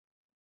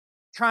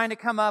 trying to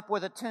come up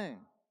with a tune.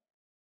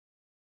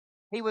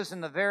 He was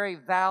in the very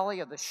valley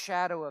of the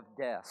shadow of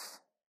death,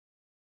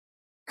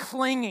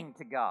 clinging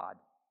to God.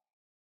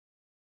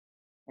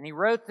 And he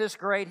wrote this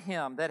great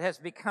hymn that has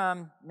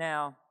become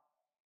now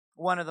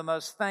one of the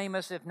most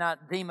famous, if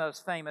not the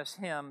most famous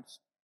hymns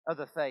of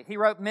the faith. He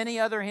wrote many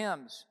other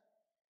hymns,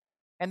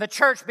 and the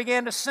church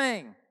began to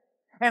sing.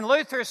 And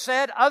Luther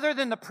said, other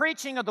than the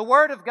preaching of the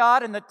Word of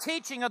God and the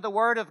teaching of the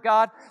Word of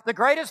God, the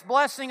greatest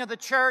blessing of the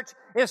church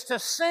is to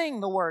sing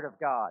the Word of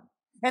God.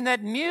 And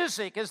that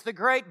music is the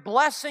great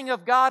blessing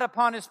of God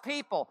upon His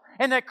people.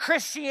 And that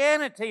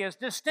Christianity is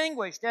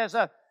distinguished as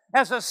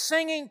a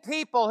singing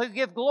people who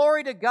give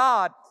glory to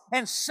God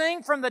and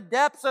sing from the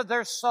depths of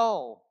their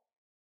soul.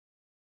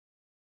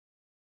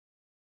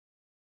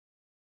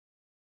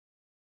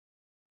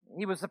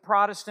 He was the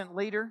Protestant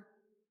leader.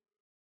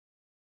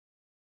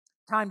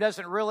 Time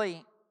doesn't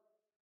really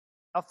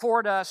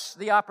afford us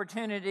the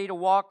opportunity to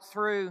walk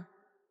through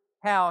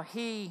how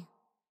he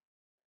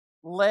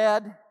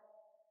led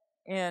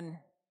in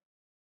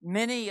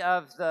many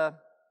of the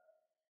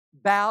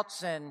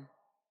bouts and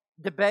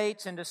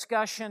debates and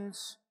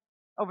discussions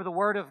over the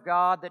Word of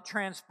God that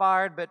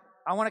transpired, but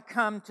I want to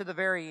come to the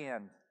very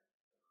end.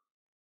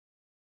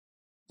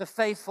 The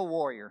faithful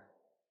warrior.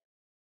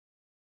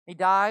 He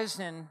dies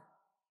in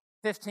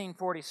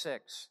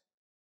 1546.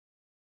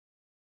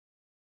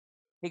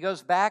 He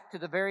goes back to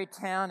the very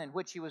town in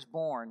which he was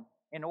born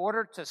in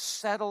order to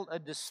settle a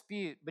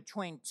dispute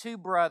between two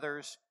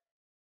brothers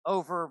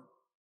over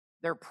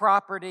their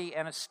property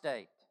and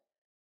estate.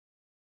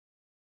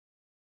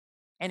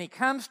 And he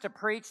comes to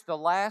preach the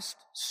last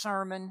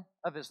sermon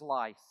of his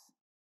life.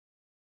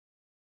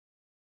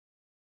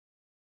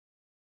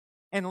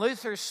 And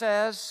Luther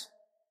says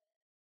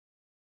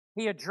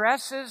he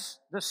addresses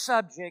the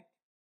subject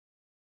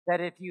that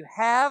if you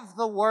have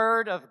the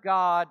Word of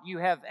God, you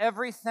have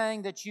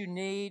everything that you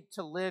need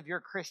to live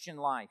your Christian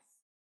life.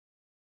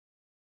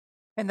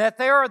 And that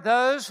there are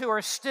those who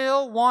are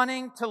still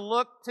wanting to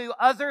look to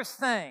other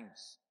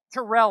things,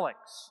 to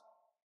relics,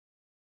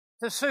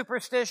 to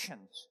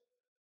superstitions.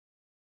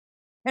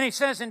 And he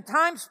says, in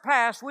times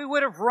past, we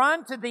would have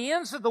run to the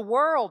ends of the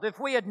world if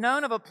we had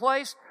known of a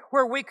place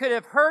where we could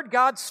have heard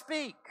God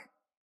speak.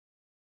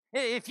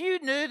 If you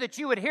knew that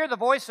you would hear the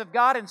voice of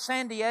God in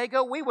San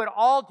Diego, we would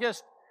all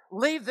just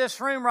leave this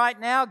room right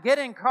now, get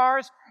in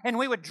cars, and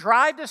we would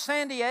drive to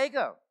San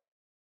Diego.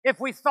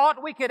 If we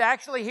thought we could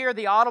actually hear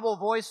the audible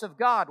voice of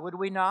God, would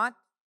we not?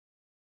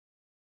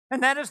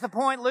 And that is the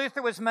point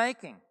Luther was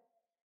making.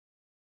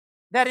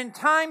 That in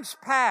times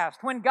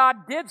past, when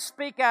God did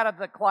speak out of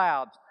the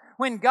clouds,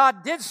 when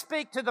God did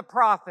speak to the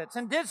prophets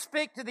and did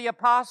speak to the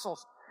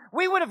apostles,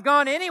 we would have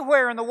gone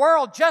anywhere in the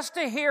world just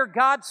to hear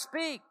God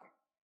speak.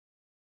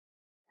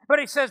 But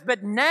he says,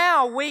 but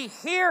now we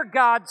hear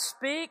God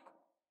speak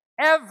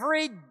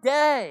every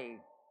day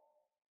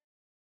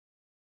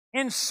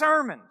in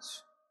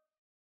sermons.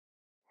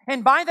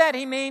 And by that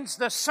he means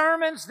the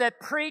sermons that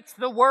preach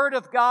the Word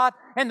of God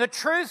and the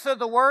truth of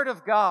the Word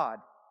of God.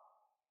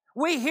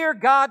 We hear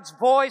God's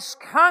voice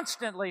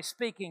constantly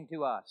speaking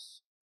to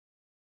us.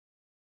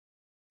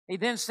 He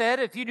then said,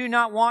 if you do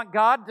not want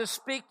God to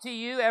speak to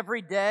you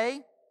every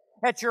day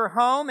at your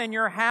home, in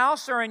your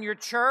house, or in your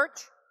church,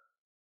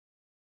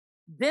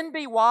 then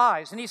be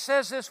wise. And he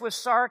says this with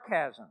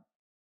sarcasm.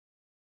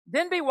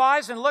 Then be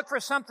wise and look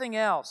for something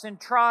else. In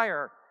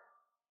Trier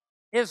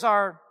is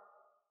our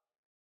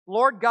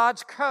Lord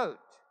God's coat.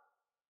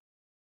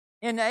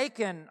 In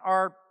Aiken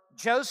are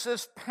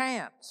Joseph's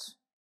pants.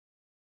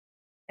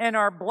 And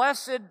our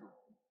Blessed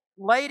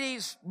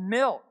Lady's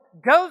milk.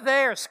 Go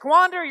there,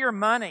 squander your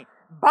money,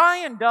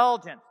 buy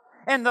indulgence,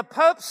 and the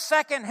Pope's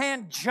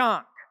secondhand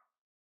junk.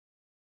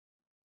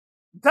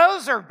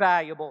 Those are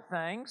valuable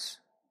things.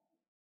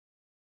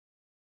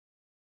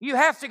 You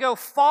have to go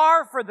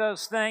far for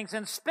those things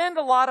and spend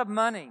a lot of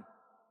money.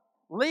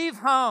 Leave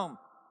home.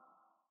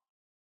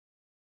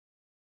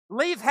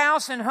 Leave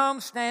house and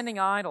home standing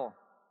idle.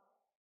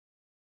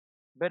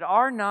 But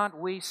are not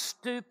we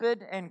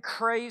stupid and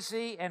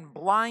crazy and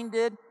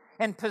blinded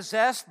and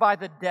possessed by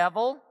the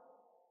devil?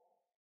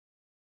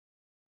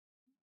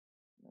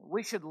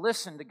 We should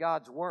listen to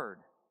God's Word,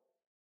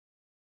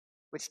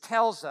 which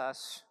tells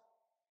us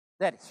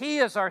that He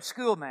is our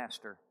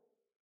schoolmaster.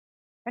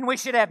 And we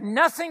should have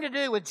nothing to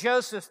do with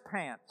Joseph's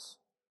pants.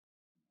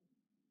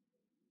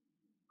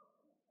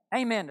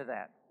 Amen to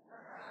that.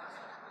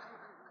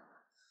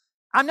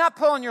 I'm not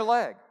pulling your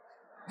leg.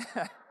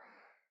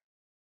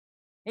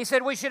 He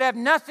said we should have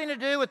nothing to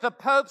do with the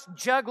Pope's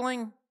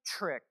juggling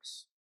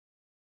tricks.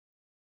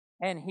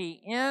 And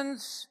he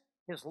ends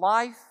his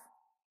life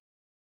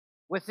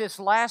with this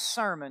last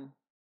sermon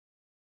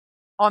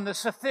on the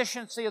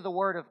sufficiency of the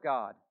Word of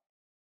God.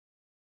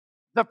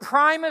 The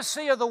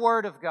primacy of the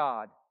Word of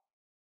God.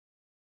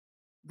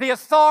 The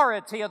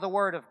authority of the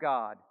Word of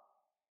God.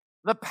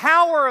 The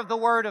power of the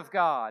Word of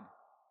God.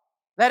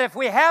 That if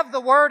we have the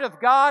Word of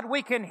God,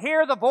 we can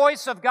hear the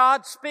voice of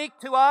God speak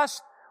to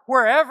us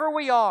wherever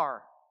we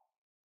are.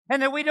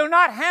 And that we do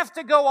not have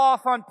to go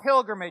off on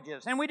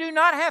pilgrimages. And we do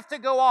not have to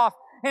go off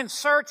in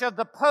search of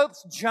the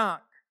Pope's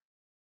junk.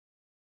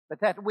 But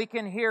that we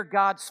can hear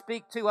God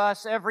speak to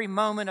us every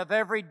moment of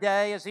every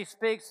day as He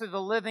speaks through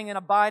the living and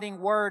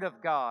abiding Word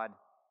of God.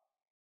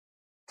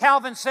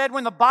 Calvin said,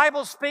 when the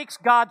Bible speaks,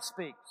 God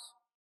speaks.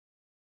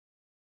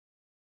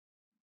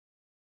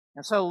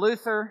 And so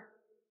Luther,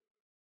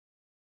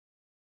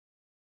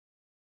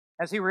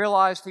 as he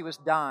realized he was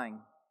dying,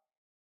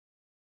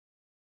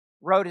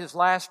 wrote his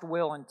last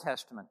will and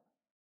testament.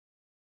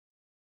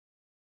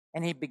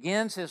 And he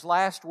begins his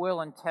last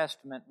will and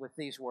testament with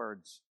these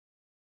words: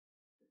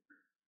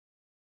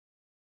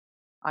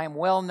 I am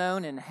well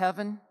known in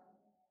heaven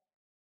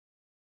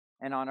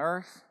and on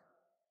earth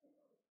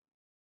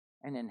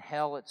and in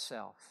hell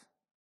itself.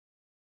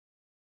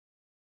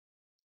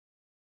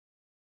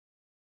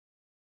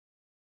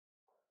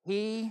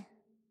 He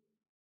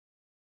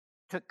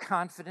took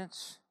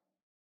confidence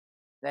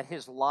that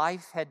his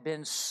life had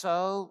been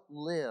so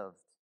lived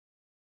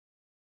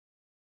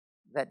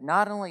that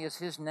not only is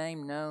his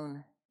name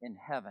known in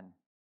heaven,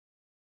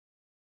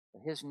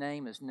 but his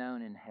name is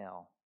known in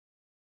hell.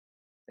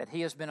 That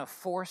he has been a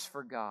force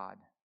for God.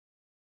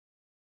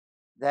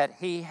 That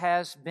he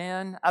has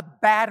been a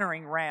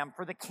battering ram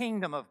for the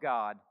kingdom of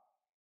God.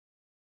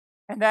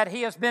 And that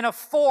he has been a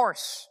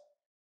force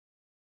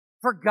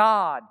for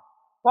God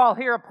while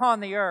here upon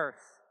the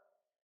earth.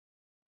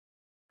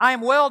 I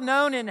am well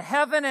known in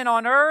heaven and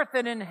on earth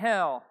and in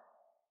hell.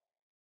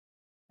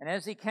 And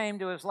as he came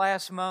to his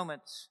last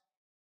moments,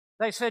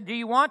 they said, do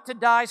you want to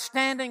die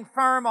standing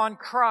firm on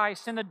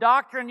Christ and the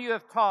doctrine you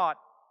have taught?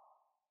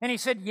 And he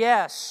said,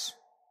 yes.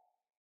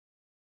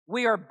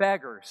 We are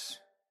beggars.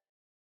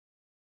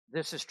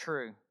 This is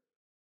true.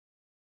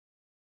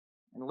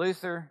 And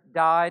Luther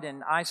died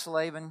in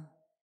Eisleben,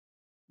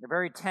 the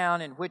very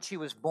town in which he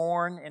was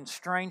born, in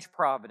strange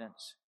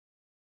providence.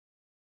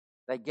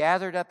 They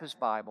gathered up his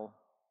Bible.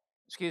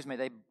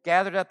 They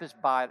gathered up his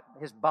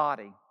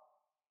body,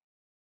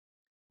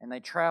 and they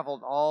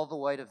traveled all the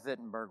way to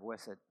Wittenberg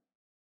with it.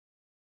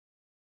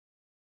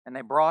 And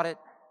they brought it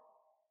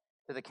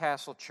to the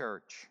castle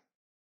church,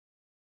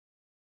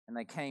 and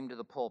they came to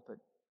the pulpit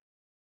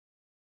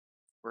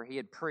where he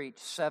had preached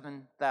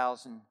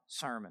 7,000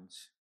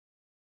 sermons.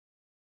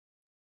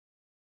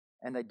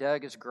 And they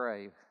dug his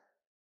grave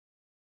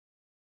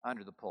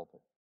under the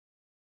pulpit.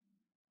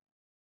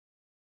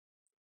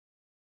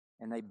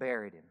 And they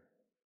buried him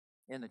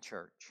in the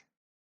church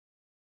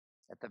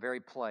at the very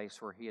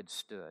place where he had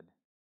stood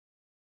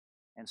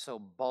and so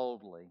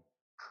boldly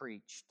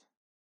preached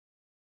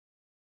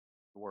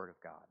the Word of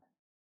God.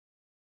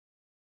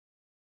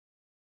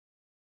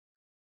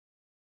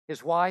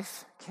 His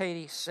wife,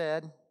 Katie,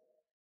 said,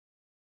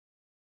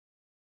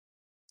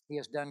 he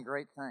has done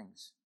great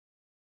things,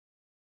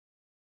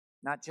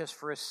 not just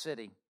for a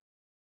city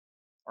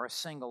or a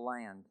single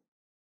land,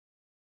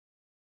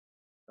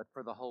 but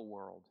for the whole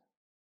world.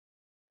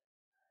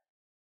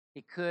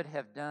 He could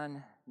have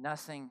done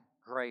nothing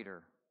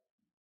greater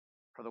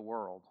for the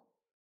world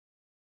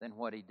than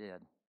what he did.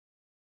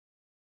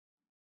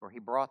 For he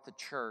brought the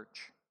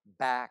church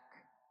back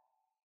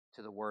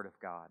to the Word of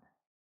God.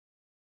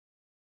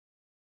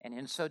 And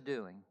in so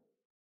doing,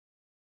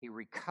 he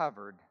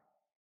recovered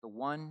the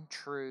one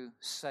true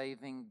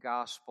saving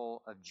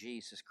gospel of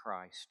Jesus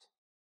Christ.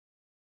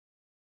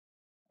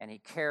 And he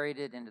carried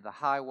it into the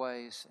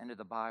highways, into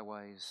the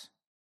byways,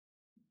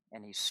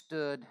 and he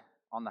stood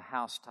on the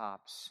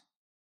housetops,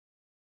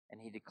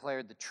 and he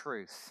declared the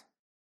truth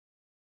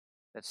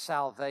that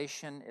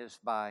salvation is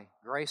by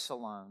grace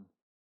alone,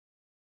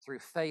 through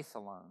faith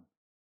alone,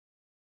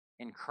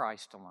 in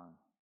Christ alone.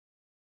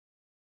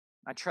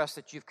 I trust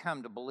that you've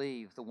come to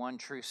believe the one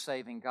true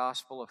saving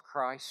gospel of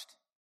Christ.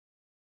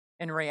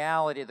 In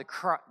reality,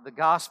 the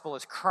gospel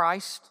is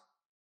Christ.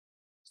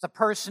 It's the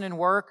person and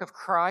work of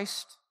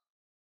Christ.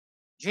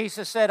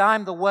 Jesus said,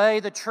 I'm the way,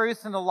 the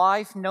truth, and the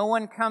life. No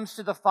one comes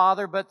to the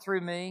Father but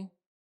through me.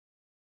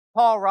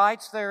 Paul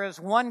writes, there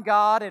is one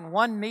God and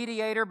one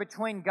mediator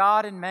between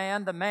God and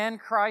man, the man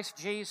Christ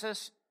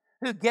Jesus,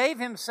 who gave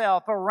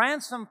himself a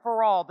ransom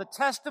for all, the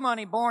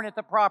testimony born at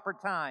the proper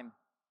time.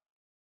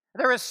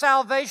 There is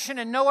salvation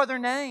in no other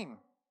name,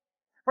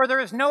 for there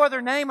is no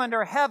other name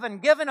under heaven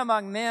given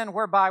among men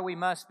whereby we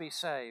must be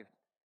saved.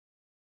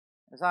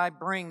 As I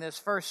bring this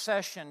first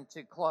session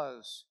to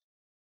close,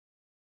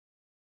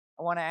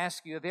 I want to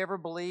ask you, have you ever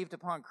believed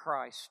upon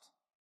Christ?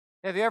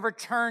 Have you ever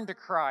turned to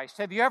Christ?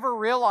 Have you ever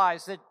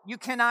realized that you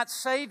cannot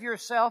save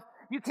yourself?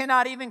 You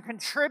cannot even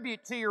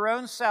contribute to your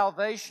own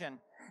salvation.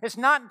 It's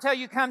not until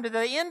you come to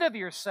the end of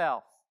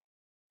yourself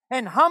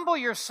and humble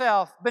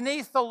yourself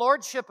beneath the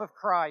lordship of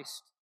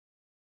Christ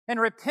and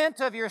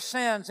repent of your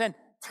sins and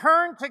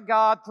turn to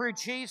God through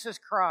Jesus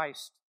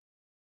Christ,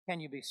 can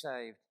you be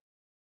saved.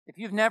 If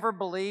you've never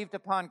believed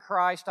upon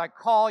Christ, I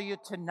call you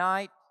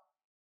tonight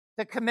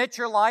to commit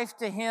your life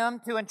to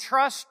Him, to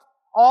entrust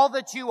all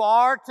that you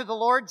are to the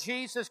Lord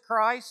Jesus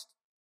Christ.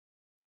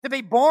 to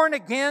be born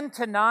again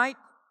tonight.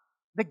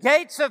 The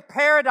gates of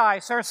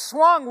paradise are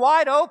swung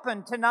wide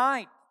open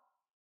tonight.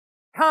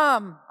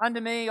 Come unto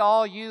me,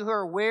 all you who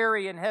are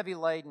weary and heavy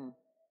laden,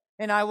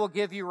 and I will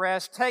give you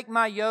rest. Take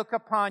my yoke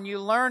upon you.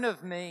 Learn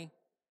of me,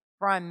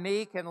 for I am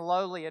meek and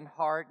lowly in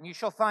heart, and you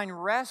shall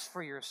find rest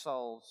for your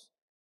souls.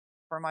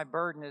 For my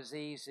burden is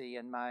easy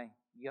and my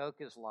yoke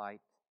is light.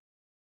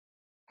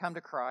 Come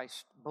to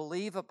Christ.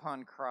 Believe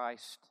upon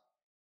Christ.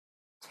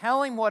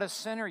 Tell Him what a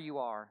sinner you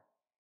are.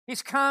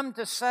 He's come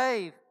to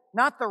save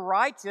not the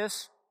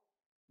righteous,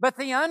 but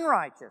the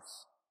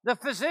unrighteous. The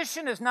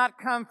physician has not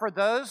come for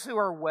those who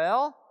are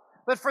well,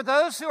 but for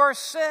those who are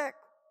sick.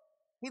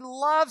 He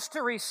loves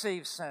to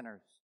receive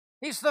sinners.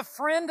 He's the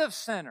friend of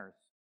sinners.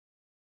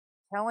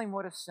 Tell Him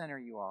what a sinner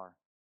you are.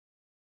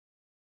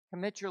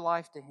 Commit your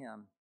life to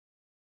Him.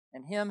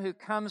 And him who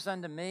comes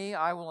unto me,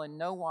 I will in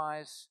no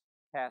wise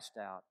cast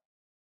out.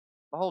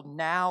 Behold,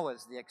 now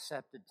is the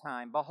accepted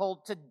time.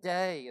 Behold,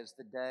 today is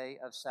the day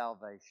of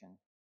salvation.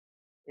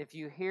 If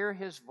you hear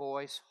His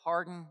voice,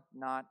 harden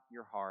not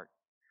your heart.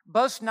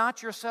 Boast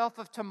not yourself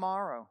of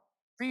tomorrow,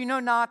 for you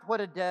know not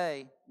what a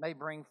day may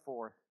bring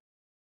forth.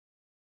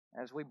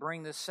 As we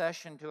bring this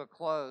session to a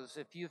close,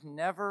 if you've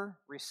never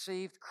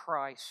received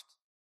Christ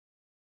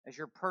as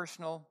your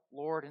personal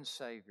Lord and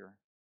Savior,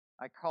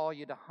 I call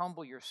you to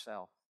humble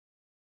yourself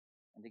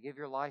and to give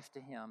your life to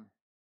Him.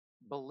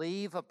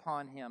 Believe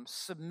upon Him.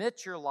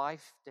 Submit your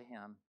life to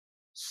Him.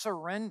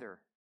 Surrender.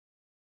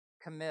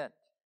 Commit.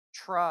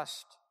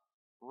 Trust.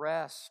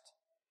 Rest.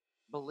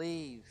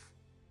 Believe.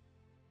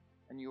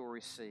 And you will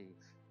receive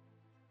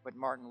what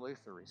Martin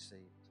Luther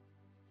received.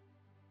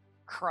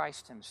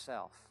 Christ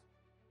Himself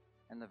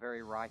and the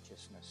very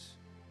righteousness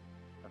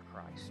of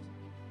Christ.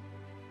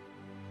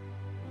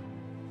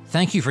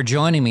 Thank you for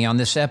joining me on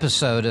this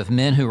episode of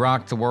Men Who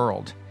Rock the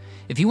World.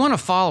 If you want to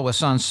follow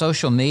us on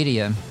social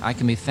media, I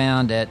can be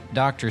found at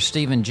Dr.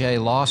 Stephen J.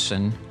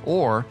 Lawson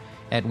or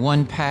at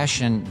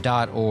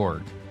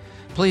onepassion.org.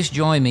 Please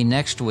join me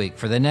next week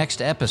for the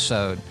next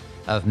episode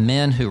of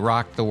Men Who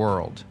Rock the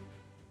World.